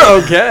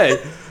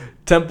 Okay.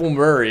 Temple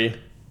Murray.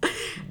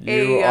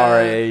 You are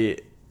a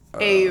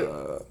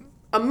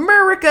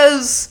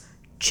America's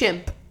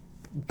chimp.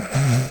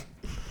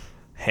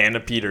 Hannah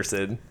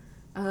Peterson.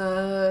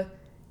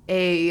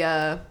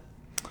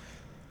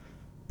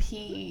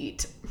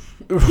 Pete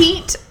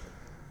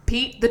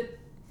the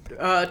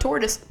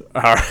tortoise.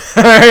 All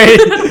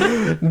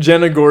right.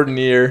 Jenna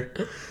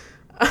Gordonier.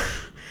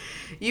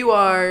 You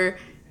are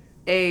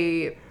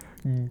a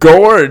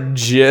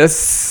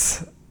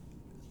gorgeous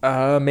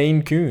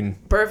Maine Coon.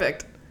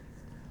 perfect.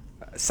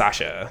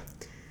 Sasha.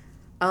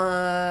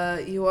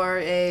 You are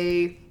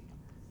a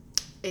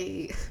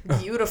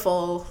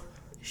beautiful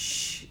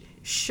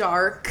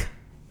shark.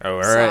 Oh, all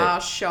right.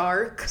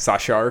 Shark.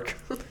 Sashark.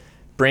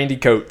 Brandy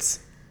Coates.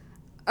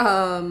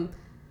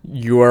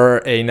 You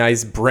are a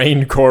nice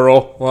brain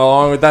coral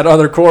along with that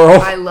other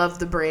coral. I love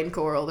the brain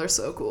coral. They're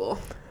so cool.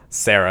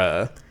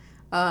 Sarah.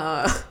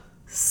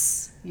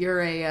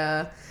 You're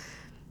a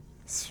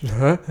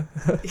Huh?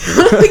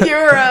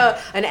 you're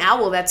an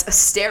owl that's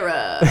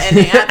Astera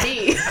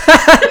N-A-I-T.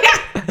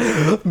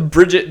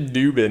 Bridget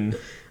Dubin.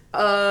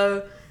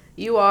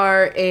 You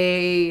are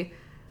a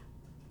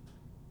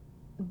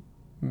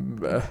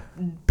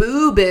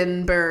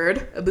boobin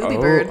bird, a booby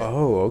bird.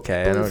 Oh,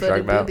 okay. I know what you're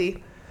talking about.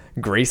 Booby.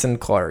 Grayson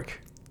Clark.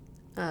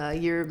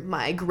 You're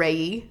my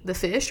Grayy the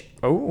fish.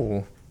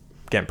 Oh,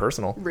 getting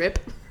personal. Rip.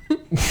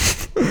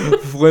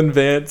 Flynn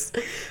Vance.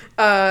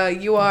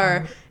 You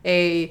are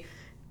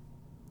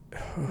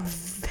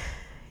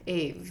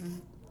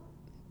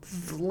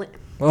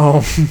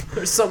Oh,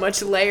 there's so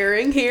much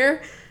layering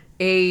here.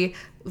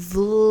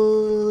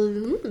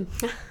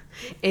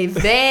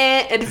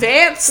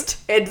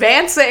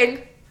 Advancing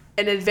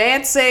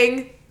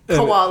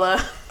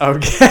koala.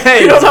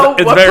 okay. don't know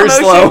It's what very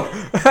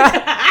promotion.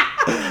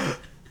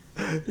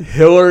 slow.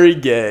 Hillary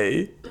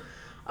Gay.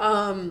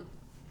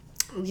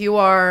 You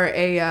are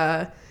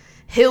a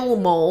hill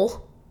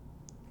mole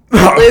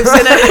that lives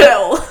in a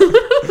hill.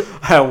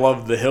 I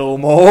love the hill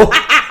mole.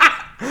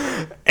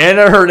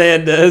 Anna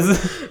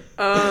Hernandez.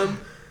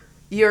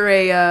 You're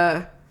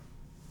a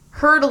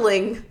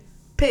hurdling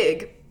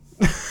pig.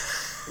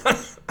 I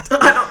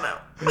don't know.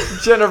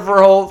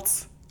 Jennifer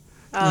Holtz.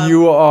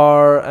 You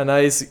are a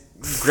nice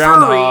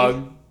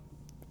groundhog.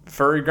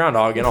 Furry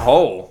groundhog in a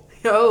hole.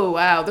 Oh,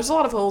 wow. There's a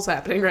lot of holes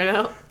happening right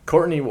now.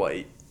 Courtney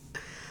White.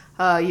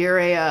 You're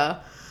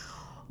a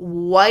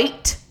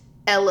white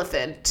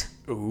elephant.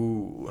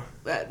 Ooh.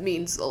 That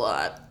means a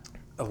lot.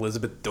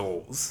 Elizabeth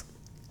Doles.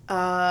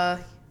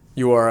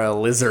 You are a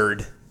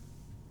lizard.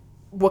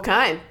 What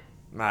kind?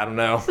 I don't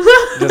know.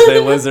 Just a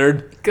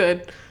lizard.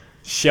 Good.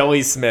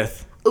 Shelly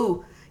Smith.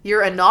 Ooh,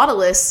 you're a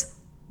nautilus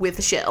with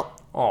a shell.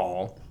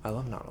 Oh, I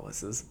love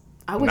nautiluses.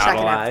 I wish Not I a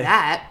could lie. have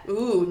that.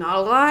 Ooh, not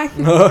a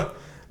lie.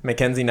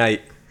 Mackenzie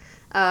Knight.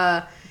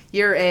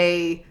 You're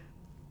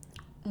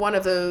one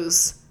of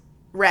those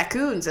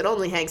raccoons that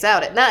only hangs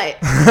out at night.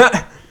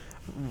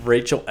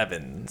 Rachel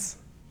Evans.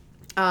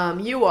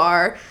 You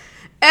are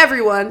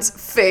everyone's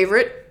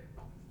favorite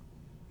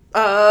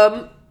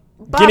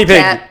Guinea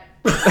pig.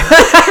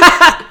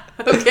 bobcat.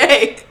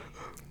 Okay.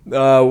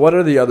 What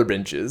are the other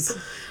benches?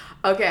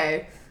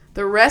 Okay.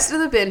 The rest of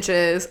the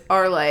benches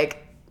are like,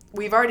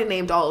 we've already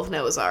named all of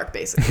Noah's Ark,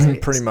 basically.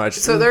 Pretty much.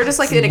 So they're just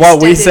like an extended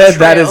What we said, trail.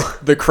 that is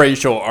the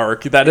Cratial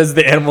Ark. That is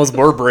the animals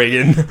we're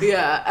bringing.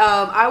 Yeah.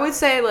 I would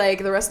say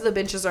like the rest of the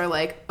benches are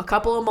like a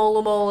couple of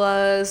mola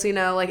molas,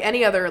 like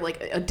any other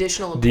like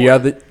additional. The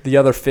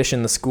other fish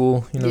in the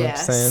school, you know what I'm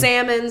saying?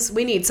 Salmons.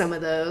 We need some of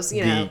those.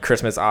 The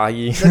Christmas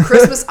ahi. The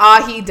Christmas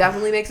ahi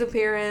definitely makes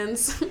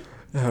appearance.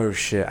 Oh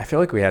shit! I feel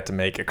like we have to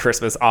make a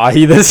Christmas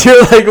ahi this year.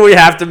 Like we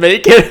have to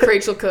make it.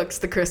 Rachel cooks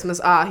the Christmas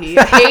ahi.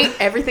 I hate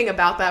everything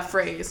about that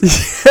phrase.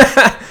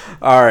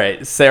 All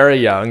right, Sarah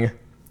Young,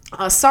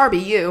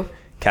 Sarby you.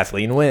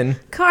 Kathleen Wynn,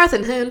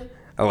 Carthen Hoon.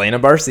 Elena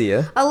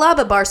Barcia,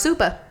 Alaba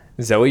Barsupa.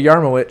 Zoe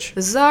Yarmowich,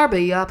 Zarba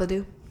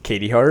Yapadu.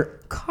 Katie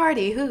Hart,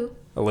 Cardi who.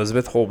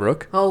 Elizabeth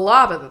Holbrook,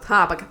 Alaba the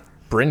topic.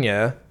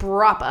 Brynja,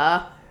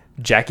 Brapa.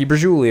 Jackie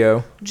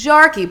Bergiulio,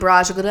 Jarky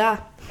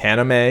Brajagada.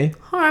 Hannah May,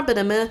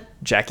 Harbinama.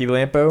 Jackie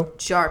Lampo,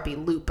 Jarpy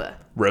Lupa.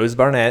 Rose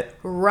Barnett,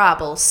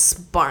 Robble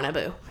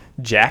Sparnabu.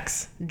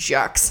 Jax,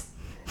 Jarks.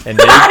 and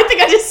Meg- I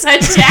think I just said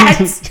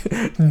Jax.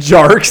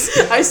 Jarks,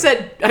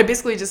 I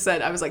basically just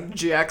said, I was like,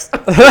 Jax.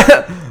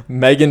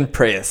 Megan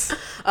Preus.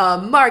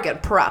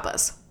 Margaret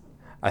Propas.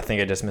 I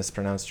think I just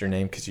mispronounced your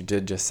name because you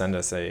did just send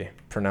us a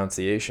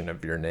pronunciation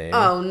of your name.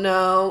 Oh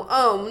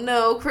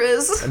no,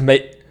 Chris.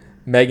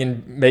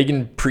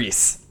 Megan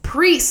Preus.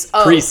 Priest.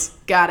 Oh,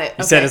 Priest. Got it.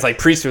 You said it's like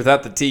priest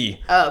without the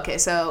T. Oh, okay.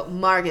 So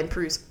Margan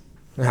Priest.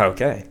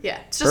 Okay. Yeah.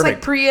 It's just like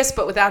Prius,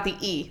 but without the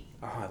E.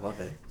 Oh, I love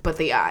it. But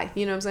the I.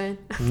 You know what I'm saying?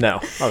 No.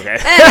 Okay.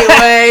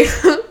 Anyway,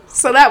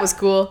 so that was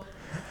cool.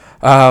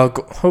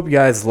 Hope you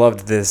guys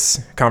loved this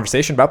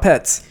conversation about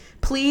pets.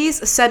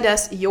 Please send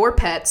us your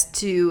pets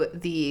to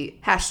the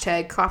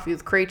hashtag Coffee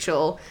with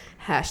Rachel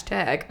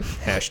hashtag.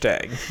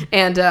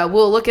 And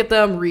we'll look at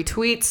them,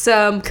 retweet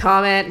some,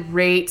 comment,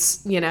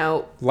 rates,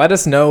 Let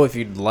us know if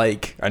you'd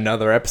like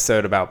another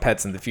episode about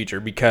pets in the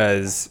future,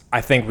 because I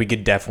think we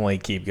could definitely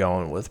keep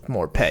going with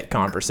more pet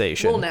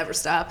conversation. We'll never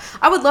stop.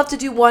 I would love to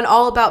do one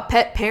all about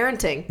pet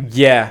parenting.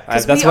 Yeah,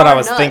 that's what I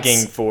was nuts.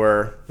 thinking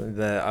for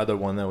the other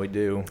one that we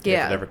do, if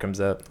it ever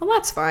comes up. Well,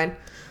 that's fine.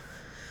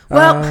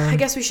 Well, I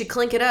guess we should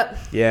clink it up.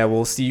 Yeah,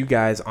 we'll see you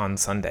guys on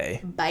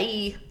Sunday.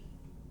 Bye.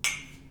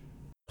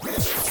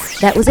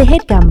 That was a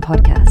HeadGum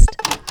podcast.